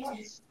him.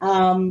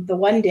 The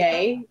one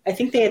day, I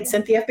think they had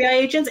sent the FBI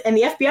agents, and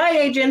the FBI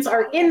agents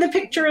are in the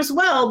picture as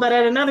well, but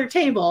at another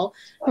table.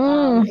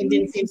 It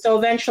didn't seem so.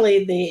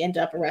 Eventually, they end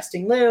up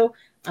arresting Lou.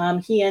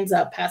 He ends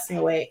up passing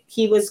away.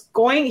 He was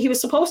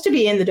supposed to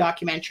be in the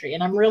documentary,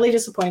 and I'm really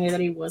disappointed that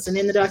he wasn't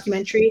in the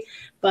documentary,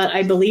 but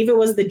I believe it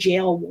was the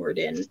jail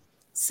warden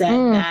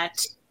said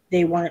that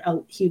he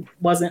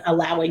wasn't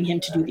allowing him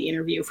to do the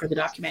interview for the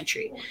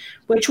documentary,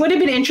 which would have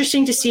been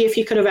interesting to see if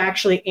he could have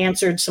actually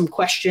answered some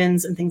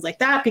questions and things like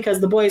that, because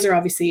the boys are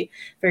obviously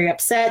very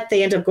upset.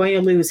 They end up going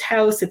to Lou's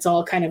house. It's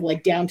all kind of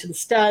like down to the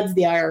studs.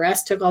 The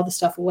IRS took all the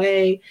stuff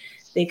away.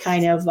 They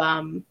kind of,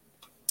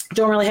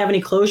 don't really have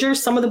any closure.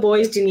 Some of the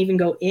boys didn't even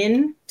go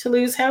in to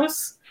Lou's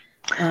house.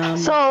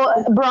 So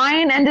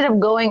Brian ended up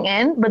going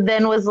in, but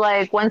then was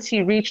like, once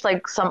he reached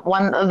like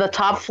one of the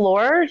top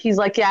floor, he's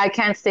like, yeah, I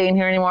can't stay in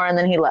here anymore. And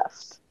then he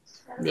left.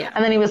 Yeah.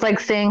 And then he was like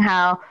saying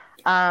how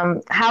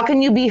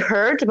can you be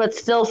hurt but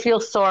still feel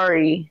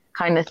sorry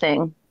kind of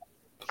thing?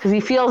 Because he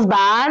feels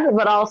bad,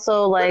 but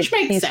also like which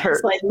makes he's sense.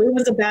 hurt. Like Lou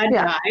was a bad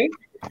guy,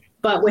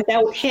 but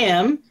without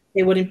him,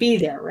 they wouldn't be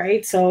there,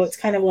 right? So it's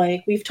kind of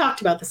like we've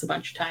talked about this a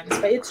bunch of times,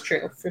 but it's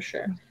true for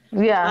sure.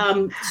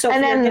 Yeah. So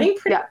and then, getting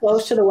pretty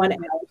close to the 1 hour.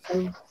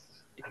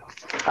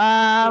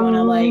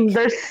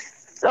 There's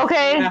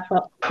okay.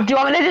 Do you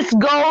want me to just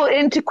go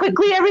into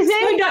quickly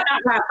everything? No, not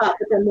wrap up,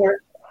 but then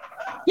more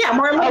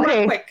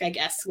quick, I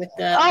guess. With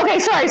the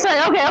sorry.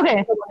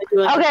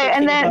 Okay,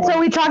 and then so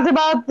we talked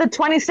about the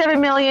 27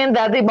 million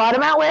that they bought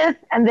him out with,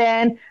 and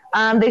then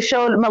they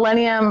showed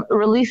Millennium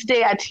release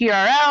day at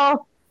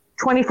TRL.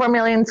 24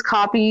 million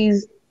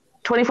copies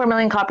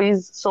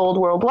sold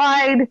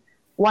worldwide.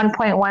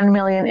 1.1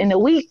 million in a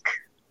week.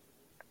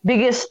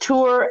 Biggest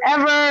tour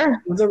ever.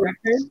 It was a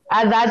record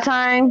at that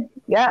time.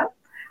 Yeah.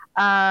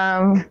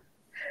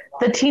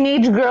 The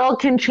teenage girl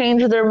can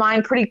change their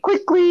mind pretty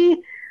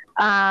quickly.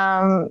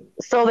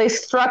 So they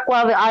struck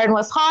while the iron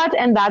was hot,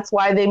 and that's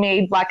why they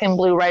made Black and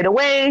Blue right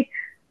away.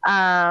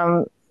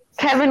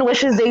 Kevin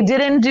wishes they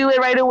didn't do it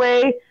right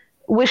away,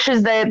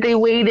 wishes that they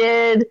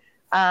waited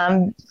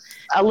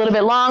a little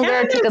bit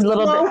longer, took a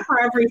little bit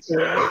for everything.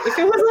 If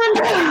it was on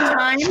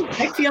time,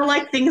 I feel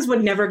like things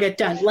would never get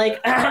done.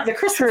 Like the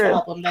Christmas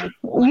album.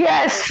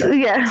 Yes.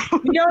 We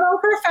don't know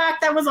for a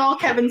fact that was all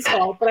Kevin's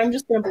fault, but I'm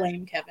just going to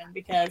blame Kevin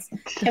because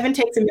Kevin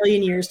takes a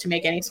million years to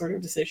make any sort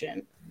of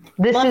decision.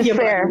 This is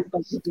fair.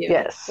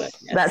 Yes,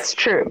 that's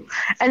true.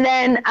 And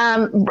then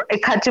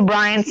it cut to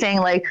Brian saying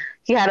like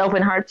he had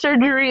open heart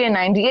surgery in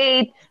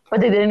 '98, but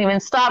they didn't even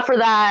stop for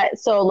that.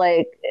 So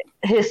like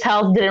his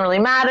health didn't really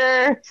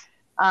matter.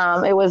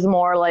 It was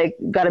more like,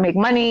 got to make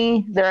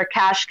money. They're a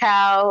cash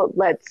cow.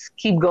 Let's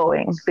keep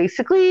going,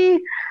 basically.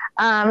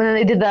 And then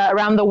they did the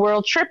around the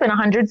world trip in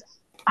 100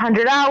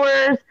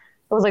 hours. It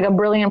was like a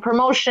brilliant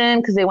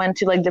promotion because they went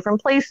to like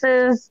different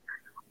places.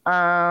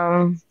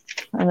 And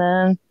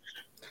then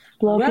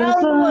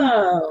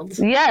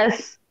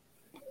yes.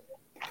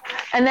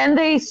 And then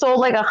they sold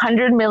like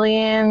 100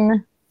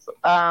 million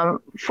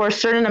for a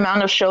certain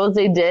amount of shows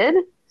they did,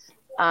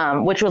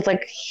 which was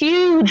like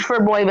huge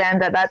for boy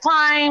bands at that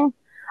time.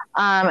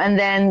 And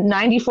then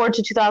 94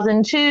 to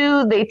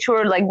 2002, they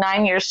toured like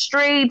 9 years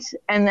straight.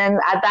 And then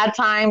at that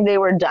time they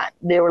were done.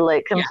 They were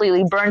like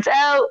completely burnt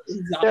out.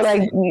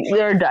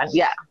 They're done.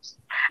 Yeah.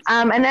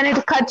 And then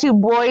it cut to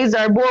Boys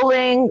Are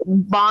Bowling,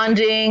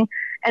 bonding.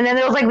 And then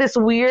there was like this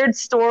weird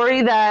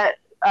story that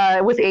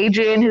with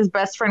AJ and his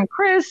best friend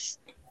Chris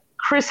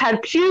had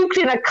puked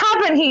in a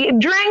cup and he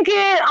drank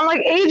it. I'm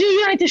like, AJ, you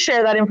don't need to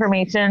share that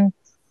information.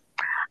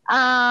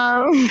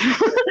 And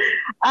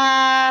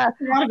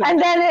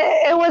then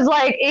it was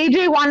like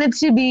AJ wanted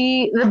to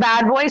be the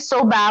bad boy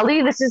so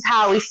badly. This is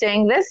how he's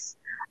saying this,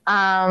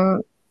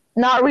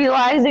 not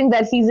realizing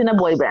that he's in a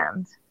boy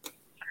band.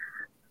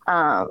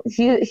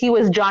 He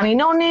was Johnny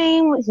No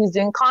Name. He was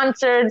doing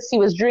concerts. He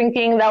was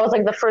drinking. That was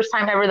like the first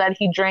time ever that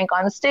he drank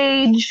on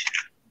stage.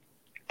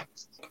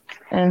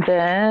 And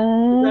then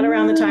was that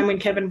around the time when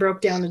Kevin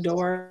broke down the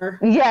door?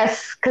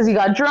 Yes, because he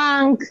got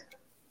drunk,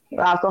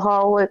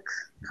 alcoholic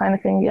kind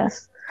of thing.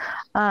 Yes.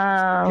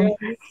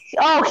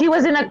 He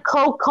was in a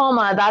coke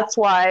coma. That's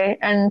why.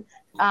 And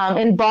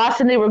in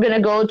Boston, they were going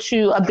to go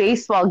to a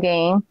baseball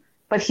game,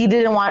 but AJ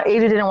didn't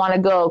want to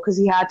go because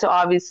he had to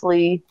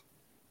obviously.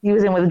 He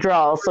was in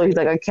withdrawal, so he's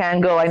like, I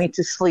can't go. I need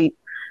to sleep.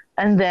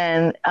 And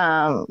then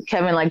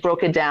Kevin like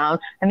broke it down,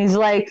 and he's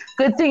like,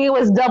 good thing it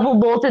was double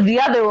bolted the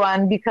other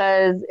one,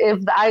 because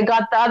if I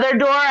got the other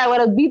door, I would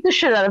have beat the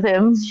shit out of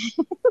him.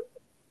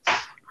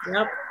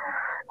 Yep.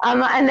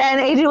 And then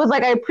AJ was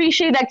like, I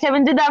appreciate that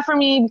Kevin did that for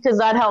me because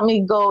that helped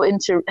me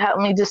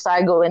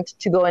decide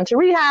to go into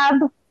rehab.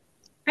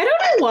 I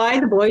don't know why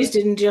the boys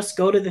didn't just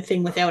go to the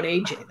thing without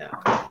AJ though.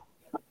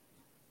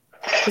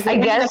 I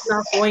guess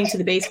not going to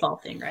the baseball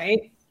thing,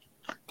 right?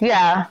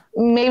 Yeah,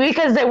 maybe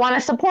because they want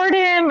to support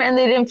him and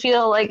they didn't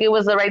feel like it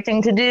was the right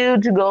thing to do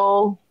to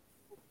go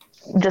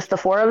just the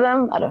four of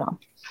them. I don't know.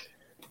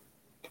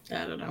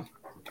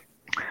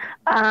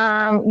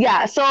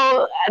 Yeah,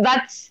 so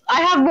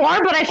I have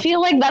more, but I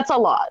feel like that's a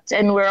lot,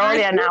 and we're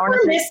already an hour.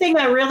 We're missing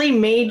a really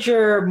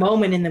major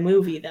moment in the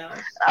movie, though.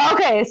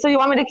 Okay, so you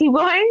want me to keep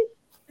going?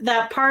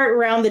 That part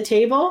around the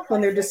table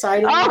when they're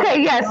deciding.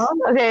 Okay, yes.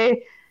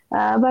 Okay.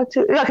 Back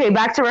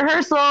to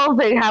rehearsal.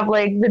 They have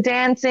like the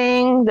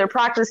dancing. They're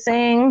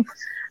practicing.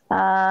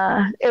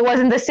 It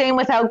wasn't the same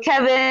without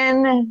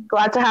Kevin.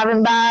 Glad to have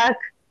him back.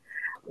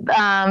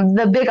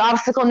 The big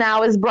obstacle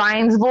now is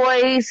Brian's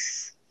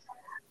voice.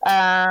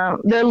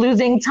 They're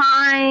losing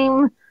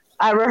time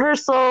at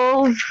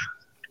rehearsals.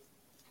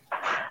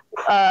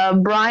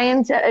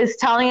 Brian is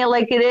telling it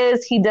like it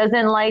is. He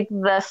doesn't like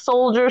the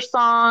soldier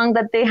song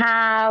that they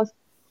have.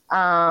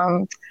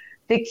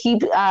 They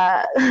keep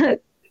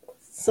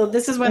So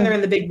this is when they're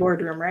in the big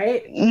boardroom,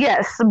 right?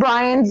 Yes,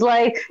 Brian's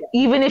like,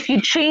 even if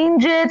you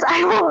change it,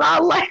 I will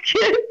not like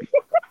it.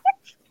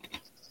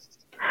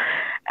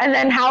 And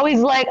then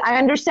Howie's like, I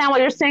understand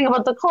what you're saying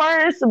about the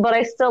chorus, but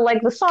I still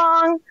like the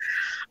song.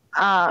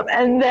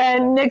 And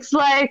then Nick's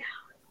like,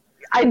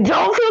 I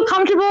don't feel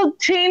comfortable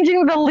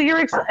changing the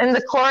lyrics in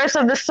the chorus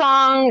of the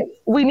song.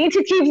 We need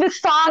to keep this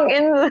song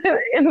in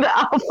the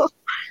album.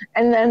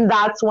 And then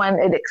that's when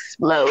it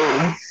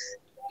explodes.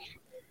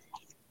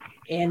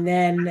 And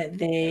then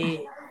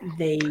they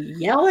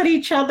yell at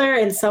each other,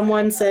 and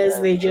someone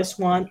says they just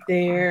want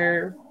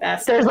their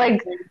best.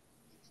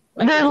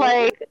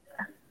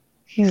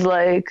 He's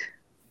like,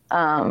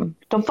 don't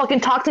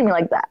fucking talk to me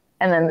like that.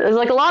 And then there's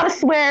like a lot of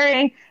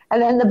swearing.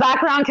 And then the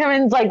background,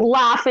 Kevin's like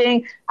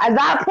laughing. At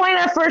that point,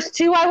 at first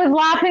too, I was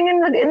laughing in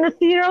the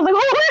theater. I was like,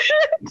 "Holy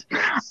shit!"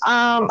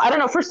 I don't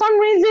know. For some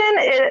reason,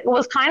 it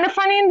was kind of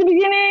funny in the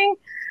beginning,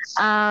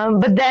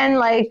 but then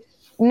like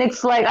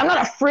Nick's like, "I'm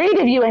not afraid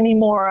of you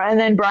anymore," and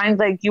then Brian's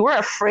like, "You were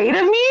afraid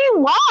of me?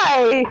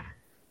 Why?"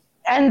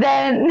 And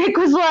then Nick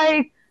was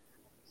like,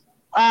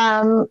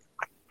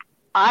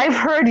 "I've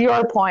heard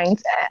your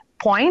point,"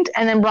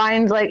 and then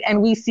Brian's like,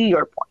 "And we see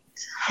your point."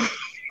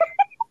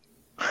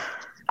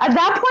 At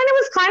that point, it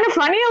was kind of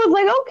funny. I was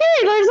like,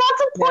 okay, there's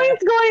lots of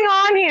points going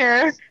on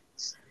here.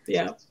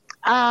 Yeah.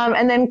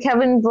 And then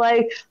Kevin's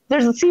like, there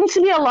seems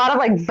to be a lot of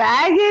like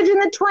baggage in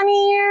the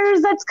 20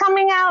 years that's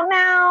coming out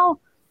now.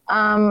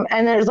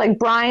 And there's like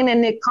Brian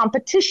and Nick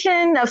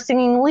competition of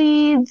singing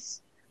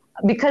leads.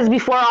 Because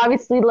before,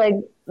 obviously, like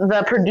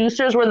the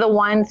producers were the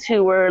ones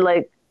who were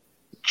like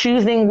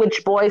choosing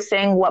which boy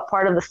sang what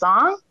part of the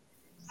song.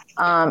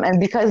 And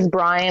because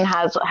Brian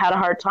has had a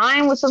hard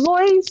time with the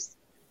voice,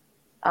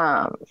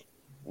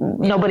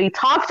 nobody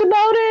talked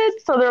about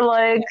it, so they're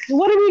like,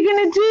 what are we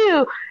gonna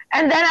do?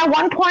 And then at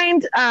one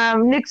point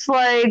Nick's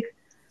like,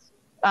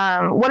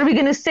 what are we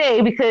gonna say,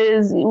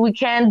 because we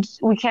can't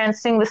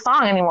sing the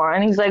song anymore?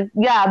 And he's like,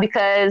 yeah,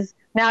 because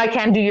now I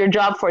can't do your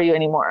job for you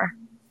anymore,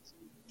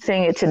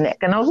 saying it to Nick.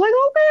 And I was like,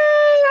 okay,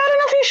 I don't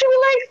know if you should be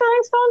like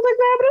saying songs like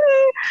that,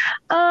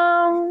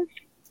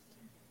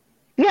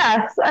 but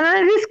yeah. And then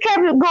I just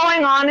kept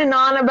going on and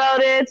on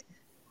about it.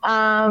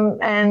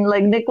 And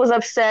like Nick was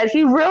upset.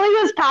 He really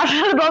was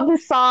passionate about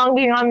this song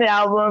being on the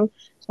album.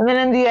 And then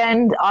in the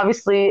end,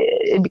 obviously,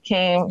 it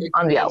became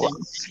on the album.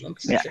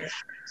 Yeah.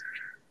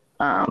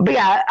 But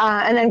yeah,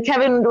 and then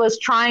Kevin was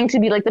trying to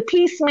be like the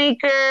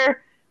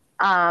peacemaker.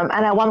 And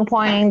at one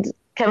point,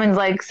 Kevin's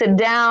like, sit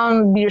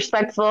down, be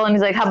respectful. And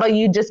he's like, how about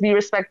you just be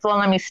respectful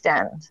and let me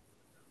stand?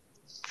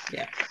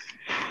 Yeah.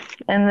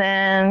 And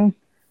then,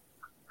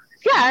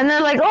 yeah, and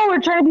they're like, oh,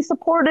 we're trying to be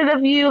supportive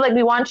of you. Like,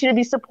 we want you to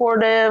be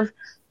supportive.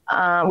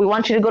 We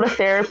want you to go to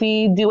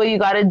therapy, do what you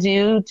got to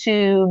do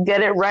to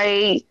get it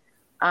right.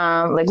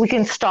 Like, we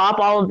can stop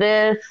all of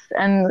this.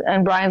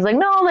 And Brian's like,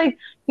 no, like,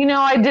 you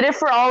know, I did it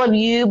for all of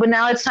you, but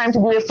now it's time to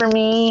do it for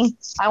me.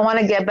 I want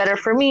to get better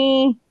for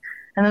me.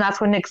 And then that's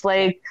when Nick's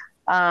like,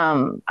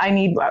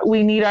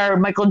 we need our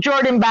Michael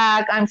Jordan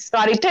back. I'm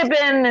Scottie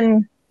Pippen.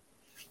 And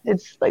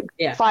it's like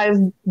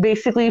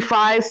basically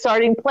five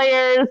starting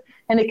players.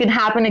 And it can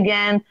happen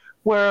again.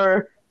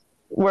 We're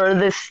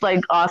this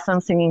like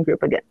awesome singing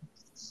group again.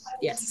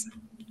 Yes.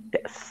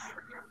 Yes.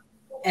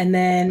 And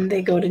then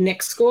they go to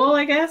Nick's school,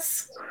 I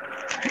guess.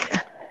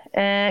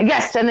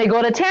 Yes, and they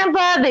go to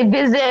Tampa. They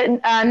visit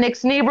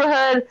Nick's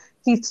neighborhood.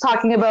 He's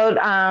talking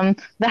about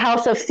the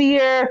House of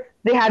Fear.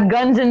 They had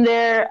guns in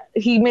there.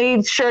 He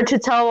made sure to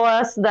tell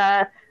us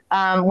that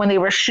when they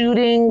were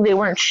shooting, they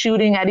weren't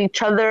shooting at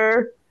each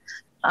other.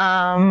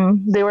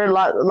 There were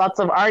lots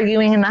of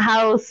arguing in the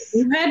house.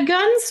 Who had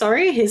guns?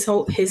 Sorry, his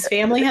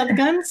family had the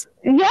guns?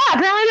 Yeah,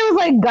 apparently there was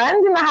like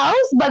guns in the house,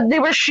 but they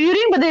were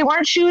shooting, but they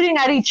weren't shooting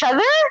at each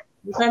other.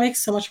 That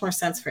makes so much more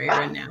sense for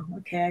Aaron now.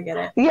 Okay, I get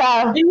it.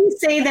 Yeah. Didn't he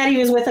say that he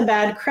was with a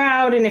bad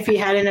crowd, and if he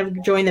hadn't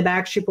have joined the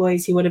Backstreet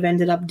Boys, he would have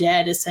ended up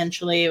dead,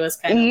 essentially? It was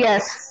kind of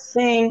yes,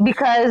 thing.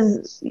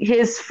 Because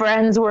his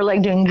friends were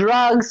like doing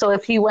drugs, so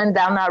if he went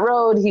down that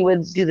road, he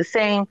would do the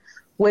same.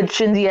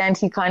 Which in the end,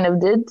 he kind of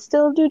did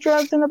still do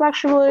drugs in the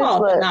Backstreet Boys. Well,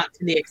 but not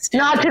to the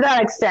extent. Not to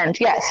that extent,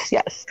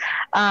 yes.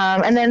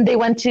 And then they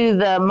went to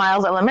the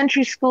Miles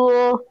Elementary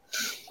School,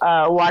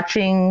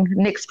 watching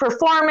Nick's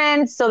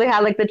performance. So they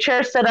had like the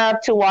chair set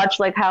up to watch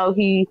like how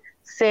he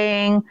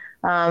sang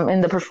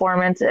in the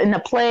performance, in the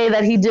play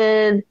that he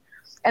did.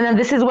 And then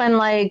this is when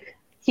like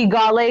he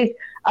got like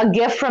a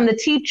gift from the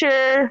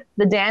teacher,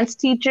 the dance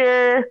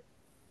teacher.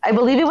 I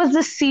believe it was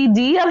the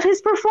CD of his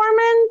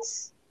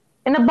performance.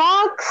 In a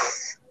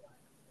box,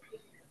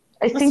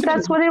 I think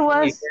that's what it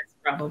was,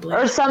 probably,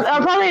 or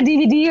probably a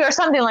DVD or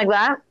something like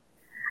that.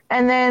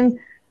 And then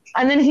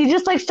he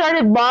just like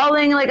started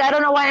bawling, like I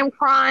don't know why I'm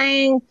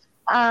crying.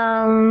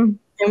 And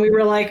And we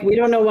were like, we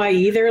don't know why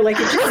either. Like,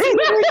 it just seemed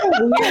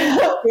like a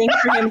weird thing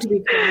for him to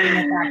be crying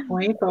at that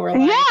point. But we're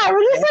like, yeah, it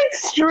was just like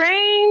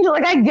strange.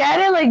 Like, I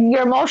get it. Like,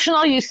 you're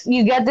emotional.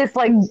 You get this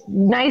like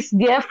nice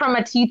gift from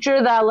a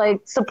teacher that like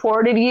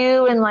supported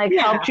you and like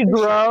helped you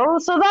grow.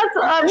 So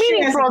that's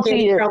meaningful to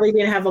you. Probably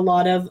didn't have a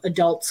lot of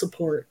adult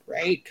support,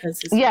 right? Because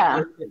his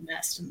family was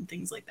messed and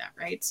things like that,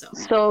 right? So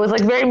it was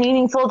like very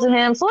meaningful to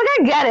him. So like,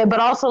 I get it, but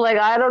also like,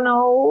 I don't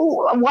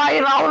know why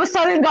it all of a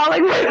sudden got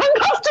like very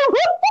uncomfortable.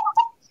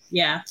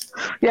 Yeah.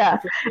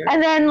 Sure.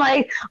 And then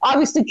like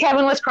obviously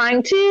Kevin was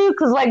crying too,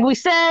 because like we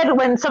said,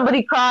 when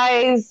somebody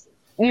cries,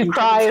 you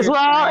cry as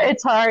well.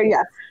 It's hard,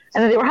 yeah.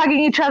 And then they were hugging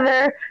each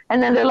other,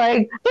 and then they're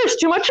like, "There's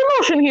too much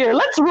emotion here.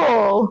 Let's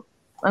roll."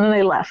 And then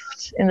they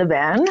left in the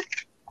van.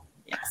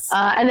 Yes.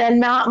 And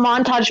then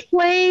montage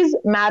plays.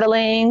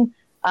 Madeline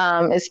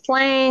is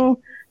playing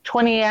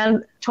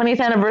 20th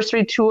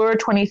anniversary tour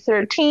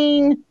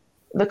 2013.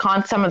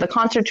 Some of the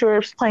concert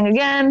tours playing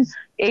again.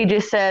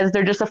 AJ says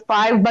they're just a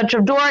bunch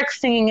of dorks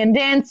singing and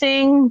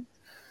dancing.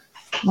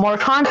 More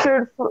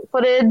concert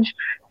footage.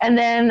 And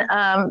then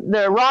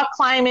they're rock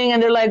climbing,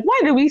 and they're like, why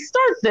did we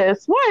start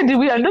this? Why did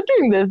we end up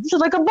doing this? This is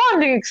like a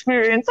bonding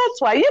experience.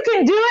 That's why you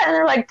can do it. And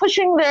they're like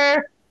pushing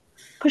their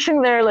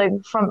like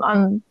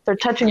they're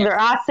touching their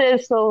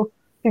asses. So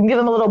you can give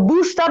them a little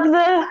boost up I'm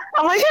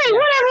like, hey,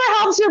 whatever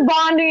helps your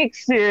bonding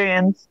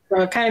experience.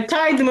 So it kind of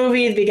tied the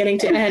movie beginning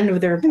to end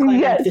with their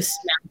climbing up this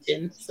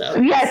mountain. So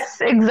yes,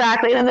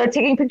 exactly. And they're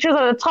taking pictures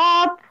at the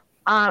top,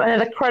 and then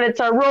the credits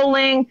are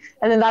rolling,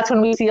 and then that's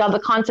when we see all the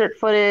concert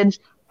footage,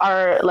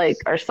 our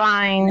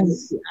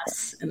signs.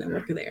 Yes, and then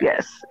we're there.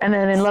 Yes, and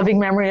then in loving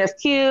memory of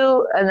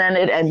Q, and then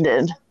it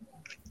ended.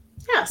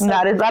 Yeah, so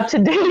that is up to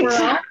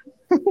date.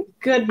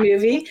 Good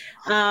movie.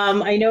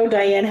 I know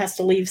Diane has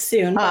to leave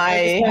soon.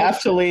 I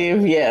have to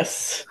leave.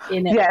 Yes.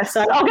 Yes.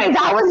 So, okay,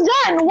 that was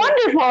done.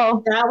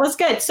 Wonderful. That was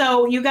good.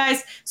 So you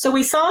guys,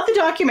 we saw the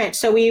document.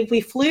 So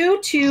we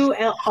flew to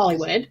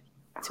Hollywood.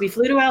 So we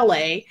flew to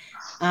LA.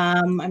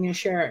 I'm going to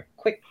share a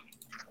quick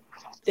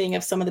thing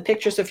of some of the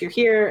pictures. So if you're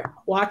here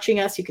watching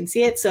us, you can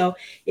see it. So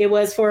it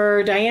was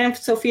for Diane and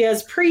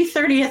Sophia's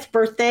pre-30th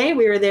birthday.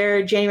 We were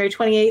there January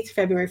 28th,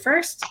 February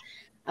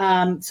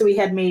 1st. So we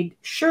had made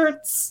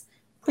shirts,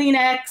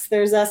 Kleenex.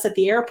 There's us at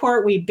the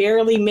airport. We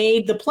barely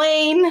made the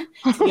plane.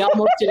 We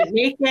almost didn't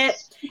make it.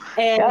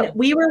 And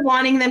we were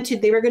wanting them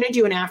they were going to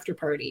do an after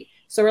party.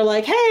 So we're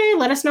like, hey,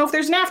 let us know if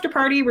there's an after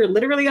party. We're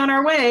literally on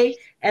our way.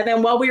 And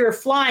then while we were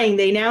flying,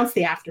 they announced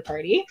the after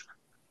party.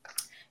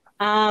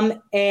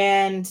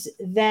 And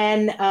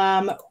then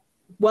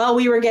while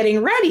we were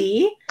getting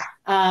ready,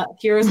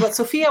 here's what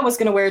Sophia was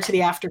going to wear to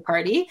the after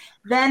party.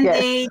 Then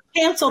they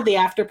canceled the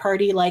after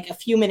party like a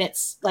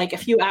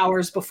few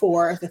hours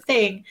before the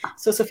thing.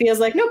 So Sophia's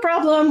like, no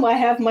problem. I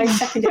have my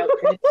second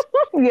outfit.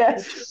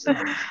 Yes.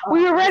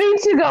 We were ready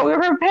to go. We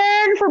were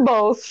prepared for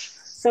both.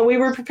 So we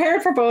were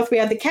prepared for both. We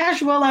had the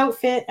casual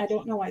outfit. I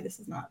don't know why this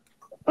is not.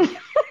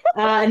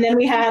 And then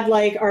we had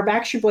like our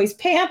Backstreet Boys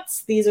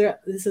pants.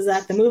 This is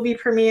at the movie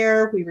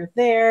premiere. We were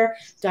there.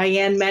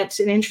 Diane met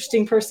an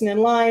interesting person in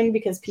line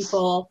because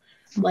people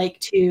like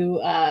to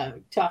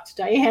talk to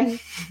Diane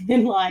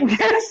in line.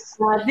 Yes.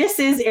 This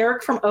is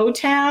Eric from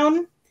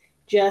O-Town,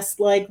 just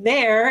like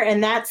there.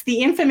 And that's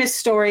the infamous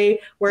story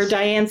where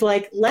Diane's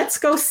like, let's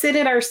go sit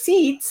at our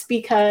seats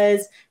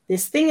because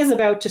this thing is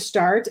about to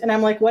start. And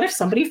I'm like, what if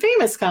somebody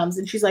famous comes?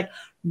 And she's like,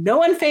 no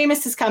one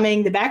famous is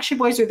coming. The Backstreet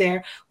Boys are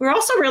there. We're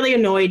also really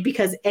annoyed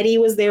because Eddie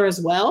was there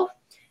as well.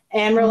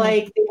 And we're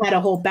like, they had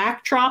a whole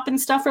backdrop and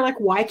stuff. We're like,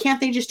 why can't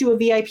they just do a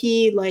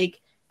VIP, like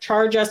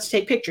charge us to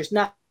take pictures?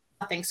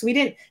 Nothing. So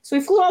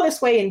we flew all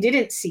this way and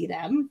didn't see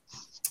them.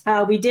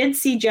 We did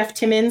see Jeff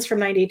Timmons from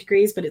 98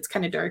 Degrees, but it's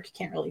kind of dark. You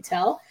can't really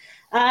tell.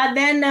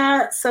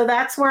 So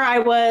that's where I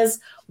was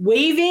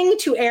waving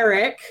to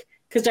Eric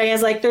because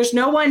Diane's like, there's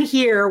no one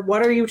here.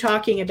 What are you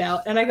talking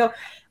about? And I go,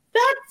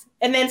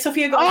 and then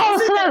Sophia goes,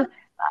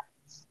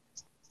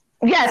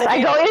 yes,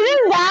 I go,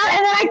 isn't that?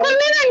 And then I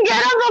couldn't even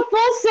get on the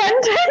full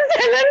sentence.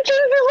 And then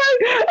she's just like,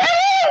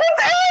 hey,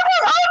 it's Eric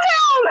from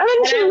O-Town. And then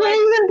she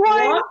waves and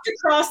points. I walked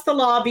across the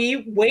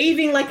lobby,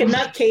 waving like a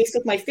nutcase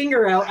with my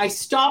finger out. I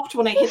stopped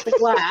when I hit the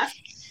glass.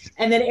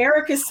 And then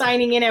Eric is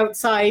signing in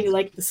outside,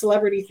 like the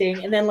celebrity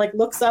thing, and then like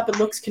looks up and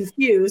looks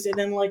confused, and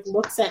then like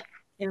looks at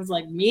and is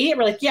like, me? And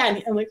we're like, yeah.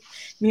 And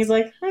he's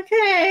like,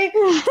 okay.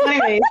 So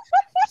anyways,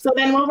 so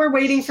then while we're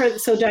waiting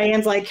so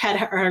Diane's like had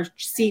her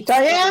seat.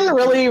 Diane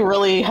really,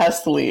 really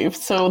has to leave.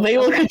 So they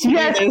will continue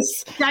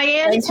this.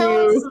 Diane,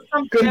 tell us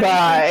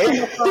goodbye.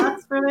 Final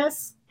thoughts for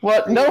this?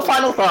 What? No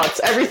final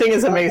thoughts. Everything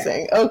is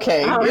amazing.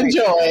 Okay,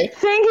 enjoy.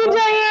 Thank you,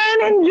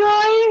 Diane.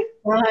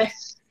 Enjoy.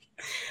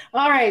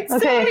 All right. So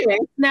anyway,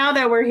 now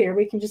that we're here,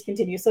 we can just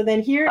continue. So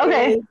then here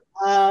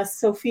is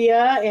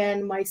Sophia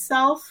and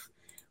myself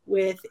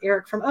with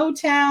Eric from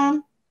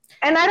O-Town.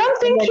 And I don't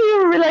think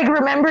you like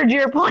remembered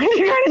your point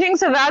or anything,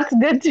 so that's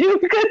good too,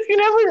 because you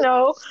never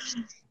know.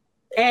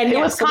 And it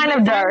was kind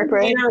of dark,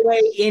 right? Made our way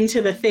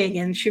into the thing,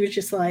 and she was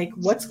just like,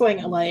 "What's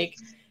going on?" Like,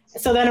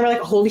 so then we're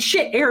like, "Holy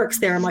shit, Eric's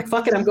there!" I'm like,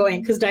 "Fuck it, I'm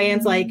going," because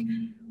Diane's like,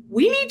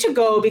 we need to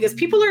go because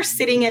people are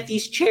sitting at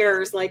these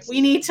chairs. Like,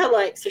 we need to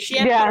like, so she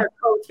had to put her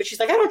coats, but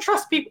she's like, I don't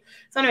trust people.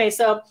 So anyway,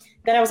 so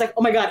then I was like,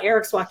 oh my God,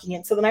 Eric's walking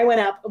in. So then I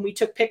went up and we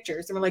took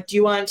pictures and we're like, do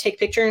you want to take a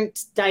picture? And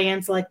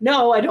Diane's like,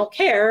 no, I don't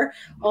care.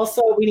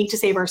 Also, we need to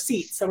save our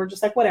seats. So we're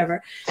just like,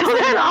 whatever. So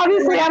then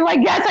obviously I'm like,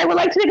 yes, I would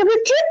like to take a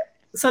picture.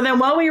 So then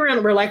while we were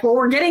in, we're like, well,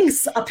 we're getting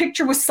a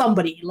picture with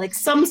somebody. Like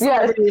some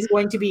celebrity is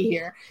going to be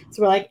here.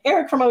 So we're like,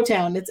 Eric from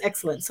O-Town. It's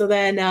excellent. So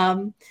then...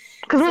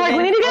 because we're like,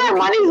 we need to get our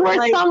money's worth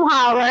like,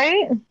 somehow,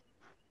 right?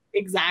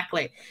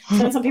 Exactly. So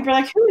then some people are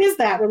like, who is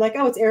that? We're like,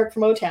 oh, it's Eric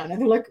from O-Town. And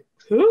they're like,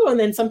 who? And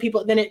then some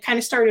people, then it kind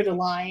of started a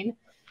line.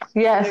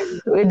 Yes,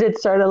 it did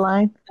start a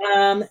line.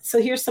 So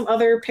here's some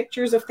other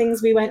pictures of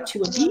things. We went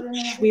to a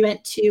beach. We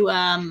went to,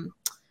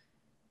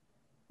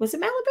 was it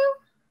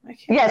Malibu?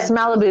 Yes,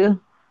 Malibu.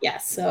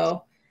 Yes.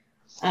 So.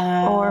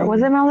 Or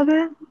was it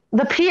Malibu?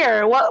 The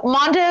pier. What?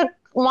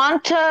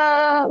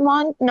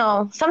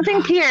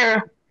 Something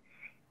pier.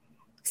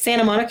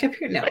 Santa Monica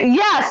Pier? No.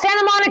 Yeah,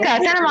 Santa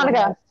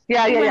Monica.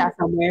 Yeah.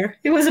 Somewhere.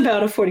 It was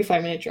about a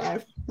 45-minute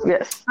drive.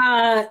 Yes.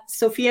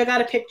 Sophia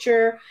got a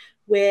picture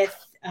with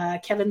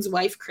Kevin's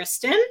wife,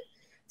 Kristen.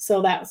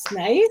 So that was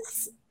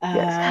nice.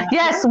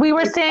 Yes, we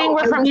were saying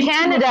we're from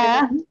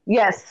Canada.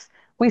 Yes.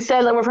 We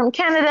said that we're from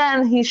Canada,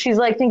 and she's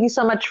like, thank you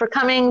so much for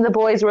coming. The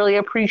boys really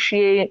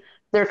appreciate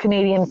their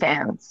Canadian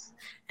fans.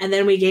 And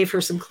then we gave her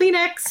some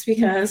Kleenex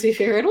because we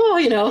figured,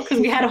 well, because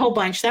we had a whole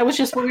bunch. That was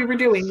just what we were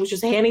doing, was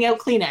just handing out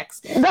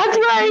Kleenex. That's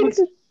right.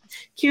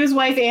 Q's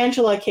wife,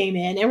 Angela, came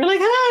in, and we're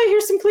like,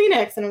 here's some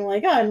Kleenex. And I'm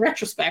like, in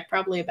retrospect,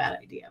 probably a bad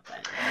idea.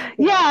 But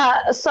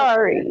yeah,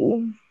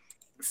 sorry.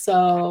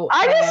 So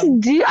I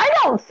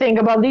don't think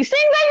about these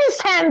things. I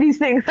just hand these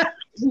things out.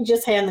 You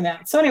just hand them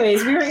out. So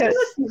anyways,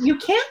 you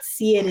can't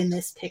see it in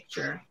this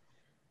picture.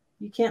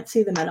 You can't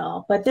see them at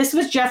all. But this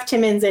was Jeff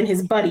Timmons and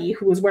his buddy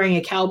who was wearing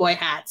a cowboy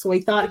hat. So I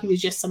thought he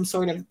was just some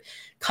sort of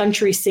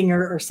country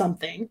singer or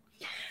something.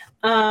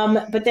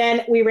 But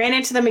then we ran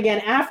into them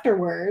again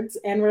afterwards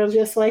and we're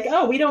just like,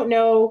 oh, we don't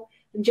know.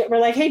 We're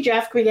like, hey,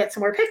 Jeff, can we get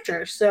some more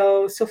pictures?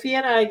 So Sophia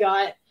and I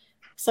got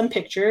some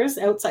pictures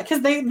outside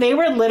because they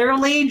were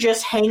literally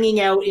just hanging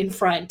out in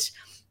front,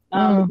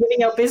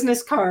 giving out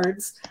business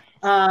cards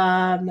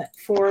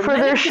for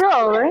their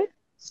show, right?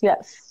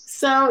 Yes.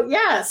 So,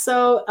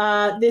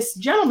 this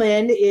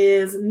gentleman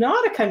is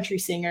not a country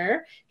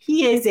singer.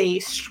 He is a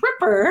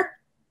stripper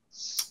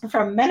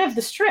from Men of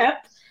the Strip.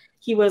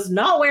 He was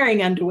not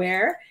wearing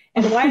underwear.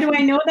 And why do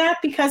I know that?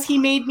 Because he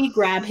made me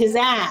grab his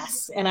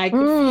ass. And I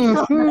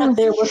could feel that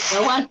there was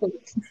no underwear.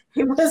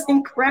 It was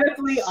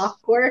incredibly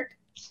awkward,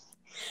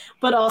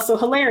 but also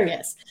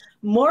hilarious.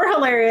 More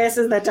hilarious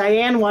is that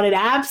Diane wanted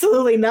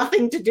absolutely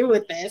nothing to do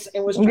with this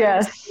and was trying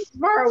to stay as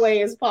far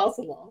away as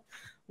possible,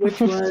 which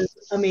was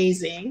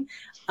amazing.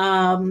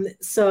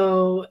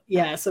 So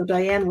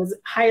Diane was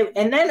high,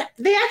 and then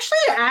they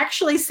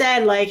actually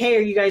said like,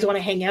 hey, you guys want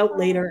to hang out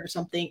later or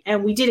something?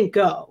 And we didn't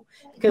go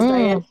because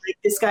Diane was like,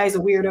 this guy's a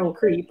weirdo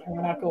creep and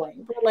we're not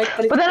going.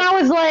 But then I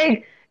was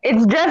like,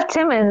 it's Jeff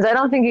Timmons. I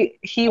don't think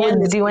he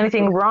would do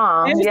anything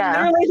wrong. They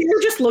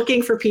were just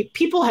looking for people.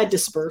 People had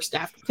dispersed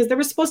after because there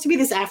was supposed to be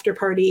this after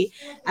party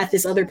at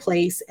this other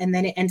place, and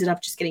then it ended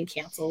up just getting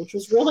canceled, which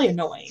was really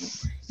annoying.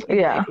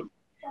 Yeah.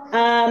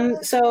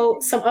 So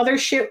some other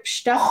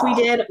stuff we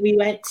did. We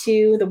went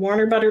to the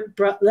Warner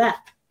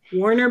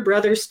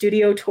Brothers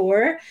studio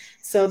tour.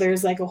 So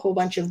there's like a whole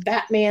bunch of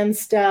Batman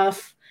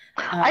stuff.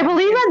 I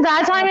believe at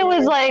that time it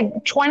was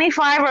like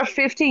 25 or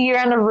 50 year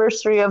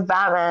anniversary of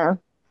Batman.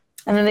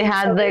 And then they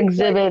had the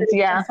exhibits,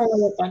 a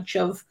bunch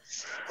of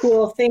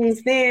cool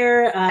things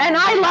there. And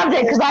I loved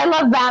it because I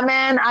love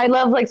Batman. I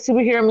love like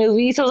superhero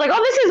movies. So I was like,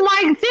 oh, this is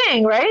my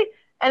thing, right?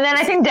 And then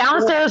I think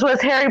downstairs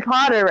was Harry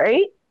Potter,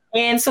 right?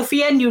 And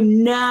Sophia knew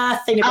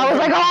nothing about it. I was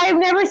like, I've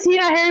never seen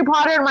a Harry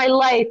Potter in my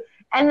life.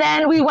 And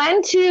then we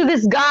went to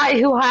this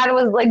guy who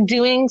was like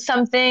doing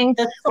something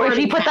where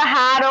he put the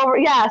hat over.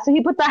 Yeah, so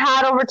he put the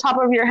hat over top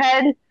of your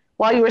head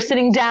while you were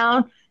sitting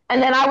down. And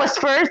then I was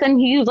first,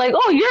 and he was like,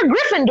 "Oh, you're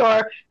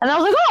Gryffindor," and I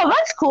was like, "Oh,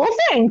 that's cool,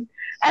 thanks."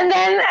 And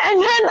then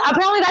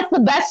apparently that's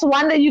the best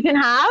one that you can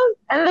have.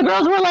 And the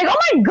girls were like, "Oh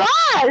my gosh,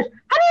 how did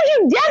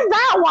you get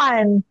that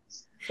one?"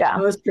 Yeah,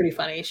 it was pretty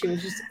funny. She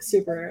was just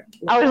super.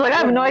 I was like, I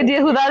have no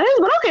idea who that is,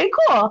 but okay,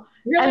 cool.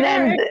 And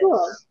then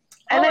cool.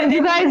 And then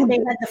you guys, they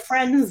had the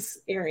Friends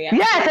area.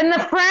 Yes, and the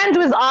Friends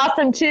was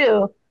awesome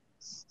too.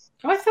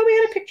 Oh, I thought we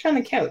had a picture on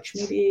the couch.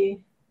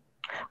 Maybe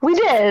we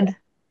did.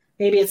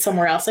 Maybe it's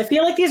somewhere else. I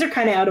feel like these are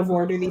kind of out of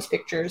order, these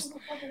pictures.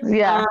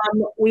 Yeah.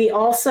 We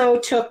also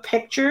took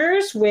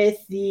pictures with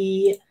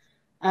the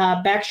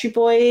Backstreet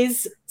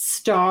Boys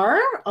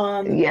star.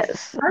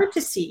 Yes. Hard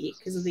to see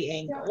because of the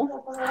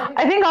angle.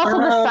 I think also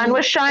the sun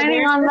was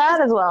shining on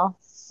that as well.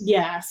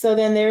 Yeah. So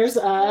then there's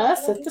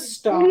us at the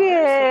star.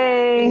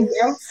 Yay.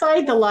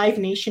 Outside the Live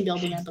Nation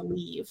building, I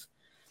believe.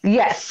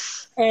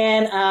 Yes.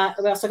 And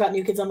we also got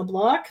New Kids on the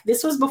Block.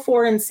 This was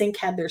before NSYNC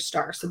had their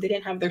star, so they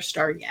didn't have their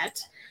star yet.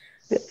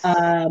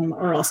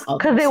 Or else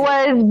because it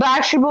was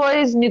Backstreet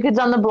Boys, New Kids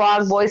on the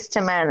Block, Boyz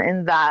II Men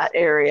in that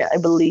area,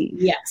 I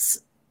believe. Yes,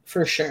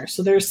 for sure.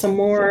 So there's some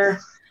more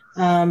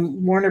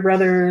Warner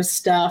Brothers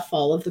stuff,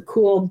 all of the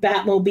cool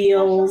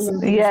Batmobiles and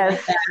things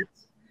like that.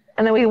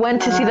 And then we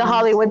went to see the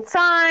Hollywood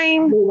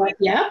sign.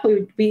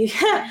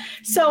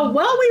 So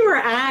while we were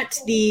at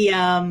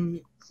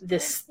the the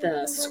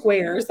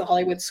squares, the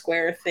Hollywood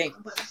Square thing,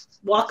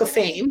 Walk of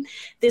Fame,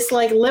 this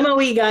like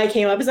limo-y guy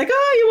came up. He's like,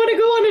 "Oh, you want to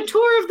go on a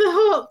tour of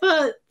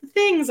the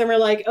things?" And we're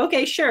like,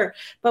 "Okay, sure."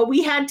 But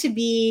we had to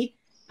be.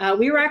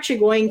 We were actually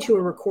going to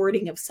a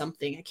recording of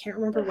something. I can't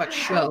remember what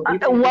show.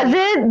 Was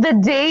it the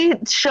day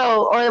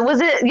show, or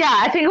was it? Yeah,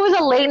 I think it was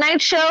a late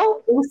night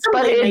show. It was some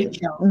late night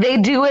show. They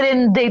do it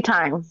in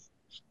daytime.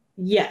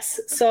 Yes.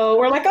 So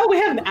we're like, oh, we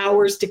have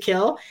hours to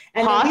kill.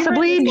 And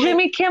possibly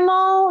Jimmy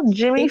Kimmel,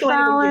 Jimmy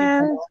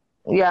Fallon.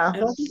 Yeah. I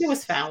don't think it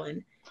was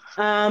Fallon.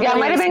 Yeah, it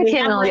might have been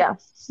Kimmel, yeah.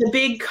 The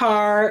big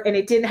car, and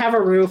it didn't have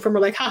a roof, and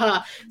we're like,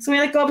 haha. So we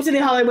like go up to the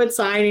Hollywood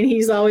sign, and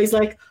he's always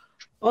like,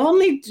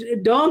 only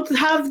don't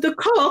have the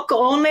Coke,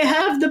 only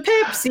have the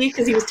Pepsi,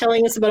 because he was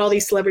telling us about all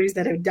these celebrities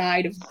that have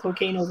died of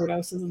cocaine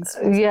overdoses and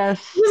stuff.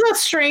 Yes. He was a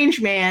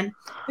strange man.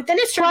 But then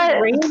it started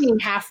raining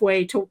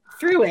halfway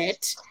through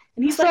it.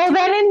 And he's so then in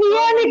the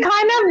end, it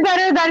kind of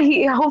better that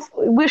he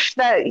wished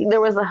that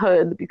there was a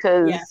hood,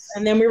 because... Yes,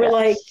 and then we were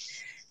like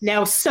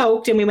now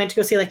soaked, and we went to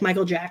go see like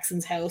Michael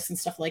Jackson's house and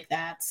stuff like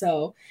that.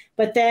 So,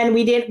 but then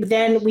we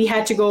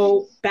had to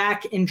go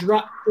back and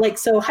drive. Like,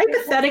 so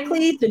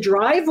hypothetically, the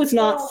drive was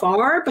not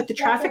far, but the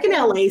traffic in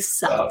LA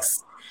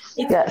sucks.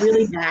 It's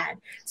really bad.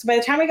 So by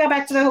the time we got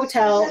back to the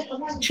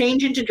hotel,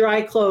 changed into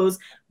dry clothes,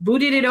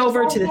 booted it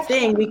over to the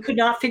thing, we could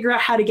not figure out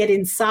how to get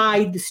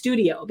inside the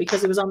studio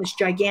because it was on this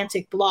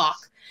gigantic block.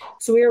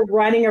 So we were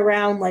running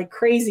around like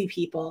crazy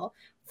people.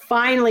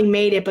 Finally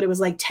made it, but it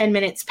was like 10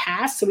 minutes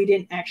past, so we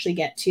didn't actually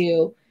get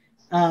to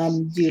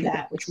do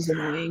that, which was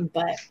annoying.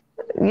 But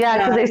yeah,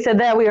 because they said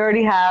that we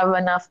already have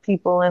enough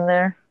people in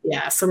there.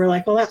 Yeah, so we're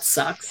like, well, that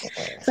sucks.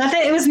 So I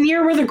thought it was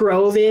near where the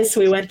Grove is, so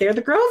we went there.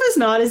 The Grove is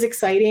not as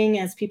exciting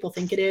as people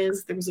think it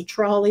is. There was a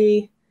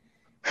trolley.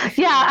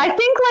 Yeah, I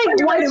think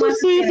like once you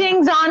see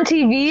things on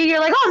TV, you're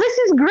like, oh, this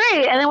is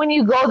great. And then when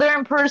you go there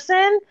in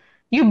person,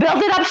 you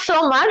build it up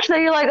so much that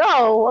you're like,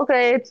 oh,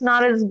 okay, it's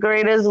not as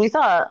great as we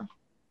thought.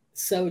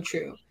 So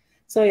true.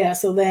 So yeah,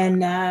 so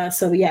then,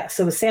 so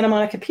the Santa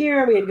Monica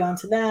Pier, we had gone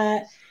to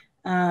that.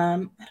 I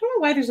don't know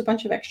why there's a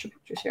bunch of extra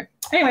pictures here.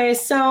 Anyway,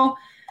 so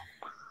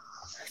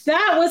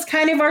that was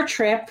kind of our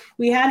trip.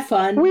 We had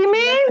fun. We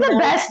made the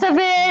best of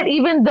it,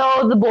 even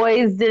though the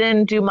boys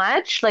didn't do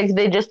much. Like,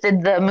 they just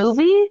did the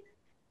movie.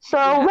 So,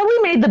 but we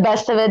made the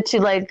best of it to,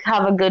 like,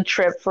 have a good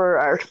trip for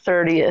our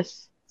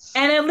 30th.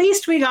 And at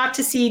least we got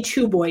to see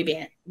two boy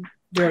bands.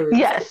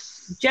 Yes.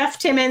 Jeff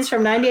Timmons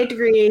from 98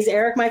 Degrees,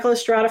 Eric Michael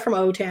Estrada from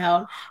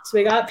O-Town. So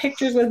we got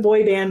pictures with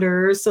boy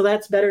banders, so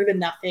that's better than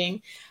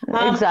nothing.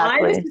 Exactly.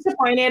 I was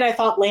disappointed. I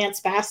thought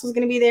Lance Bass was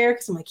going to be there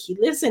because I'm like, he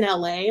lives in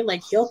LA,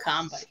 like he'll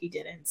come, but he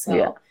didn't.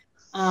 So,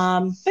 but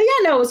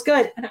yeah, no, it was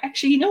good. And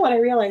actually, you know what? I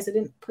realized I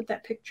didn't put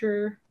that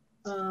picture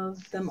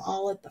of them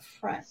all at the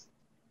front.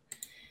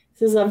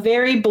 This is a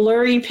very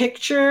blurry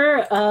picture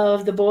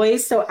of the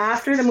boys. So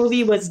after the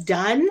movie was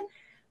done,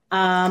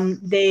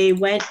 they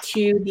went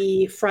to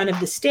the front of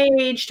the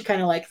stage to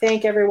kind of like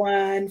thank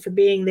everyone for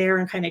being there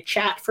and kind of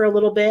chat for a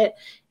little bit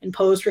and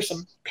pose for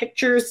some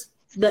pictures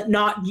that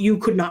you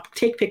could not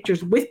take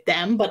pictures with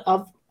them, but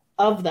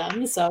of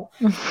them. So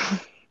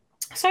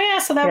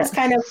that was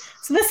kind of,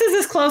 so this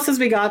is as close as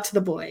we got to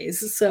the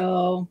boys.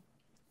 So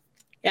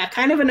yeah,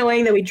 kind of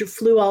annoying that we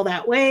flew all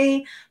that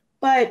way,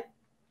 but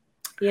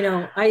you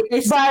know,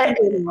 it's had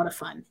a lot of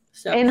fun.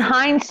 So in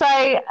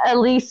hindsight, at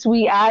least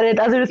we added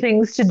other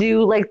things to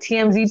do, like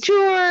TMZ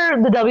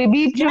tour, the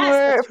WB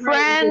tour,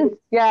 Friends.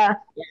 Yeah.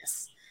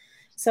 Yes.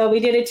 So we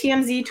did a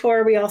TMZ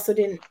tour. We also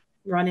didn't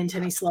run into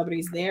any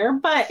celebrities there,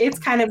 but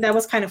that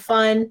was kind of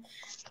fun.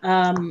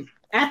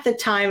 At the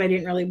time, I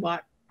didn't really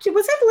watch.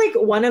 Was it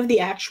like one of the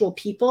actual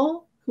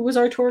people who was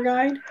our tour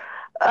guide?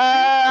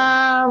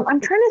 I'm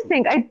trying to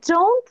think. I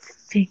don't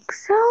think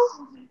so.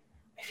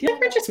 I feel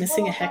like we're just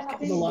missing a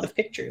heck of a lot of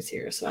pictures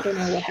here, so I don't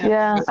know what happened.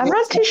 Yeah, I'm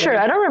not too sure.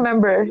 I don't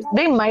remember.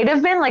 They might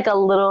have been like a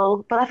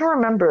little, but I don't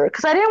remember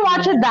because I didn't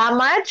watch it that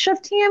much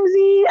of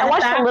TMZ. I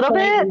watched a little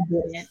bit.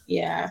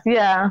 Yeah.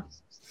 Yeah.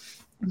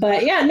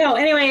 But yeah, no,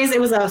 anyways,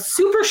 it was a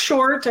super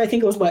short, I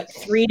think it was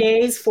 3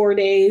 days, 4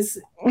 days?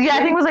 Yeah, I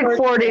think it was like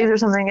 4 days or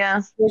something, yeah.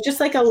 It was just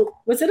like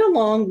was it a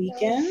long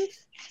weekend?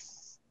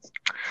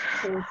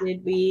 Or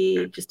did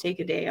we just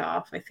take a day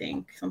off, I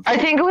think? I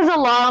think it was a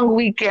long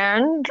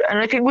weekend, and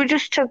I think we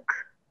just took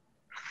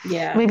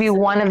maybe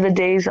one of the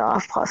days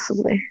off,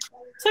 possibly.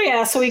 So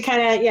yeah, so we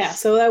kind of,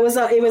 so that was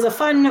it was a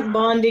fun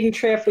bonding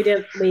trip. We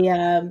definitely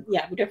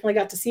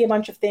got to see a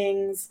bunch of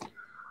things.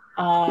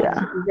 We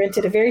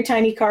rented a very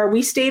tiny car.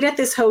 We stayed at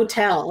this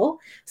hotel.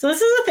 So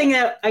this is the thing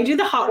that I do,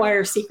 the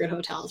Hotwire secret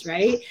hotels,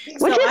 right?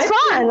 Which is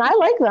fun. I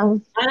like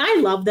them. And I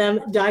love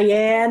them.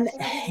 Diane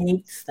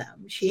hates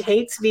them. She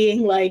hates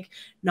being like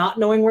not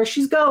knowing where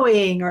she's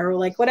going or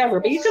like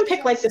whatever. But you can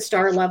pick like the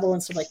star level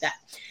and stuff like that.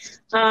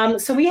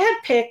 So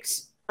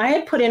I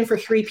had put in for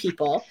 3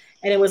 people.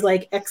 and it was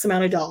like X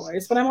amount of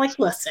dollars. But I'm like,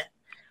 listen,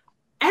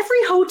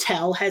 every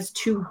hotel has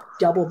 2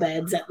 double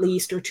beds at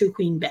least, or 2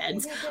 queen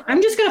beds.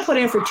 I'm just going to put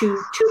in for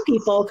two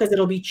people because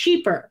it'll be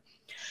cheaper.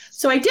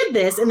 So I did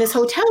this, and this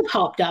hotel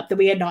popped up that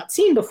we had not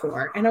seen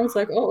before. And I was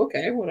like, oh,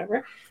 okay,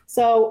 whatever.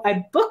 So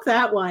I booked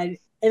that one.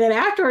 And then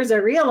afterwards, I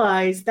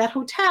realized that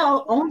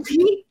hotel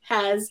only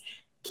has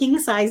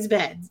king-size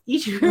beds.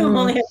 Each room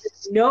only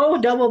has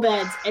no double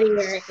beds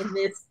anywhere in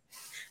this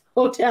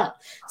hotel.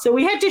 So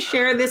we had to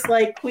share this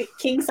like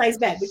king-size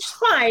bed, which is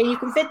fine. You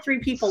can fit 3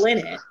 people in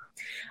it.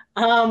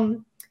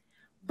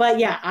 But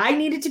yeah, I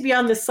needed to be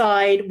on the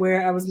side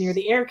where I was near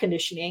the air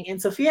conditioning,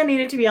 and Sophia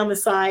needed to be on the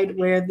side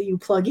where you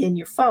plug in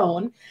your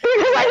phone.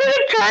 Because I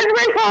didn't charge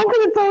my phone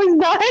because it's always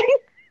dying.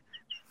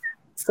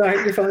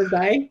 Sorry, your phone is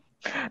dying?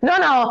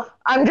 No.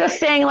 I'm just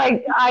saying,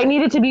 like, I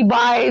needed to be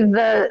by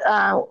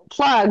the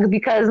plug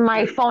because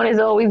my phone is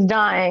always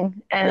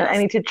dying, and I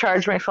need to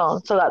charge my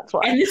phone. So that's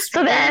why. And this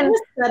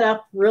was set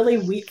up really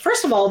weird.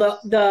 First of all,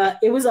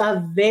 it was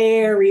a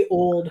very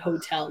old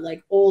hotel,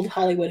 like old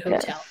Hollywood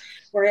hotel. Yes.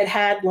 Where it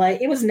had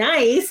it was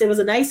nice. It was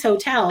a nice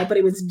hotel, but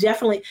it was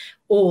definitely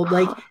old.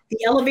 Like the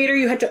elevator,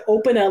 you had to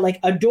open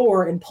a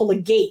door and pull a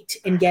gate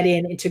and get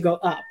in and to go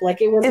up.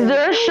 Like it was. Is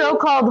there a show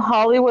called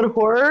Hollywood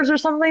Horrors or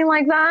something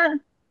like that?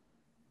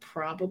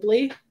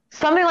 Probably.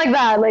 Something like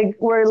that, like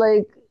where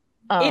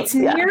it's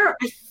near.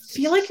 I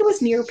feel like it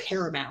was near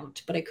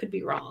Paramount, but I could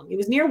be wrong. It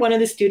was near one of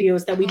the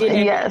studios that we didn't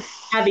end up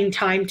having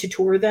time to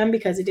tour them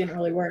because it didn't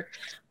really work.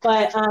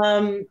 But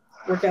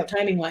work out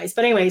timing wise.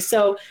 But anyway,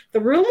 so the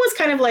room was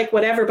kind of like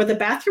whatever, but the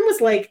bathroom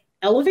was like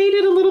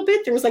elevated a little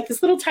bit. There was like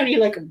this little tiny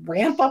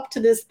ramp up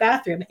to this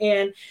bathroom.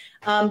 And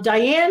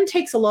Diane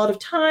takes a lot of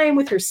time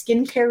with her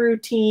skincare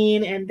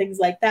routine and things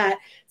like that.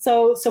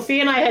 So Sophia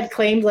and I had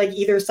claimed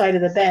either side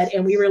of the bed,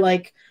 and we were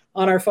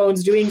on our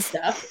phones doing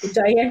stuff. And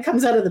Diane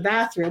comes out of the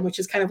bathroom, which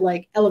is kind of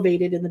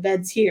elevated in the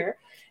beds here,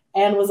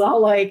 and was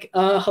all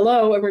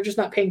hello, and we're just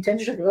not paying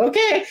attention. Go,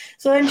 okay.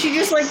 So then she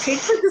just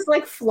takes this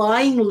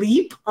flying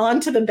leap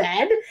onto the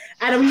bed,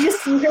 and we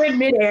just see her in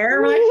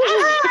midair. We're like,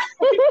 ah!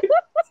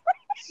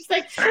 She's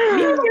like,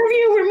 we're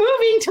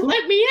moving to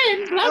let me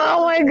in.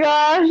 Oh my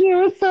gosh, it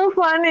was so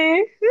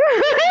funny.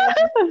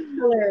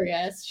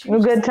 Hilarious. She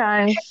was good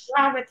times. What's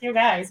wrong with you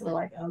guys? We're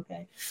like,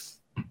 okay.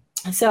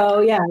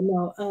 So yeah,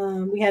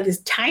 no, we had this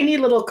tiny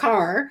little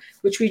car,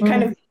 which we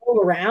kind of drove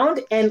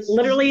around, and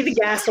literally the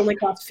gas only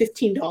cost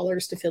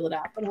 $15 to fill it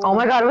up. And oh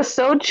my God, it was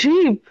so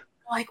cheap.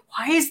 Why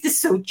is this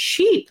so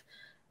cheap?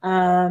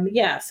 So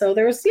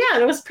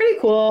it was pretty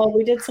cool.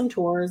 We did some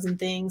tours and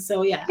things.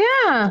 So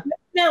yeah,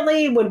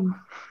 definitely would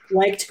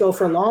like to go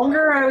for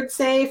longer. I would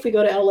say if we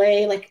go to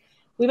LA,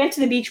 we went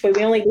to the beach, but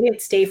we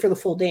didn't stay for the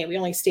full day. We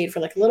only stayed for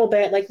a little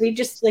bit. We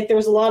just there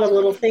was a lot of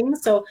little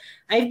things. So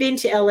I've been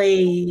to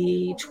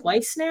LA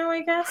twice now,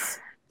 I guess.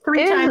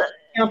 3 times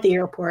count the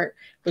airport.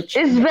 Which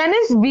is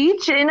Venice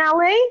Beach in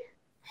LA?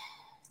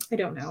 I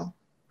don't know.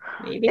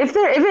 Maybe. If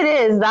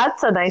it is,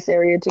 that's a nice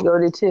area to go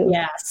to too.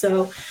 Yeah,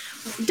 so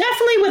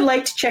definitely would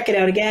like to check it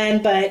out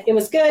again, but it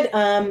was good.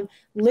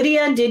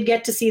 Lydia did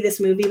get to see this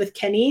movie with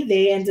Kenny.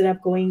 They ended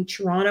up going.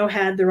 Toronto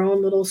had their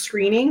own little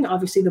screening.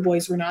 Obviously, the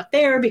boys were not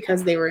there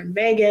because they were in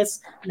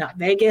Vegas. Not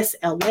Vegas,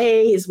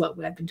 LA is what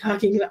I've been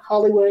talking about.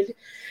 Hollywood.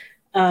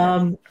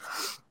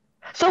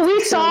 So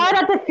we saw it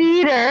at the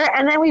theater,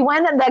 and then we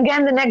went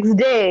again the next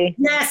day.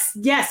 Yes.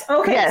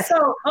 Okay. Yes.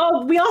 So,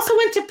 we also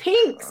went to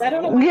Pink's. I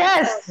don't know.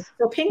 Yes.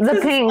 So Pink's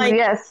is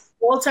yes.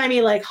 Old-timey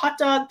hot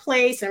dog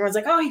place, and everyone's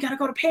like, oh, you gotta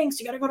go to Pink's.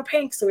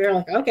 So we were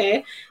like,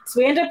 okay. So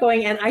we ended up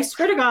going, and I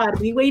swear to God,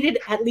 we waited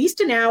at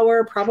least an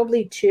hour,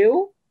 probably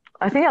 2.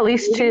 I think at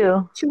least maybe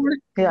 2.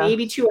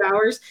 Maybe 2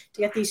 hours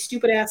to get these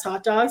stupid ass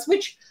hot dogs,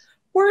 which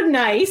were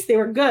nice. They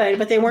were good,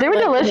 but they weren't. They were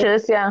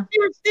delicious, yeah.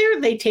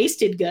 They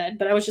tasted good,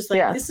 but I was just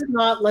this is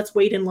not, let's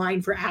wait in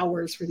line for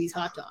hours for these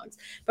hot dogs.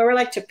 But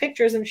we're took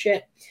pictures and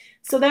shit.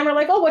 So then we're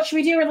like, oh, what should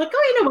we do? We're like,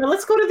 oh, you know what?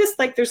 Let's go to this,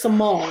 there's a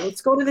mall.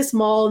 Let's go to this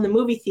mall in the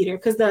movie theater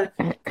because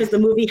the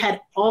movie had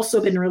also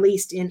been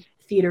released in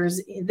theaters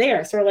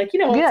there. So we're like,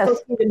 let's go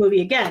see the movie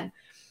again.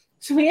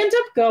 So we end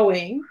up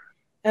going.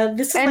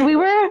 This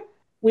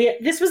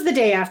was the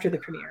day after the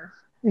premiere.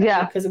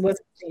 Yeah. Because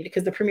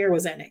the premiere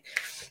was ending.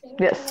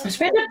 Yes.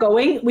 So we end up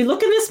going. We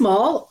look in this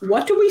mall.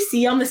 What do we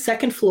see on the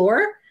second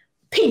floor?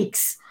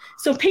 Pink's.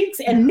 So Pink's,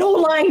 and no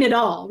line at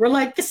all. We're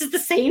like, this is the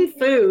same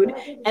food.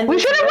 And we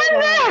should have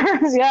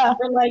went there. Yeah.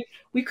 We're like,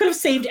 we could have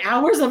saved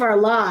hours of our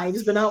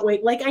lives, but not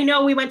wait. I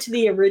know we went to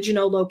the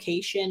original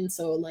location.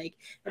 So it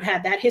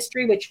had that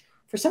history, which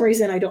for some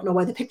reason, I don't know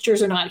why the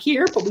pictures are not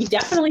here, but we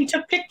definitely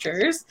took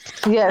pictures.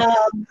 Yes.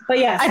 But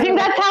yeah. I think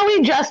that's how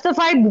we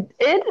justified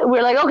it.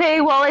 We're like,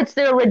 okay, well, it's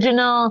the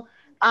original.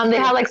 They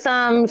had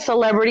some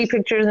celebrity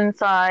pictures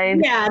inside.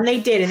 Yeah, and they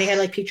did, and they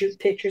had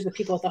pictures of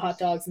people with the hot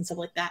dogs and stuff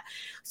like that.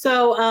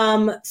 So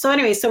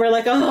anyway, so we're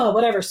like, oh,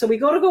 whatever. So we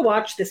go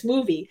watch this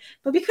movie,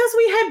 but because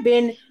we had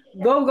been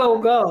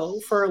go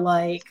for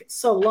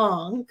so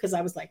long, because I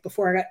was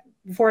before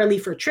I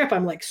leave for a trip,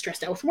 I'm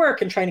stressed out with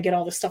work and trying to get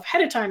all this stuff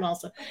ahead of time.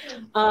 Also,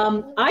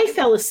 I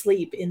fell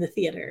asleep in the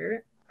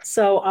theater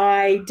So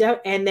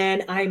and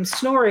then I'm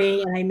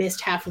snoring and I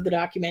missed half of the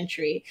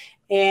documentary.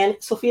 And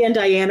Sophia and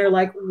Diane are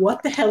like,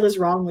 "What the hell is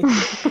wrong with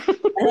you?"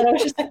 And then I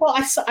was just like, "Well,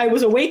 I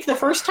was awake the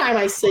first time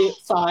I saw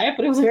it,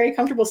 but it was a very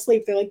comfortable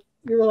sleep." They're like,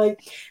 "You were like,"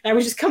 and I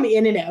was just coming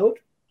in and out.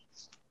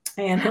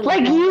 And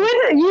like you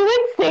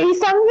would say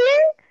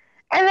something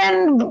and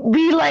then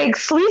be like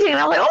sleeping, and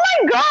I'm like, "Oh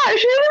my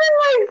gosh!" You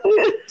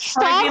didn't like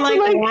stop to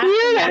like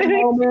hear that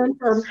moment,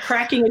 or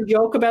cracking a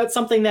joke about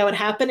something that would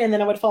happen, and then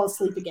I would fall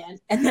asleep again,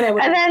 and then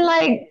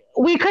like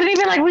we couldn't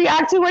even like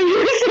react to what you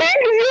were saying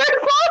because you would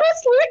fall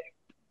asleep.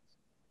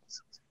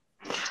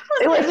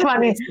 It was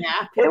funny.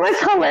 It was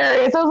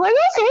hilarious. I was like,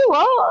 okay,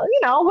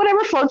 well,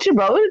 whatever floats your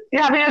boat.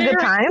 You're having a good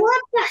time.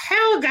 What the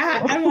hell,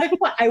 God? I'm like,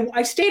 what?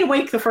 I stayed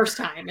awake the first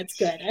time. It's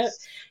good.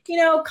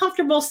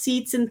 Comfortable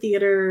seats in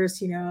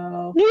theaters, You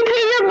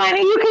pay your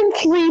money, you can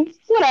sleep,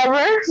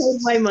 whatever.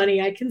 With my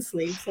money, I can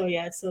sleep. So,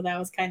 yeah, so that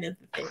was kind of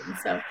the thing.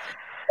 So,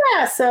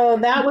 yeah, so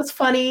that was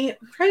funny. I'm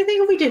trying to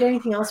think if we did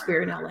anything else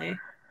weird in LA.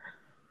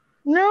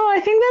 No, I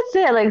think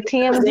that's it. Like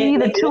TMZ,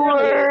 the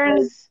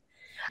tours.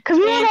 Because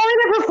we were only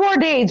there for 4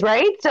 days,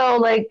 right? So,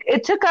 like,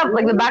 it took up,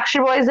 like, the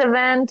Backstreet Boys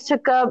event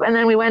took up, and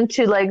then we went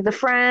to, like, the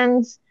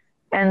Friends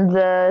and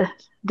the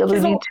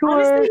WB tour.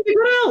 Honestly, if you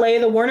go to LA,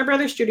 the Warner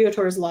Brothers Studio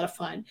Tour is a lot of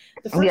fun.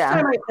 The first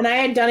time, I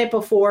had done it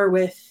before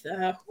with,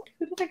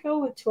 who did I go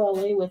with to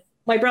LA with?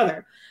 My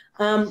brother.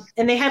 And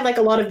they had, like,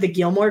 a lot of the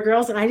Gilmore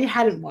Girls, and I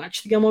hadn't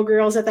watched the Gilmore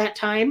Girls at that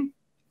time.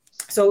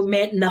 So it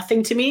meant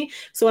nothing to me.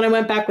 So when I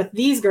went back with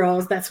these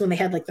girls, that's when they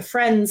had like the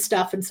Friends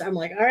stuff and stuff. I'm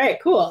like, all right,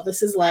 cool.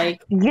 This is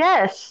like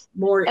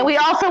more. And we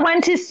also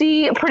went to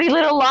see Pretty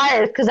Little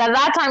Liars because at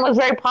that time it was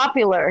very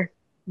popular.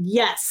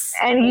 Yes.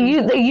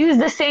 And they used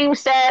the same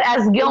set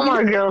as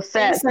Gilmore Girls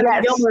set.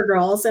 Yes. Gilmore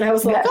Girls. And I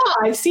was like,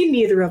 I've seen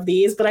neither of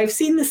these, but I've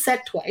seen the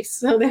set twice.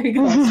 So there you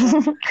go.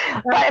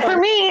 But for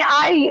me,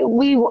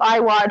 I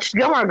watched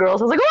Gilmore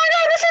Girls. I was like, oh my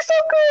God, this is so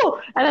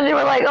cool. And then they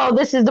were like, oh,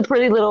 this is the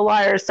Pretty Little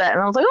Liars set.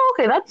 And I was like, oh,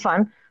 okay, that's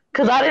fun.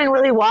 Because I didn't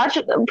really watch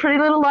Pretty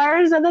Little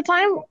Liars at the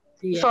time.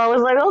 Yeah. So I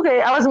was like,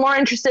 okay, I was more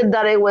interested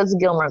that it was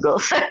Gilmore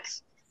Girls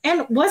sets.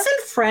 And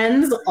wasn't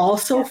Friends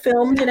also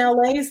filmed in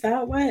LA? Is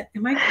that what?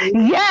 Am I crazy?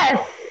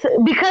 Yes,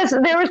 because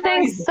they were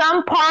saying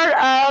some part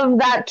of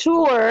that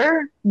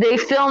tour they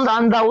filmed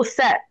on those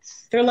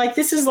sets. They're like,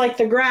 this is like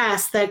the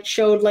grass that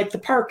showed like the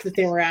park that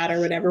they were at or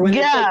whatever when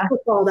they played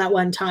football that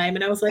one time.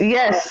 And I was like,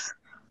 yes.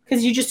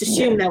 Because you just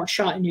assume that was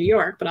shot in New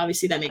York, but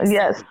obviously that makes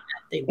sense.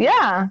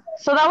 Yeah.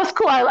 So that was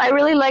cool. I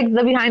really like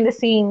the behind the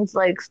scenes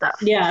like stuff.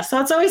 Yeah.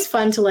 So it's always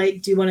fun to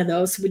like do one of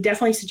those. So we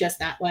definitely suggest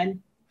that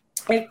one.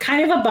 It's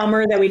kind of a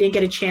bummer that we didn't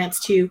get a chance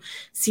to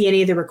see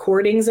any of the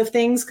recordings of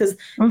things because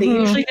they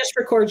usually just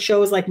record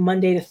shows like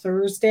Monday to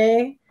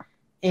Thursday.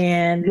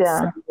 And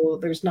so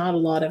there's not a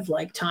lot of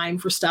like time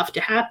for stuff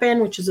to happen,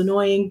 which is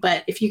annoying.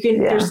 But if you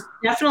can, there's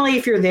definitely,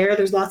 if you're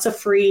there's lots of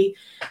free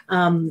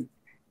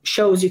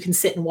shows you can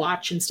sit and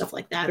watch and stuff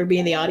like that or be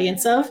in the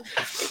audience of.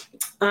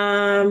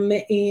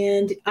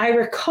 And I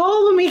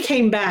recall when we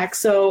came back,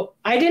 so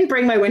I didn't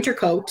bring my winter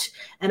coat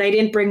and I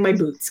didn't bring my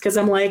boots because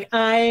I'm like,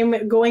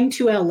 I'm going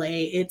to LA.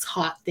 It's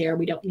hot there.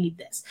 We don't need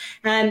this.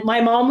 And my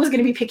mom was going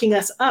to be picking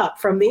us up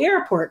from the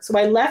airport. So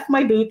I left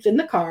my boots in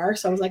the car.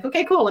 So I was like,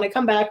 okay, cool. When I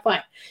come back,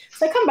 fine.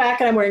 So I come back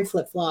and I'm wearing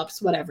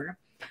flip-flops, whatever.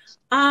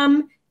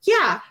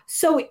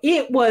 So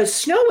it was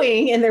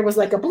snowing and there was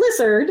like a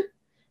blizzard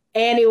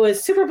and it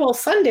was Super Bowl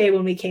Sunday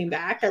when we came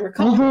back. I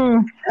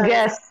recall.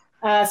 Yes.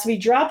 So we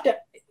dropped.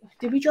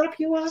 Did we drop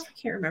you off? I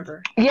can't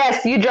remember.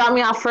 Yes, you dropped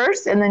me off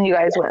first, and then you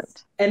guys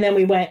went. And then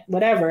we went,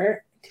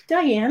 whatever. Did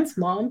Diane's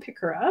mom pick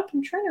her up?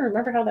 I'm trying to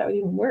remember how that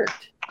even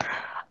worked.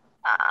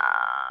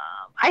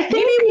 I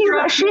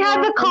think she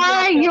had the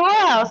car at your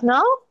house,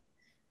 no?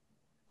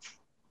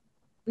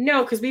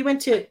 No, because we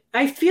went to,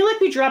 I feel like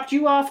we dropped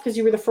you off because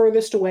you were the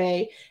furthest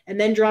away and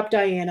then dropped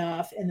Diane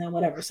off and then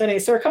whatever. So anyway,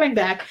 so we're coming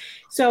back.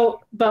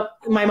 So, but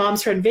my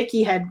mom's friend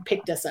Vicky had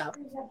picked us up.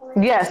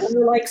 Yes. And we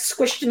were like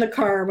squished in the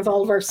car with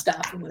all of our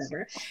stuff and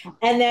whatever.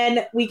 And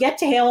then we get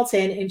to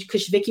Hamilton and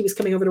because Vicky was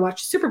coming over to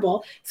watch the Super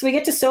Bowl. So we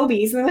get to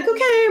Sobeys and they're like,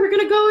 okay, we're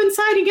going to go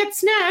inside and get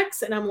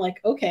snacks. And I'm like,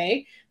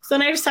 okay. So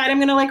then I decide I'm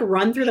going to like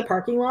run through the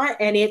parking lot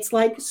and it's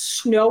like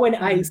snow and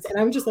ice. And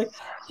I'm just like,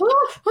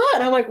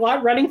 and I'm like,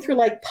 what? Running through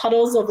like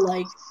puddles of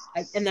like,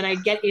 and then I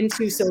get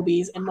into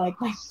Sobeys and like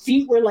my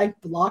feet were like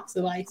blocks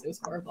of ice. It was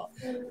horrible.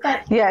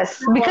 But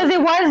yes, because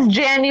it was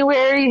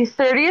January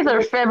 30th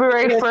or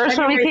February 1st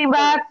when we came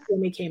back.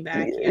 When we came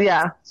back.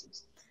 Yeah.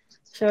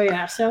 So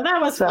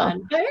that was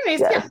fun. But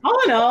anyways,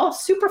 all in all,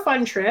 super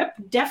fun trip.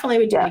 Definitely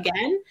would do it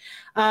again.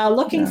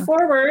 Looking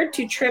forward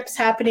to trips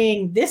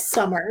happening this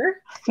summer.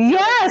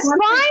 Yes, finally!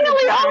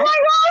 Oh my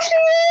gosh!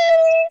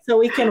 Yay! So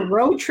we can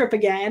road trip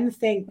again.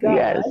 Thank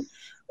God.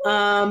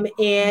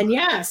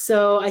 Yes.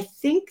 So I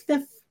think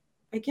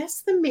I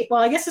guess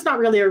it's not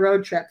really a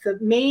road trip. The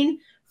main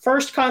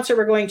first concert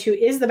we're going to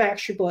is the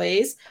Backstreet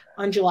Boys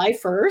on July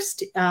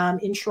 1st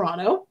in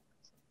Toronto.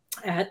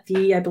 At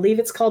I believe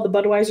it's called the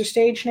Budweiser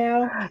Stage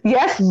now.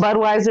 Yes,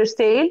 Budweiser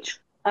Stage.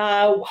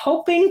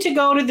 Hoping to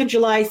go to the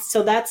July,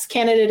 so that's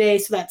Canada Day,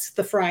 so that's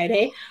the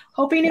Friday.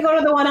 Hoping to go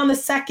to the one on the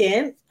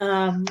 2nd.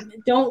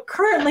 Don't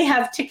currently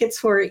have tickets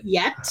for it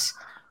yet.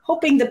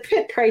 Hoping the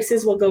pit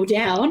prices will go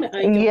down.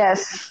 I don't know if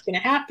that's going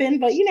to happen,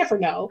 but you never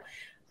know.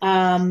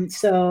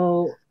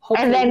 So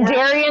and then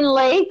Darien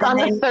Lake on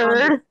the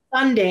 3rd.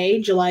 Sunday,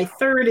 July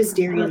 3rd is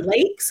Darien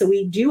Lake. So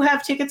we do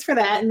have tickets for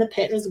that in the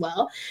pit as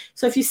well.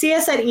 So if you see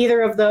us at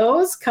either of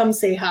those, come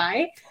say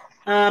hi.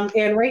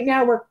 And right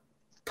now we're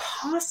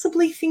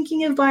possibly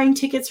thinking of buying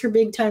tickets for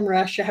Big Time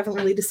Rush. I haven't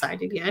really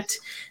decided yet.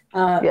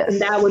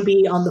 And that would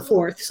be on the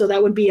 4th. So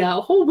that would be a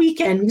whole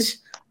weekend,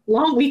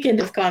 long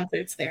weekend of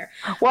concerts there.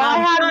 Well,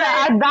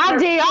 I have that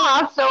day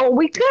off, so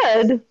we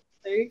could.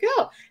 There you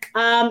go.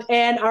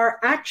 And our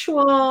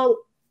actual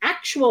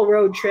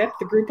road trip,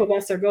 the group of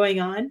us are going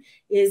on,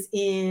 is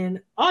in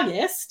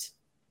August,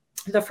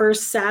 the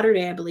first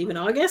Saturday, I believe, in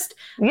August.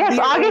 Yes,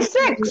 August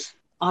 6th.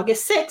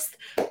 August 6th,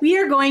 we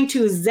are going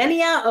to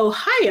Xenia,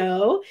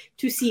 Ohio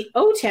to see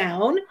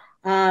O-Town,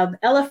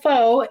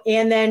 LFO,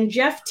 and then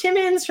Jeff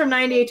Timmons from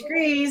 98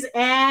 Degrees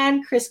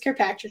and Chris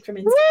Kirkpatrick from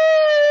Insane.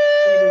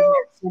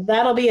 So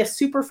that'll be a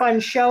super fun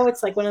show.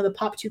 It's like one of the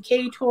Pop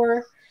 2K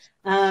tour.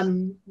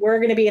 We're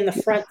going to be in the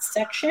front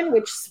section,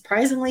 which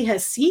surprisingly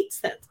has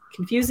seats. That's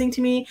confusing to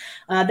me.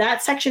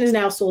 That section is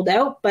now sold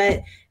out,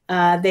 but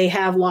they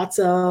have lots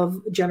of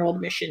general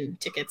admission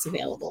tickets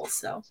available.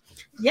 So,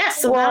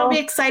 yes, so that'll be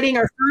exciting.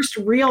 Our first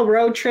real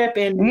road trip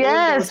in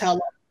how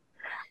long.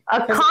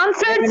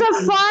 Concerts of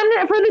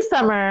fun for the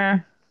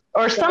summer.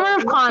 Or summer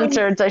of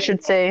concerts, I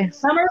should say.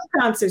 Summer of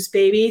concerts,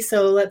 baby.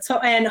 So let's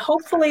hope, and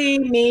hopefully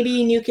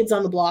maybe New Kids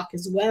on the Block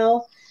as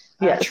well.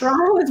 Yes.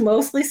 Toronto is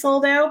mostly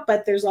sold out,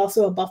 but there's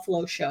also a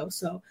Buffalo show.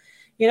 So,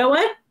 you know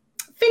what?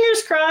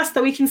 Fingers crossed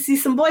that we can see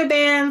some boy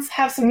bands,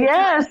 have some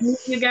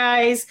with you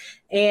guys,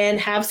 and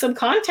have some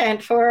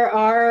content for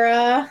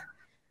our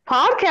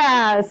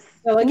podcast.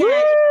 So again,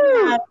 if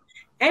you have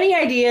any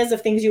ideas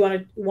of things you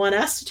want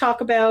us to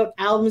talk about,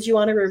 albums you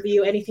want to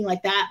review, anything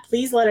like that,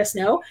 please let us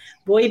know.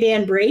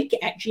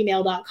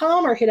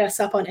 boybandbreak@gmail.com or hit us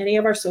up on any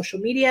of our social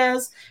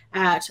medias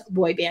at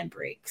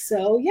boybandbreak.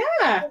 So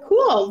yeah,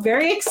 cool.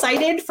 Very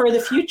excited for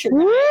the future.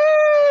 Woo!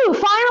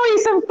 Finally,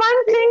 some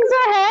fun things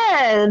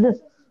ahead.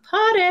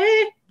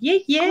 Party.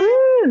 Yeah.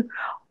 Woo!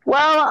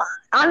 Well,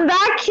 on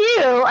that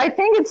cue, I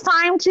think it's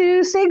time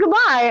to say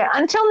goodbye.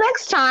 Until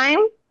next time.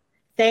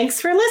 Thanks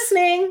for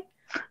listening.